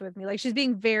dance with me. Like, she's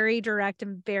being very direct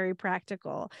and very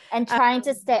practical. And trying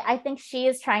to stay. I think she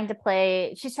is trying to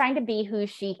play. She's trying to be who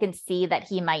she can see that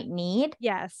he might need.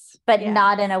 Yes. But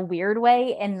not in a weird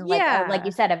way. In like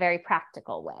you said, a very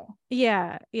practical way.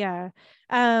 Yeah. Yeah.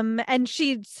 And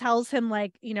she tells him,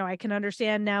 like, you know, I can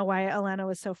understand now why Alana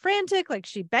was so frantic. Like,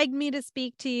 she begged me to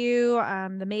speak to you.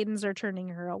 The maidens are turning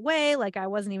her away. Like, I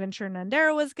wasn't even sure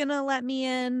Nandera was gonna let me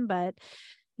in, but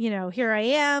you know, here I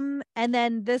am. And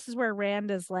then this is where Rand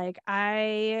is like,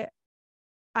 I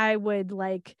would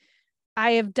like,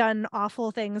 I have done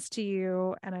awful things to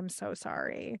you and I'm so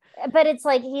sorry. But it's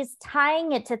like he's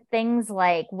tying it to things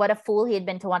like what a fool he had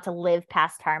been to want to live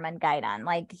past Tarmon Gai'dan.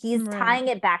 Like he's tying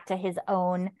it back to his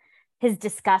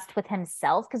disgust with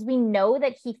himself, because we know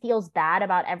that he feels bad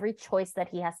about every choice that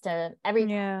he has to,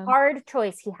 every hard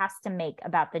choice he has to make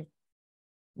about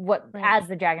as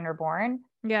the Dragon Reborn.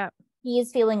 Yeah. He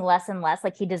is feeling less and less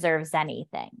like he deserves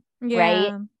anything.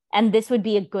 Right? And this would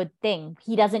be a good thing.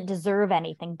 He doesn't deserve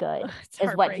anything good,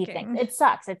 is what he thinks. It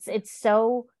sucks. It's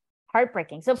so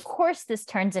heartbreaking. So of course this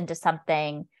turns into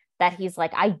something that he's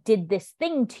like, I did this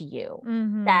thing to you.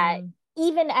 That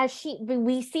even as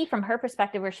we see from her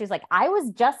perspective where she's like, I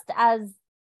was just as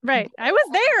right. I was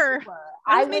there.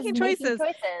 I was making choices.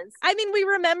 I mean, we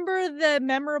remember the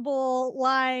memorable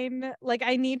line, like,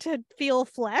 I need to feel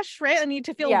flesh, right? I need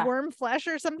to feel worm flesh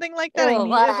or something like that.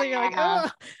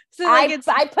 So like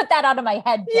I put that out of my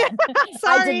head.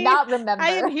 Sorry. I did not remember.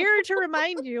 I am here to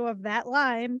remind you of that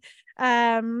line.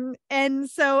 And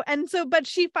so, but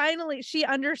she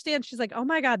understands. She's like, oh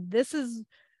my God, this is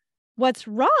what's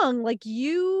wrong. Like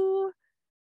you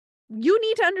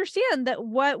need to understand that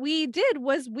what we did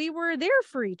was we were there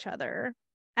for each other.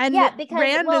 And because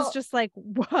Rand is just like,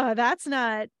 whoa, that's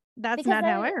not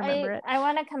how I remember it. I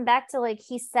want to come back to, like,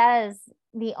 he says,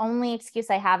 the only excuse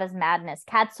I have is madness.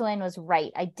 Cadsuane was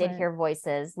right. I did hear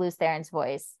voices, Lews Therin's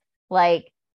voice.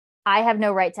 Like, I have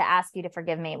no right to ask you to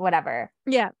forgive me, whatever.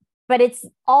 Yeah. But it's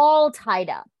all tied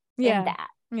up in that.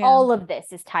 Yeah. All of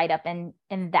this is tied up in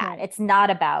that. It's not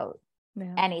about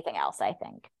anything else, I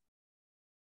think.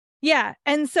 Yeah.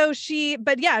 And so she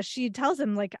tells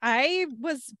him, like, I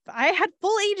had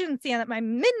full agency and that my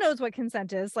Min knows what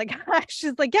consent is. Like,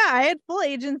 she's like, yeah, I had full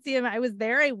agency and I was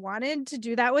there. I wanted to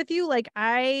do that with you. Like,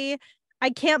 I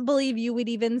can't believe you would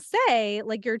even say,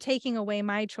 like, you're taking away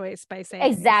my choice by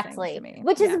saying exactly, these things to me.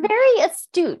 Which is very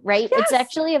astute, right? Yes. It's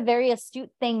actually a very astute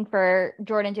thing for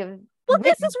Jordan to have. Well,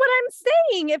 this is what I'm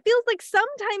saying. It feels like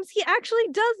sometimes he actually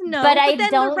does know, but I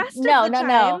don't. The rest of the time,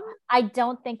 no. I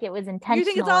don't think it was intentional. You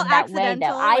think it's all in that accidental?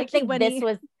 Way, though. I like think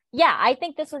was. Yeah, I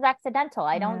think this was accidental.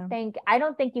 I don't think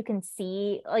you can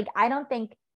see, like, I don't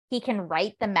think he can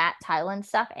write the Matt Tylan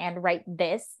stuff and write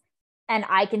this, and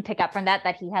I can pick up from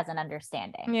that he has an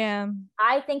understanding. Yeah.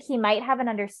 I think he might have an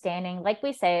understanding. Like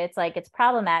we say, it's like, it's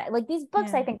problematic. Like, these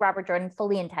books, I think Robert Jordan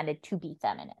fully intended to be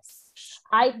feminist.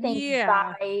 I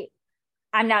think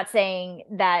I'm not saying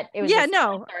that it was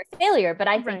a failure, but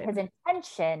I think his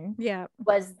intention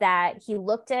was that he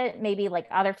looked at maybe like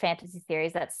other fantasy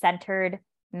series that centered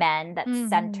men, that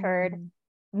centered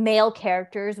male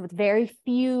characters with very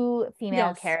few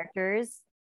female characters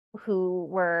who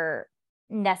were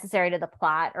necessary to the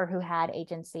plot or who had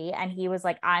agency. And he was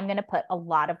like, I'm going to put a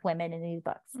lot of women in these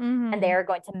books and they are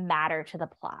going to matter to the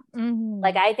plot.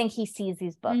 Like, I think he sees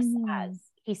these books as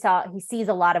he sees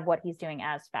a lot of what he's doing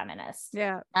as feminist.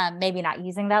 Yeah. Maybe not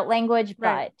using that language,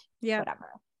 but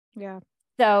whatever. Yeah.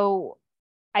 So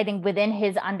I think within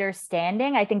his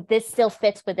understanding, I think this still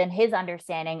fits within his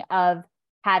understanding of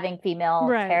having female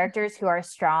characters who are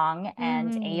strong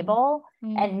and able.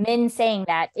 And Min saying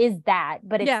that is that,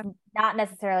 but it's not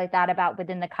necessarily thought about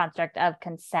within the construct of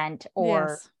consent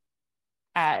or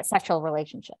sexual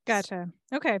relationships. Gotcha.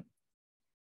 Okay.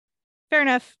 Fair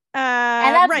enough.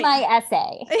 And that's my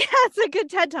essay. Yeah, it's a good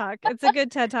TED Talk.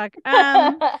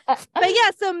 But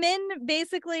yeah, so Min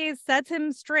basically sets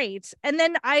him straight. And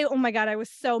then oh my God, I was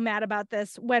so mad about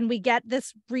this when we get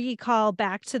this recall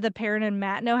back to the Perrin and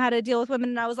Matt know how to deal with women.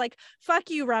 And I was like, fuck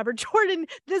you, Robert Jordan.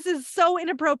 This is so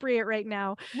inappropriate right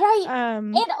now. Right.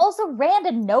 And also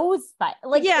Rand knows that.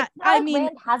 Like, Rand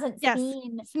hasn't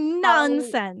seen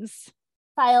nonsense.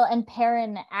 Kyle and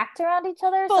Perrin act around each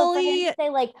other. Fully, so for him to say,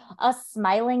 like, a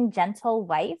smiling, gentle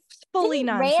wife. Fully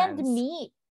nonsense. Rand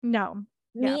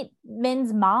meet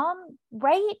Min's mom,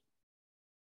 right?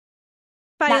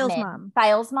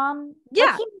 File's mom.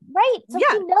 Yeah. So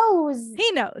he knows.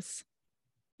 He knows.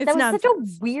 It's that was nonsense. Such a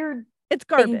weird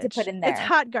thing to put in there. It's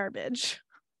hot garbage.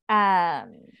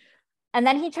 And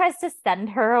then he tries to send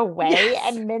her away,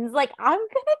 and Min's like, I'm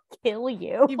gonna kill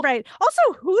you. Right. Also,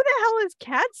 who the hell is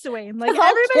Cadsuane? Like,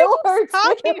 everybody's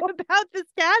talking about this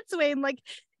Cadsuane. Like,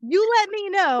 you let me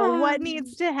know what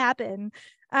needs to happen.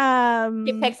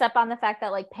 She picks up on the fact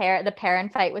that, like, the Perrin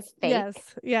fight was fake.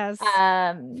 Yes.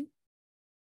 And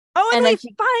we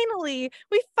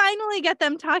finally get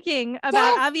them talking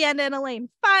about Aviendha and Elain.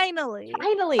 Finally.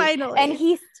 And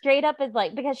he straight up is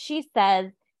like, because she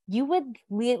says, you would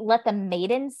let the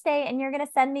maidens stay and you're going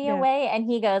to send me away? And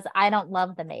he goes, I don't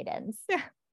love the maidens. Yeah.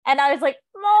 And I was like,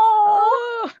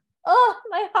 oh,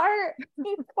 my heart.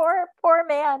 You poor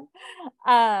man.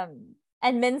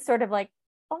 And Min's sort of like,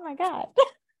 oh my God.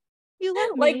 You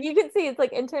love me. Like, you can see it's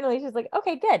like internally she's like,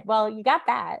 okay, good. Well, you got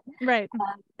that. Right.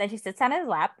 Then she sits on his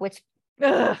lap, which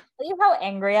tell you how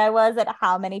angry I was at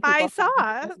how many people I saw.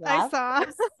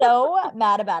 I'm so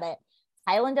mad about it.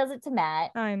 Tylan does it to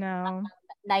Matt. I know.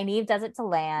 Nynaeve does it to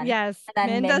Lan. Yes.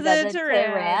 And then Min does it to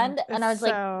Rand. And I was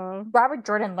like, Robert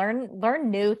Jordan,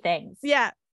 learn new things. Yeah.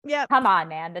 Come on,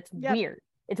 man. That's weird.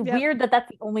 It's weird that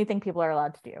that's the only thing people are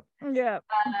allowed to do. Yeah.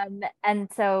 And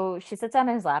so she sits on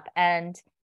his lap and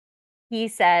he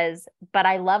says, but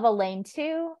I love Elain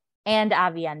too, and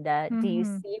Aviendha. Do you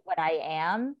see what I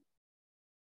am?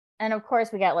 And of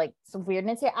course we got like some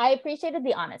weirdness here. I appreciated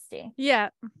the honesty. Yeah.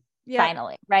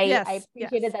 Finally, right? Yes, I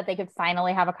appreciated that they could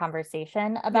finally have a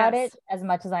conversation about it, as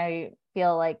much as I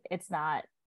feel like it's not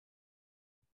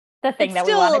the thing we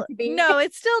want it to be. No,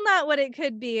 it's still not what it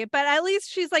could be. But at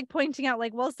least she's like pointing out,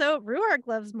 like, well, so Rhuarc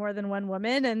loves more than one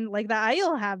woman, and like the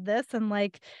Aiel have this, and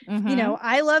like, you know,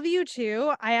 I love you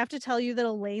too. I have to tell you that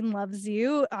Elain loves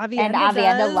you.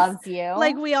 Aviendha loves you.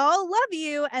 Like, we all love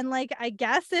you, and like, I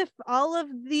guess if all of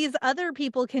these other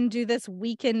people can do this,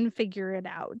 we can figure it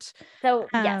out. So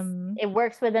yes, it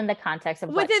works within the context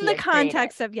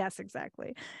of yes,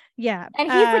 exactly. Yeah.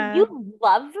 And he's like, you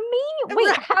love me?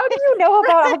 Wait, how do you know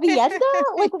about Aviendha?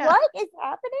 Like, what is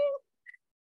happening?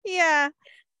 Yeah.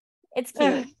 It's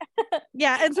cute.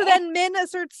 Yeah. And so then Min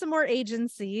asserts some more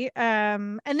agency.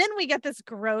 And then we get this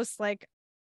gross, like,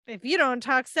 if you don't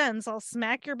talk sense, I'll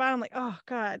smack your bottom. Like, oh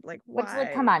God, like, why?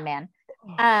 Come on, man.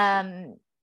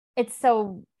 It's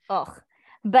so, ugh.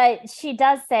 But she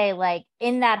does say, like,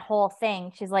 in that whole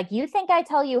thing, she's like, you think I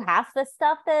tell you half the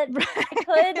stuff that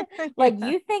I could? Like,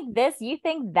 you think this, you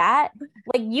think that?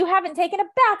 Like, you haven't taken a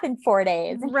bath in 4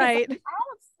 days. And right. like, I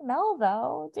don't smell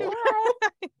though, do I?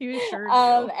 You sure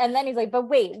do. And then he's like, but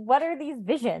wait, what are these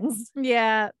visions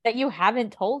Yeah. that you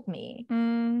haven't told me?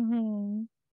 Mm-hmm.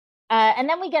 And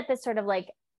then we get this sort of like,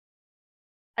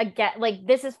 again, like,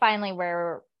 this is finally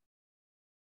where,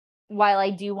 while I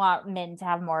do want Min to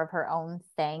have more of her own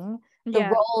thing, the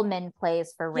role Min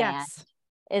plays for Rand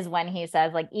is when he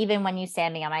says, like, even when you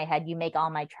stand me on my head, you make all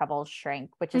my troubles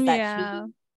shrink, which is that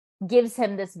she gives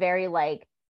him this very like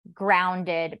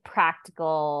grounded,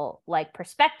 practical, like,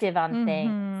 perspective on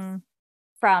things.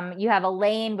 From, you have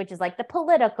Elaine, which is like the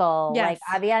political, like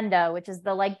Avienda, which is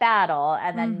the like battle,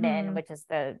 and then Min, which is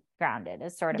the grounded,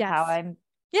 is sort of how I'm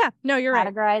you're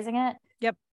categorizing right.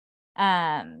 Yep.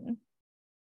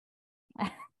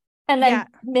 And then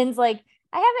Min's like,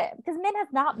 I haven't, because Min has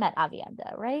not met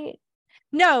Avienda, right?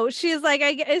 No, she's like,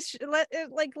 I guess,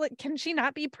 like, can she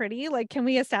not be pretty? Like, can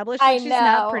we establish that she's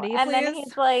not pretty, and please? then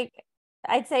he's like,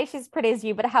 I'd say she's pretty as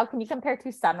you, but how can you compare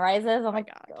two sunrises? I'm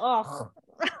like, oh,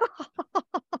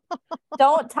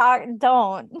 don't talk,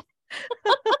 don't.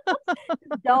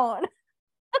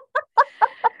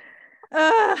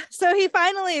 So he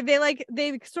finally,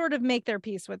 they sort of make their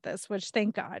peace with this, which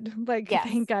thank God, like,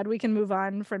 thank God we can move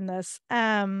on from this.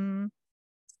 And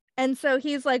so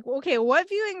he's like, okay, what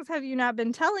viewings have you not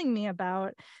been telling me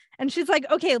about? And she's like,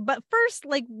 okay, but first,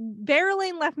 like,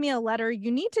 Berylane left me a letter.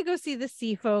 You need to go see the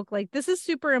sea folk. Like, this is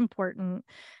super important.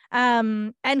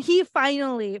 And he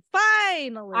finally, I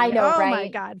know, oh my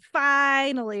God,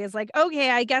 finally is like, okay,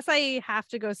 I guess I have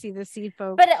to go see the sea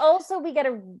folk. But also we get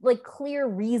a like clear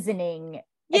reasoning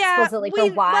explicitly for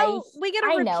why. We get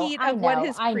a repeat of what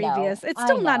his previous. It's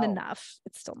still not enough.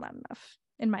 It's still not enough,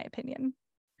 in my opinion.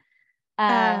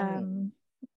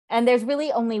 And there's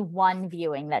really only one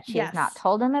viewing that she has not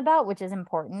told him about, which is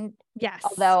important. Yes.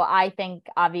 Although I think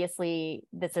obviously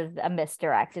this is a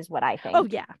misdirect, is what I think. Oh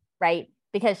yeah. Right.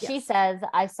 Because she says,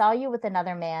 I saw you with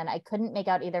another man. I couldn't make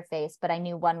out either face, but I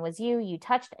knew one was you. You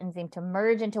touched and seemed to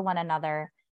merge into one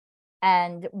another.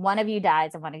 And one of you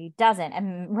dies and one of you doesn't.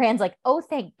 And Rand's like, oh,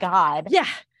 thank God. Yeah.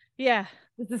 Yeah.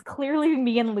 This is clearly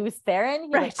me and Lews Therin.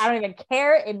 He's like, I don't even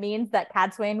care. It means that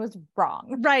Cadsuane was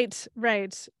wrong. Right.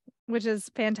 Which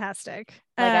is fantastic.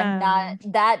 Like,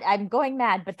 I'm going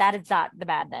mad, but that is not the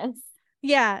madness.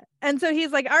 Yeah. And so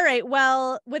he's like, all right,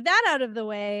 well, with that out of the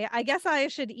way, I guess I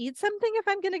should eat something if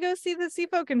I'm going to go see the sea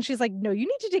folk. And she's like, no, you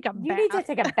need to take a bath. You need to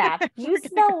take a bath. You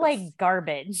smell like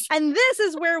garbage. And this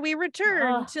is where we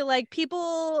return to like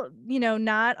people,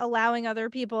 not allowing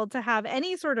other people to have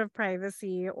any sort of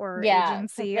privacy or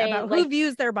agency about who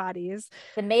views their bodies.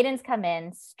 The maidens come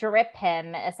in, strip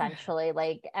him essentially,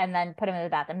 like, and then put him in the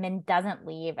bath. And Min doesn't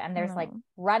leave. And there's like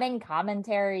running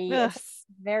commentary. It's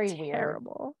very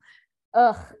terrible.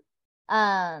 Weird.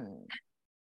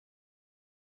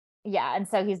 Yeah, and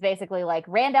so he's basically like,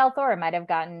 Rand al'Thor might have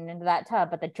gotten into that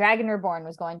tub, but the Dragon Reborn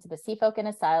was going to the sea folk in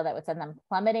a style that would send them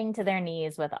plummeting to their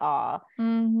knees with awe.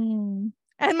 And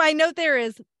my note there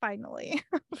is finally.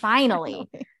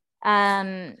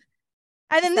 And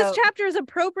then this chapter is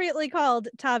appropriately called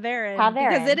ta'veren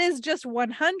because it is just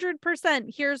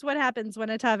 100% here's what happens when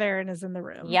a ta'veren is in the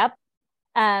room. Yep.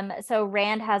 So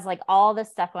Rand has like all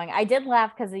this stuff going. I did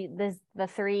laugh because the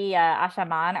three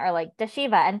Ashaman are like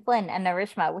Dashiva and Flynn and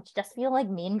Narishma, which just feel like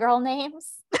Mean Girl names.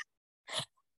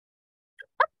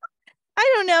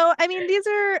 I don't know. I mean, these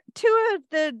are two of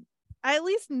the. I at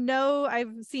least know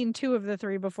I've seen two of the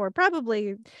three before.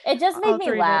 Probably. It just made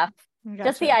me laugh. Gotcha.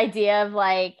 Just the idea of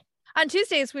like, on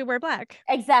Tuesdays we wear black.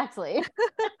 Exactly.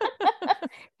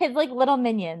 His like little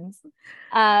minions.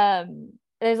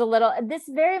 There's this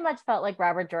very much felt like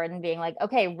Robert Jordan being like,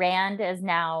 okay, Rand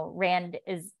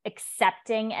is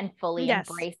accepting and fully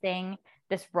embracing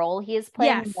this role he is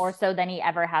playing more so than he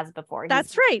ever has before.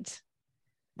 That's right.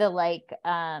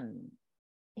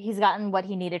 He's gotten what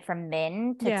he needed from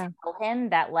Min to tell him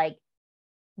that like,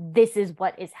 this is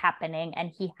what is happening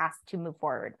and he has to move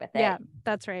forward with it. Yeah,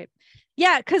 that's right.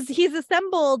 Yeah, because he's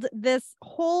assembled this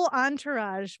whole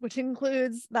entourage, which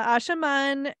includes the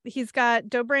Ashaman. He's got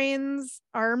Dobrain's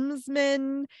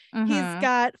armsmen. He's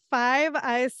got 5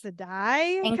 Aes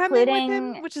Sedai coming with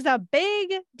him, which is a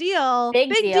big deal.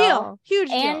 Big deal. Huge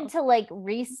deal. And to like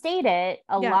restate it,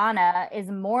 Alana is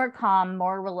more calm,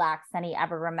 more relaxed than he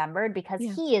ever remembered because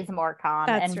he is more calm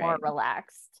more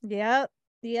relaxed. Yep.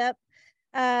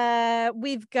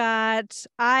 We've got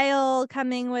Isle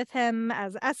coming with him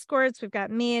as escorts. We've got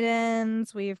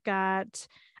maidens. We've got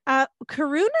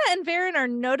Karuna and Varen are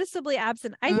noticeably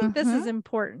absent. I think this is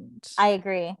important. I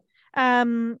agree.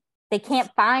 They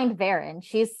can't find Varen.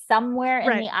 She's somewhere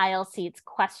in the aisle seats,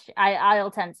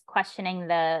 aisle tents, questioning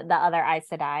the other Aes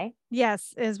Sedai.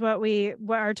 Yes, is what we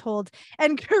are told.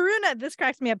 And Karuna, this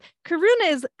cracks me up. Karuna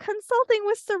is consulting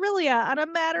with Cerulea on a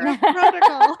matter of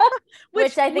protocol,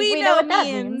 which I think we know what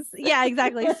means. Yeah,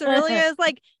 exactly. Cerulea is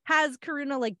like, has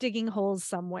Karuna like digging holes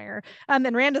somewhere.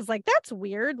 And Rand's like, that's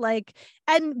weird. Like,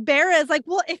 and Bera is like,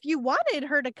 well, if you wanted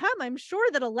her to come, I'm sure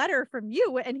that a letter from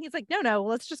you. And he's like, no,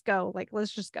 let's just go. Like,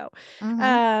 let's just go.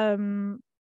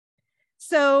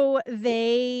 So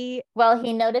he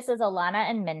notices Alana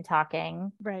and Min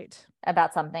talking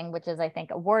about something, which is, I think,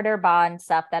 a warder bond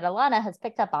stuff that Alana has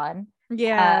picked up on. Or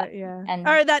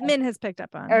that Min has picked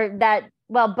up on. Or that,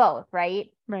 well, both,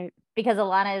 right? Right. Because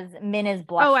Min is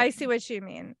blushing. Oh, I see what you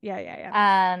mean.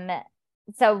 Yeah.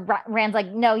 So Rand's like,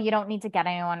 no, you don't need to get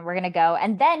anyone. We're going to go.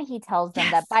 And then he tells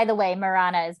them that, by the way,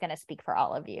 Marana is going to speak for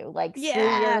all of you. Like, screw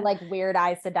your like weird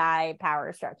Aes Sedai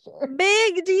power structure.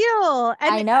 Big deal.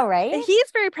 And I know, right?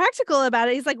 He's very practical about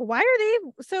it. He's like, why are they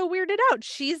so weirded out?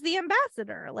 She's the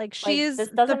ambassador. Like, she's this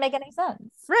doesn't make any sense.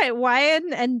 Right. Why?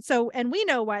 And we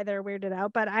know why they're weirded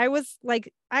out. But I was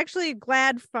like, actually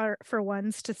glad for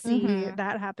once to see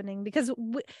that happening, because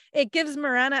it gives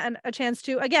Marana a chance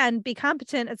to, again, be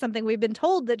competent at something we've been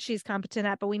told that she's competent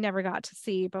at, but we never got to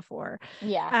see before.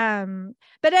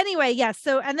 But anyway, yes.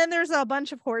 So, and then there's a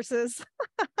bunch of horses.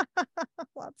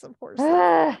 Lots of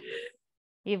horses.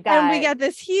 We get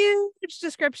this huge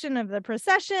description of the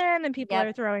procession, and people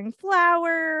are throwing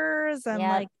flowers and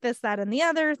like this, that, and the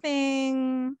other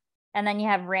thing. And then you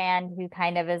have Rand, who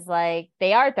kind of is like,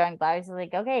 they are throwing flowers. He's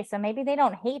like, okay, so maybe they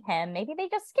don't hate him. Maybe they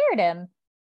just scared him.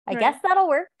 I guess that'll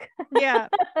work. Yeah.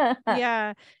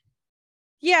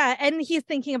 And he's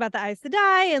thinking about the Aes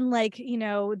Sedai, and like, you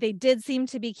know, they did seem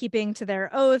to be keeping to their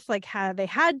oath, like they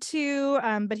had to,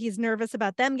 but he's nervous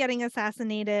about them getting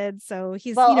assassinated. So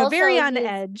he's, very on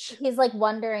edge. He's like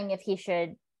wondering if he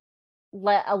should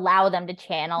allow them to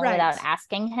channel without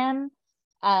asking him.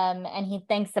 And he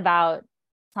thinks about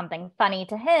something funny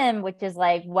to him, which is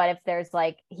like, what if there's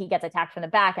like, he gets attacked from the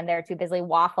back and they're too busy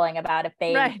waffling about if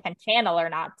they can channel or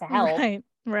not to help.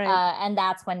 And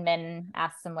that's when Min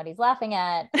asks him what he's laughing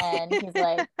at, and he's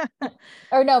like,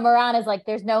 or no, Moran is like,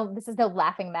 this is no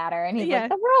laughing matter, and he's like,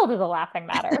 the world is a laughing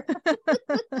matter.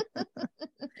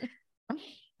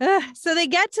 So they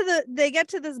get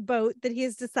to this boat that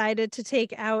he's decided to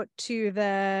take out to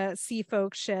the sea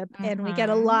folk ship, and we get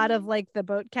a lot of like the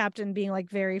boat captain being like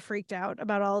very freaked out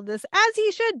about all of this, as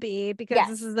he should be, because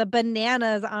this is a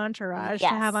bananas entourage to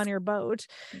have on your boat.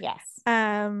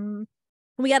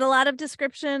 We got a lot of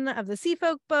description of the sea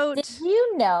folk boat. Did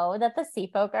you know that the sea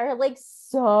folk are like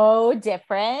so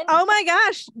different? Oh my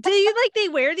gosh. They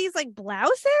wear these like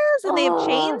blouses and they have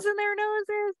chains in their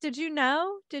noses? Did you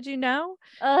know?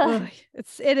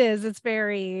 It's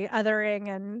very othering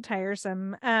and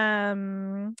tiresome.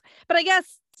 But I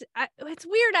guess it's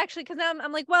weird actually, because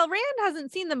I'm like, well, Rand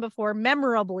hasn't seen them before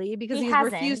memorably because he's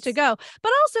refused to go,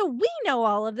 but also we know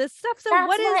all of this stuff, so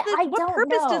what is this? What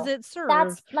purpose does it serve?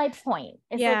 That's my point.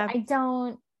 It's like,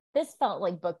 this felt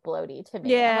like book bloaty to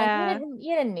me. I'm like,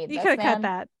 you didn't need this. You could have cut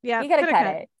that. You could have cut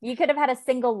it. You could have had a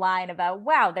single line about,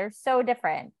 wow, they're so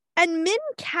different. And Min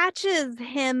catches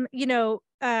him, Aes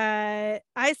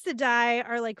Sedai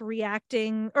are like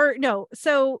reacting, or no,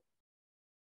 so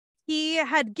he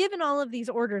had given all of these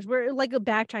orders. We're like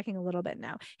backtracking a little bit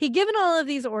now. He'd given all of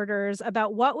these orders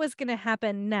about what was going to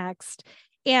happen next.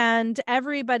 And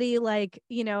everybody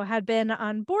had been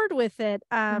on board with it.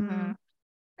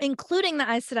 Including the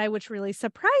Aes Sedai, which really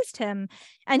surprised him.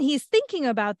 And he's thinking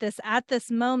about this at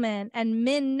this moment, and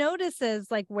Min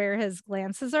notices like where his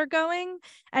glances are going.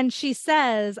 And she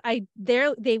says,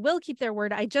 they will keep their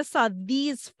word. I just saw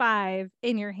these 5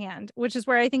 in your hand, which is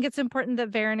where I think it's important that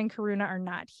Varen and Karuna are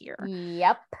not here.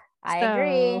 Yep. I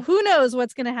agree. Who knows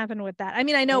what's going to happen with that? I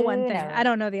mean, I know one thing. I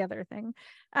don't know the other thing.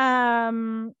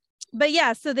 But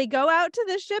yeah, so they go out to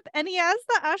the ship, and he has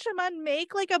the Ashaman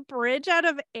make like a bridge out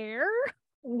of air.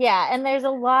 Yeah, and there's a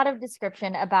lot of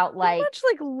description about like much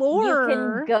like lore. You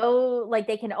can go like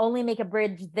they can only make a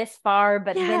bridge this far,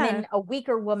 but a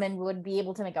weaker woman would be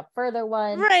able to make a further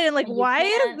one. Right, and like why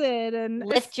is it? And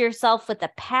lift yourself with the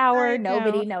power.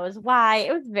 Nobody knows why.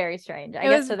 It was very strange. I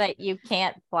guess so that you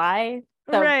can't fly.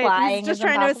 So flying. He's just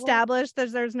trying to establish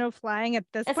there's no flying at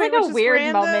this point. It's like a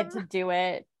weird moment to do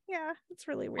it. Yeah, it's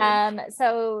really weird.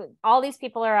 So all these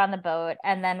people are on the boat,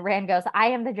 and then Rand goes,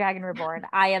 I am the Dragon Reborn.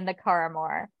 I am the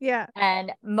Karamor. Yeah.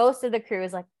 And most of the crew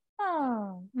is like,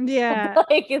 oh. Yeah.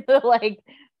 like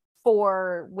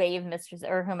four wave mistress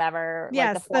or whomever.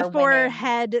 Yes, like the four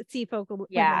head sea folk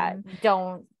women.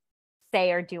 Don't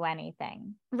say or do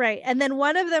anything. Right. And then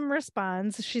one of them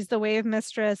responds. She's the wave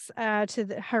mistress to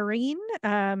the Hareen.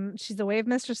 She's the wave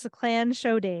mistress of Clan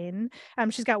Shodane.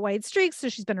 She's got white streaks, so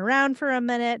she's been around for a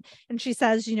minute. And she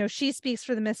says, she speaks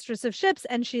for the mistress of ships.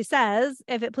 And she says,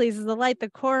 if it pleases the light, the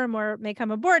Coromor may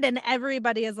come aboard. And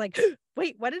everybody is like,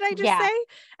 wait, what did I just say?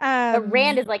 But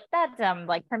Rand is like, that's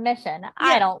permission.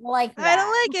 I don't like that. I don't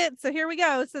like it. So here we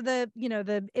go. So they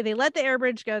let the air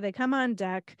bridge go. They come on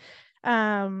deck.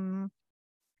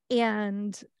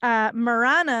 And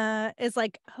Marana is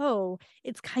like, oh,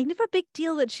 it's kind of a big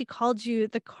deal that she called you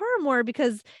the Coromor,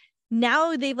 because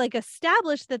now they've like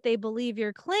established that they believe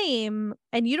your claim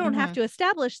and you don't have to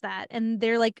establish that. And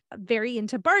they're like very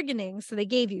into bargaining. So they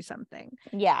gave you something.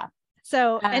 Yeah.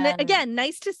 So, and again,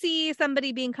 nice to see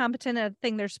somebody being competent at a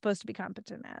thing they're supposed to be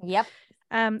competent at. Yep.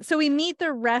 So we meet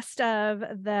the rest of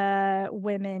the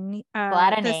women, a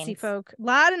lot of the names. sea folk, a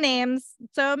lot of names,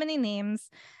 so many names.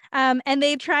 And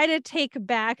they try to take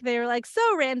back. They're like, so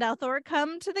Rand al'Thor,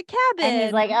 come to the cabin. And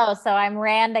he's like, oh, so I'm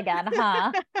Rand again,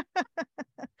 huh?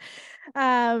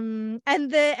 And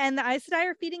the Aes Sedai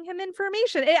are feeding him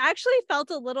information. It actually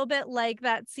felt a little bit like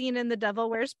that scene in The Devil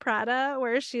Wears Prada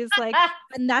where she's like,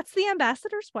 and that's the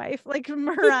ambassador's wife. Like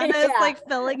Marana is like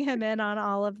filling him in on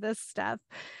all of this stuff.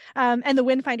 And the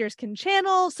Windfinders can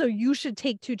channel, so you should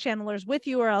take 2 channelers with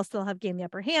you or else they'll have gained the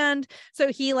upper hand. So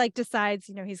he like decides,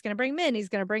 he's going to bring Min, he's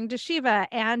going to bring Dashiva,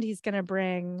 and he's going to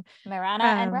bring Marana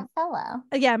and Rafella.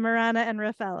 Yeah, Marana and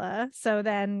Rafella. So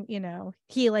then,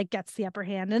 he like gets the upper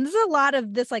hand. And there's a lot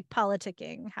of this like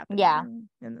politicking happening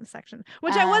in this section,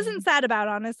 which I wasn't sad about,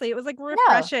 honestly. It was like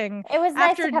refreshing. No, it was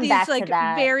nice after to come these back like to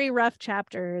that. very rough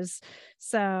chapters.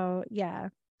 So yeah.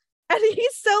 And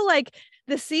he's so like,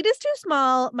 the seat is too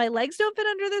small. My legs don't fit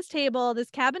under this table. This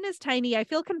cabin is tiny. I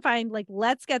feel confined. Like,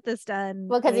 let's get this done.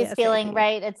 Well, because he's feeling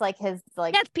right. It's like his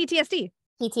like it's PTSD.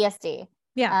 PTSD.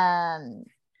 Yeah.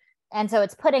 And so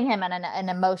it's putting him in an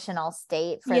emotional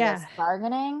state for this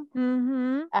bargaining.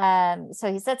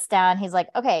 So he sits down. He's like,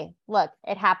 okay, look,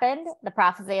 it happened. The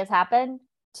prophecy has happened.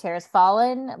 Tears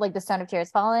fallen. Like the stone of tears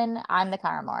fallen. I'm the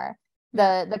Coromor.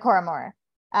 The Coromor.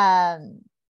 I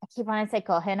keep wanting to say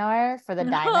Kohinoor for the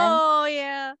diamond. Oh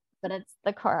yeah, but it's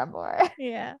the Coromor.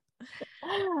 Yeah.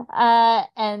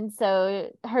 And so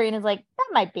Hareen is like, that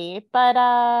might be, but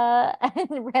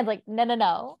and Rand's like,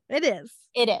 no, it is.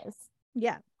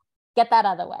 Yeah, get that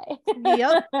out of the way.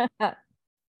 Yep.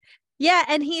 Yeah,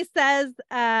 and he says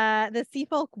the sea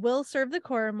folk will serve the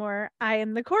Coromor. I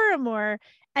am the Coromor.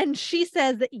 And she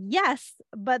says that yes,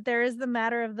 but there is the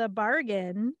matter of the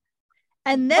bargain.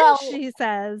 And then she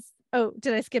says, oh,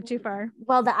 did I skip too far?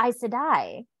 Well, the Aes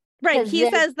Sedai. Right. He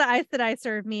says the Aes Sedai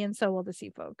serve me and so will the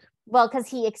sea folk. Well, because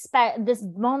he expect this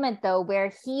moment though,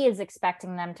 where he is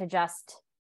expecting them to just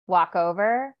walk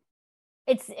over.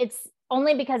 It's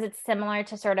only because it's similar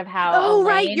to sort of how. Oh,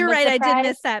 right. You're right. Surprised. I did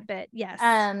miss that bit. Yes.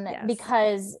 Yes.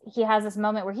 Because he has this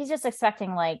moment where he's just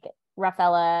expecting like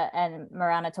Rafella and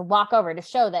Marana to walk over to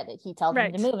show that he tells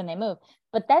them to move and they move.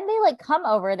 But then they like come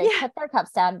over, they put their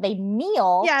cups down, they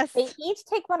kneel. Yes. They each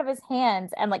take one of his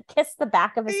hands and like kiss the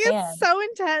back of his hand. It's so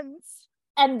intense.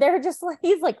 And they're just like,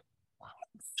 he's like,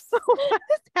 what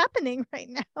is happening right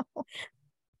now?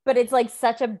 But it's like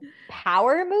such a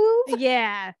power move.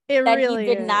 Yeah, it that really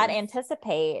he did not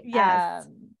anticipate. Yes.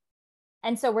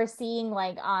 And so we're seeing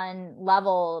like on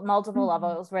multiple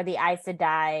levels where the Aes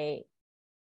Sedai,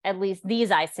 at least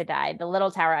these Aes Sedai, the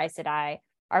Little Tower Aes Sedai,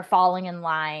 are falling in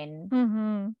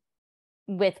line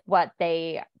with what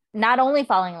they, not only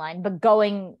falling in line, but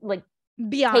going like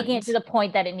beyond, taking it to the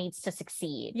point that it needs to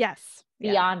succeed. Yes.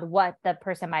 Beyond what the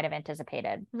person might have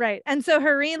anticipated. Right. And so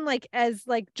Hareen, like, as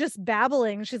like just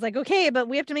babbling, she's like, okay, but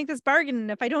we have to make this bargain.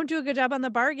 And if I don't do a good job on the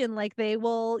bargain, like they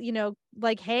will,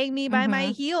 like hang me by my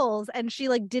heels. And she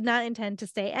like did not intend to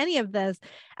say any of this.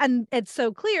 And it's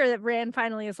so clear that Rand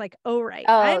finally is like, oh, right.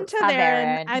 I'm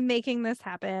Ta'Veren. I'm making this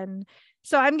happen.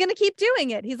 So I'm going to keep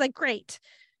doing it. He's like, great.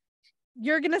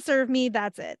 You're going to serve me.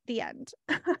 That's it. The end.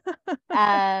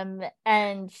 And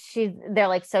they're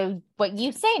like, so what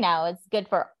you say now is good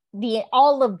for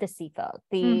all of the sea folk,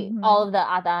 all of the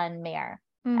Adan Mare.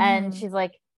 And she's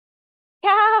like,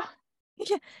 yeah.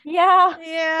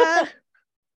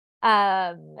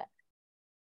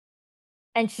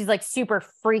 And she's like super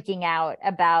freaking out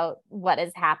about what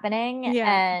is happening.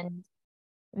 And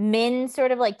Min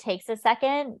sort of like takes a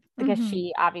second because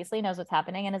she obviously knows what's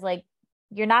happening and is like,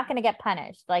 you're not going to get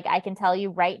punished. Like, I can tell you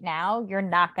right now, you're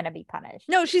not going to be punished.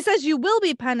 No, she says you will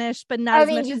be punished, but not as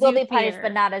much as you will be punished,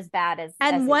 but not as bad as.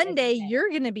 And one day you're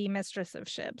going to be mistress of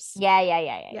ships.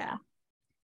 Yeah.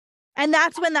 And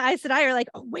that's when the Aes Sedai are like,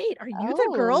 oh, wait, are you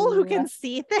the girl who can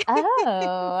see things?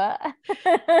 Oh.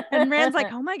 And Rand's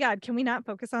like, oh my God, can we not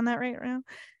focus on that right now?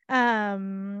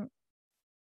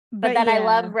 But then I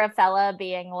love Raphella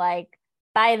being like,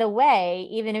 by the way,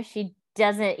 even if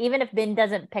Min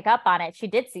doesn't pick up on it, she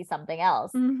did see something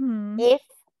else. Mm-hmm. If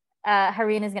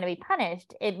Hareen is going to be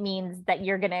punished, it means that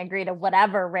you're going to agree to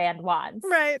whatever Rand wants.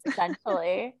 Right.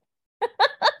 Essentially.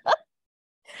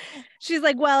 She's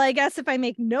like, well, I guess if I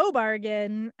make no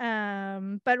bargain,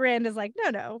 but Rand is like,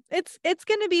 no, it's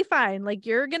gonna be fine. Like,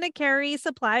 you're gonna carry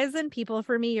supplies and people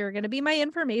for me. You're gonna be my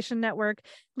information network.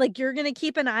 Like, you're gonna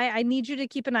keep an eye. I need you to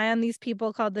keep an eye on these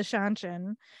people called the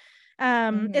Shanshan.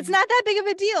 It's not that big of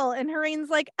a deal. And Hareen's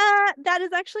like, that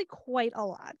is actually quite a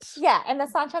lot. Yeah, and the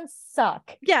Shanshan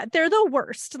suck. Yeah, they're the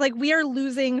worst. Like, we are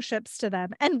losing ships to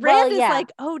them. And Rand is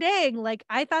like, oh dang, like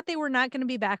I thought they were not gonna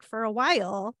be back for a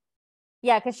while.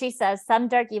 Yeah, because she says, some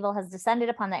dark evil has descended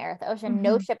upon the Earth Ocean. Mm-hmm.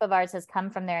 No ship of ours has come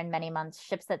from there in many months.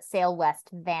 Ships that sail west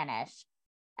vanish.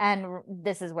 And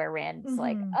this is where Rand's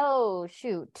like, oh,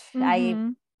 shoot.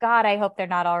 I hope they're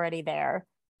not already there.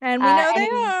 And we know they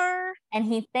are. And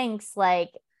he thinks, like,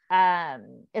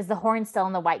 is the horn still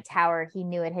in the White Tower? He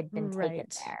knew it had been taken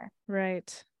there.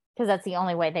 Right. Because that's the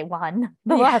only way they won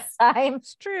the last time.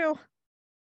 It's true.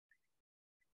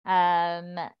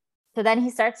 So then he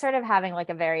starts sort of having like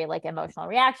a very like emotional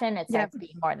reaction. It starts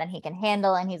being more than he can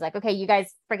handle. And he's like, okay, you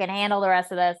guys freaking handle the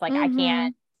rest of this. Like, I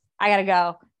can't, I gotta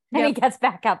go. And he gets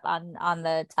back up on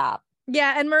the top.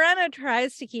 Yeah. And Morana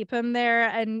tries to keep him there.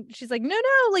 And she's like, no,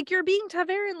 like you're being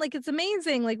Ta'veren. Like, it's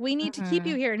amazing. Like, we need to keep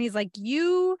you here. And he's like,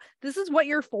 this is what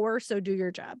you're for. So do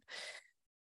your job.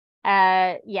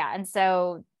 Yeah. And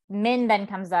so Min then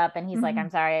comes up and he's like, I'm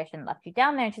sorry, I shouldn't have left you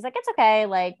down there. And she's like, it's okay.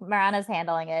 Like, Morana's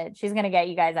handling it. She's going to get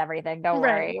you guys everything. Don't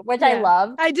worry. Which I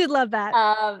love. I did love that.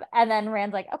 And then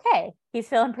Rand's like, okay, he's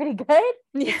feeling pretty good.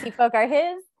 Yeah. Sea folk are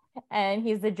his. And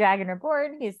he's the Dragon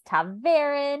Reborn. He's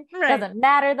Ta'veren. Right. Doesn't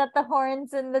matter that the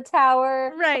horn's in the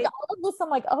tower. Right. Like, all of this, I'm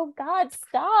like, oh God,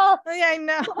 stop. Yeah, I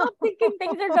know. I'm thinking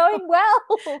things are going well.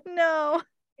 No.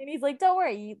 And he's like, don't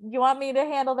worry. You want me to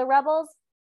handle the rebels?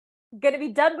 Gonna be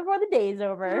done before the day's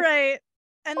over. Right.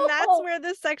 And that's where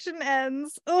this section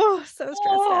ends. Oh, so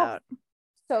stressed out.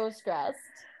 So stressed.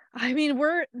 I mean,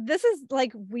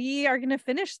 we are gonna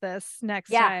finish this next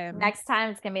time. Next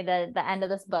time it's gonna be the end of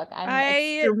this book.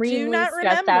 I do not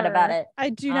stressed remember out about it. I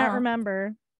do not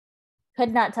remember.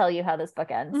 Could not tell you how this book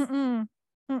ends.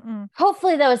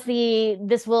 Hopefully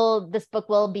this book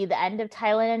will be the end of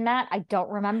Tylan and Mat. I don't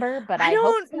remember, but I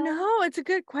don't know. It's a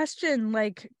good question.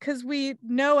 Like, because we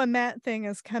know another Mat thing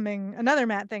is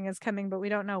coming, but we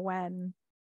don't know when.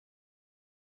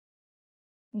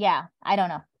 Yeah, I don't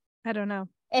know.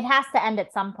 It has to end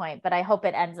at some point, but I hope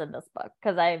it ends in this book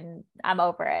because I'm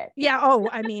over it. Yeah. Oh,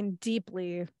 I mean,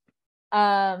 deeply.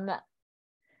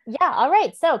 Yeah, all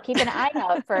right. So keep an eye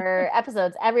out for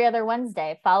episodes every other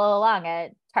Wednesday. Follow along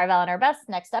at Tarvel and Our Best.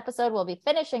 Next episode, we'll be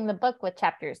finishing the book with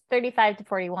chapters 35 to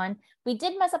 41. We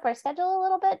did mess up our schedule a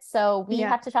little bit, so we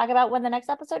have to talk about when the next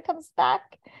episode comes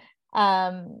back.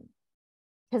 Because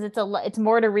it's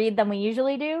more to read than we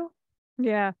usually do.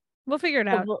 Yeah, we'll figure it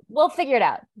out. We'll figure it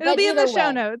out. It'll be in the show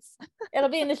notes. It'll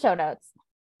be in the show notes.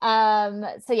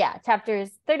 So yeah, chapters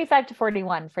 35 to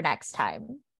 41 for next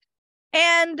time.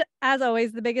 And as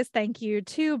always, the biggest thank you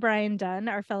to Brian Dunn,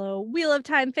 our fellow Wheel of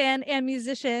Time fan and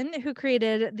musician who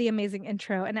created the amazing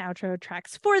intro and outro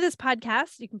tracks for this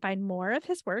podcast. You can find more of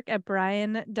his work at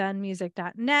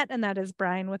briandunnmusic.net, and that is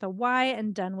Brian with a Y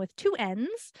and Dunn with 2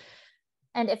 N's.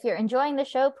 And if you're enjoying the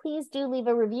show, please do leave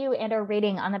a review and a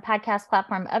rating on the podcast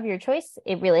platform of your choice.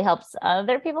 It really helps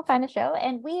other people find the show,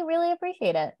 and we really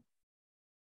appreciate it.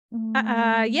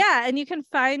 Yeah, and you can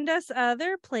find us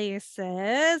other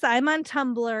places. I'm on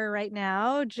Tumblr right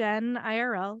now, Jen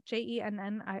IRL,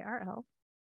 JENNIRL.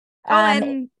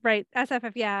 And right,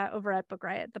 SFF, over at Book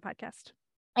Riot, the podcast.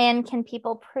 And can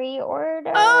people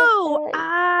pre-order?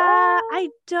 I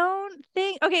don't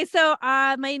think. Okay, so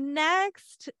my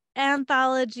next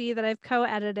anthology that I've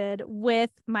co-edited with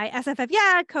my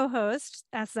SFF co-host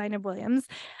Zainab Williams is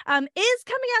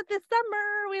coming out this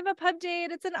summer. We have a pub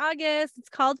date. It's in August. It's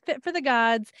called Fit for the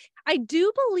Gods. I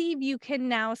do believe you can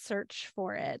now search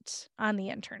for it on the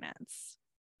internets.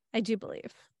 I do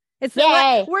believe it's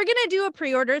we're gonna do a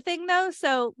pre-order thing though,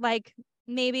 so like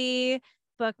maybe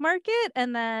bookmark it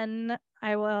and then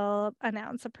I will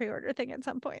announce a pre-order thing at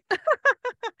some point.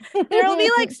 There'll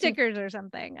be like stickers or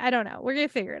something. I don't know. We're gonna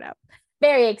figure it out.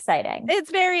 Very exciting.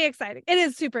 It's very exciting. It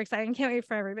is super exciting. Can't wait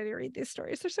for everybody to read these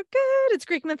stories. They're so good. It's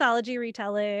Greek mythology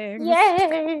retelling.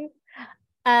 Yay.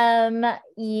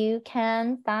 You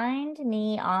can find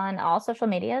me on all social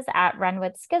medias at Run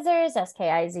with Skizzers,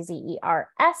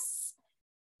 Skizzers.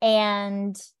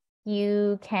 And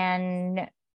you can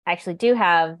actually do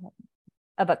have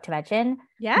a book to mention.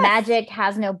 Yes. Magic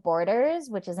Has No Borders,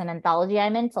 which is an anthology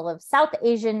I'm in full of South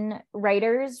Asian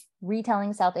writers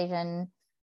retelling South Asian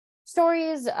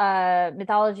stories,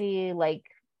 mythology, like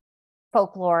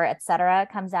folklore, etc.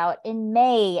 Comes out in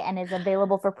May and is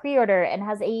available for pre-order and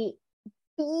has a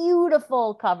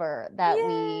beautiful cover that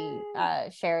we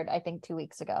shared, I think 2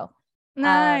 weeks ago.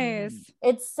 Nice.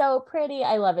 It's so pretty.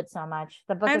 I love it so much.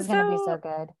 The book is going to be so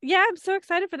good. Yeah, I'm so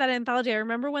excited for that anthology. I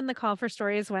remember when the call for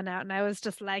stories went out and I was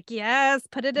just like, yes,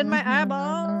 put it in my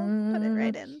eyeball. Put it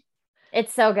right in.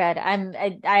 It's so good.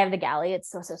 I have the galley. It's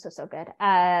so good.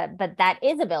 But that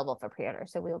is available for pre-order.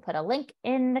 So we will put a link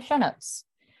in the show notes.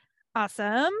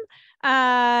 Awesome.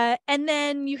 And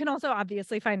then you can also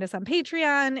obviously find us on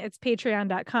Patreon. It's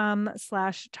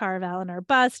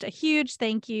patreon.com/TaraValorBust. A huge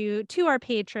thank you to our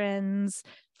patrons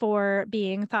for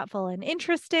being thoughtful and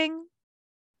interesting.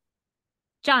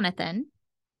 Jonathan,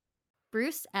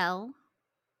 Bruce L,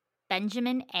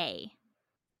 Benjamin A,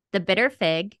 The Bitter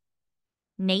Fig,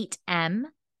 Nate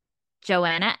M,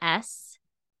 Joanna S,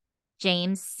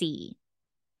 James C,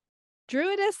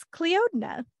 Druidess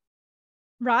Cleodna,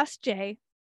 Ross J,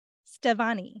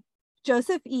 Stevani,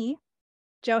 Joseph E,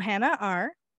 Johanna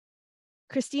R,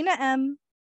 Christina M,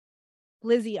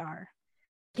 Lizzie R,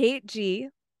 Kate G,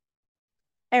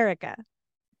 Erica,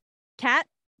 Kat,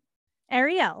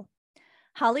 Ariel,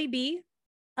 Holly B,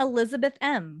 Elizabeth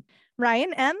M,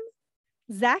 Ryan M,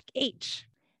 Zach H,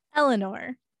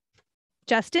 Eleanor,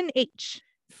 Justin H,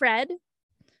 Fred,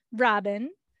 Robin,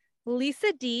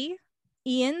 Lisa D,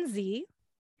 Ian Z,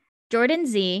 Jordan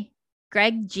Z,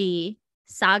 Greg G,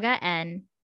 Saga N,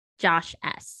 Josh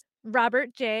S,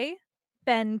 Robert J,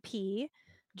 Ben P,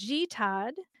 G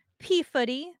Todd, P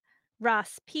Footy,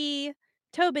 Ross P,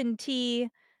 Tobin T,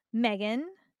 Megan,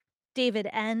 David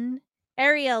N,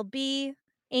 Ariel B,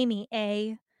 Amy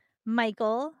A,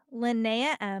 Michael,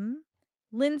 Linnea M,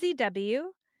 Lindsay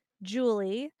W,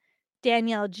 Julie,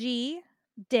 Danielle G,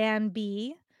 Dan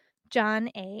B, John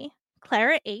A,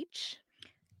 Clara H,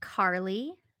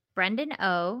 Carly, Brendan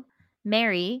O,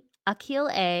 Mary, Akil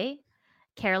A,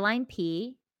 Caroline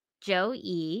P, Joe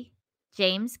E,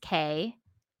 James K,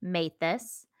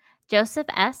 Mathis, Joseph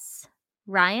S,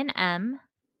 Ryan M,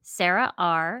 Sarah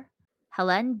R,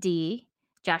 Helen D,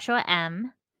 Joshua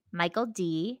M, Michael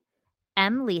D,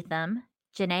 M. Leatham,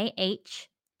 Janae H,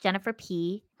 Jennifer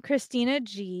P, Christina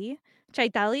G,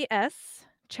 Chaitali S,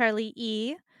 Charlie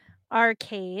E,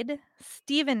 Arcade,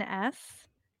 Stephen S,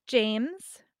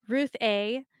 James, Ruth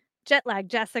A, Jetlag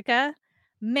Jessica,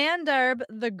 Mandarb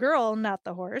the girl, not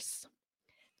the horse,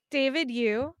 David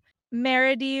U,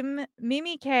 Meridim,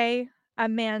 Mimi K,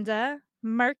 Amanda,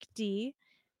 Mark D,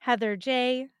 Heather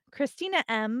J, Christina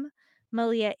M,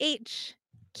 Malia H,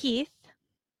 Keith,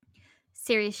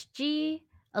 Sirius G,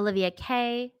 Olivia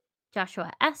K,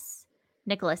 Joshua S,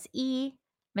 Nicholas E,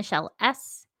 Michelle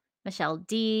S, Michelle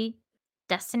D,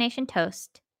 Destination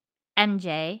Toast,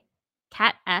 MJ,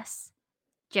 Kat S,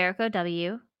 Jericho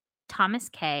W, Thomas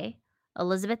K,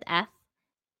 Elizabeth F,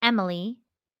 Emily,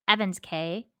 Evans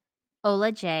K,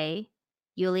 Ola J,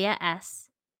 Yulia S,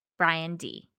 Brian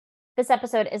D. This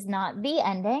episode is not the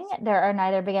ending. There are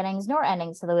neither beginnings nor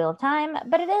endings to the Wheel of Time,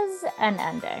 but it is an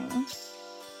ending.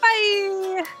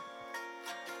 Bye!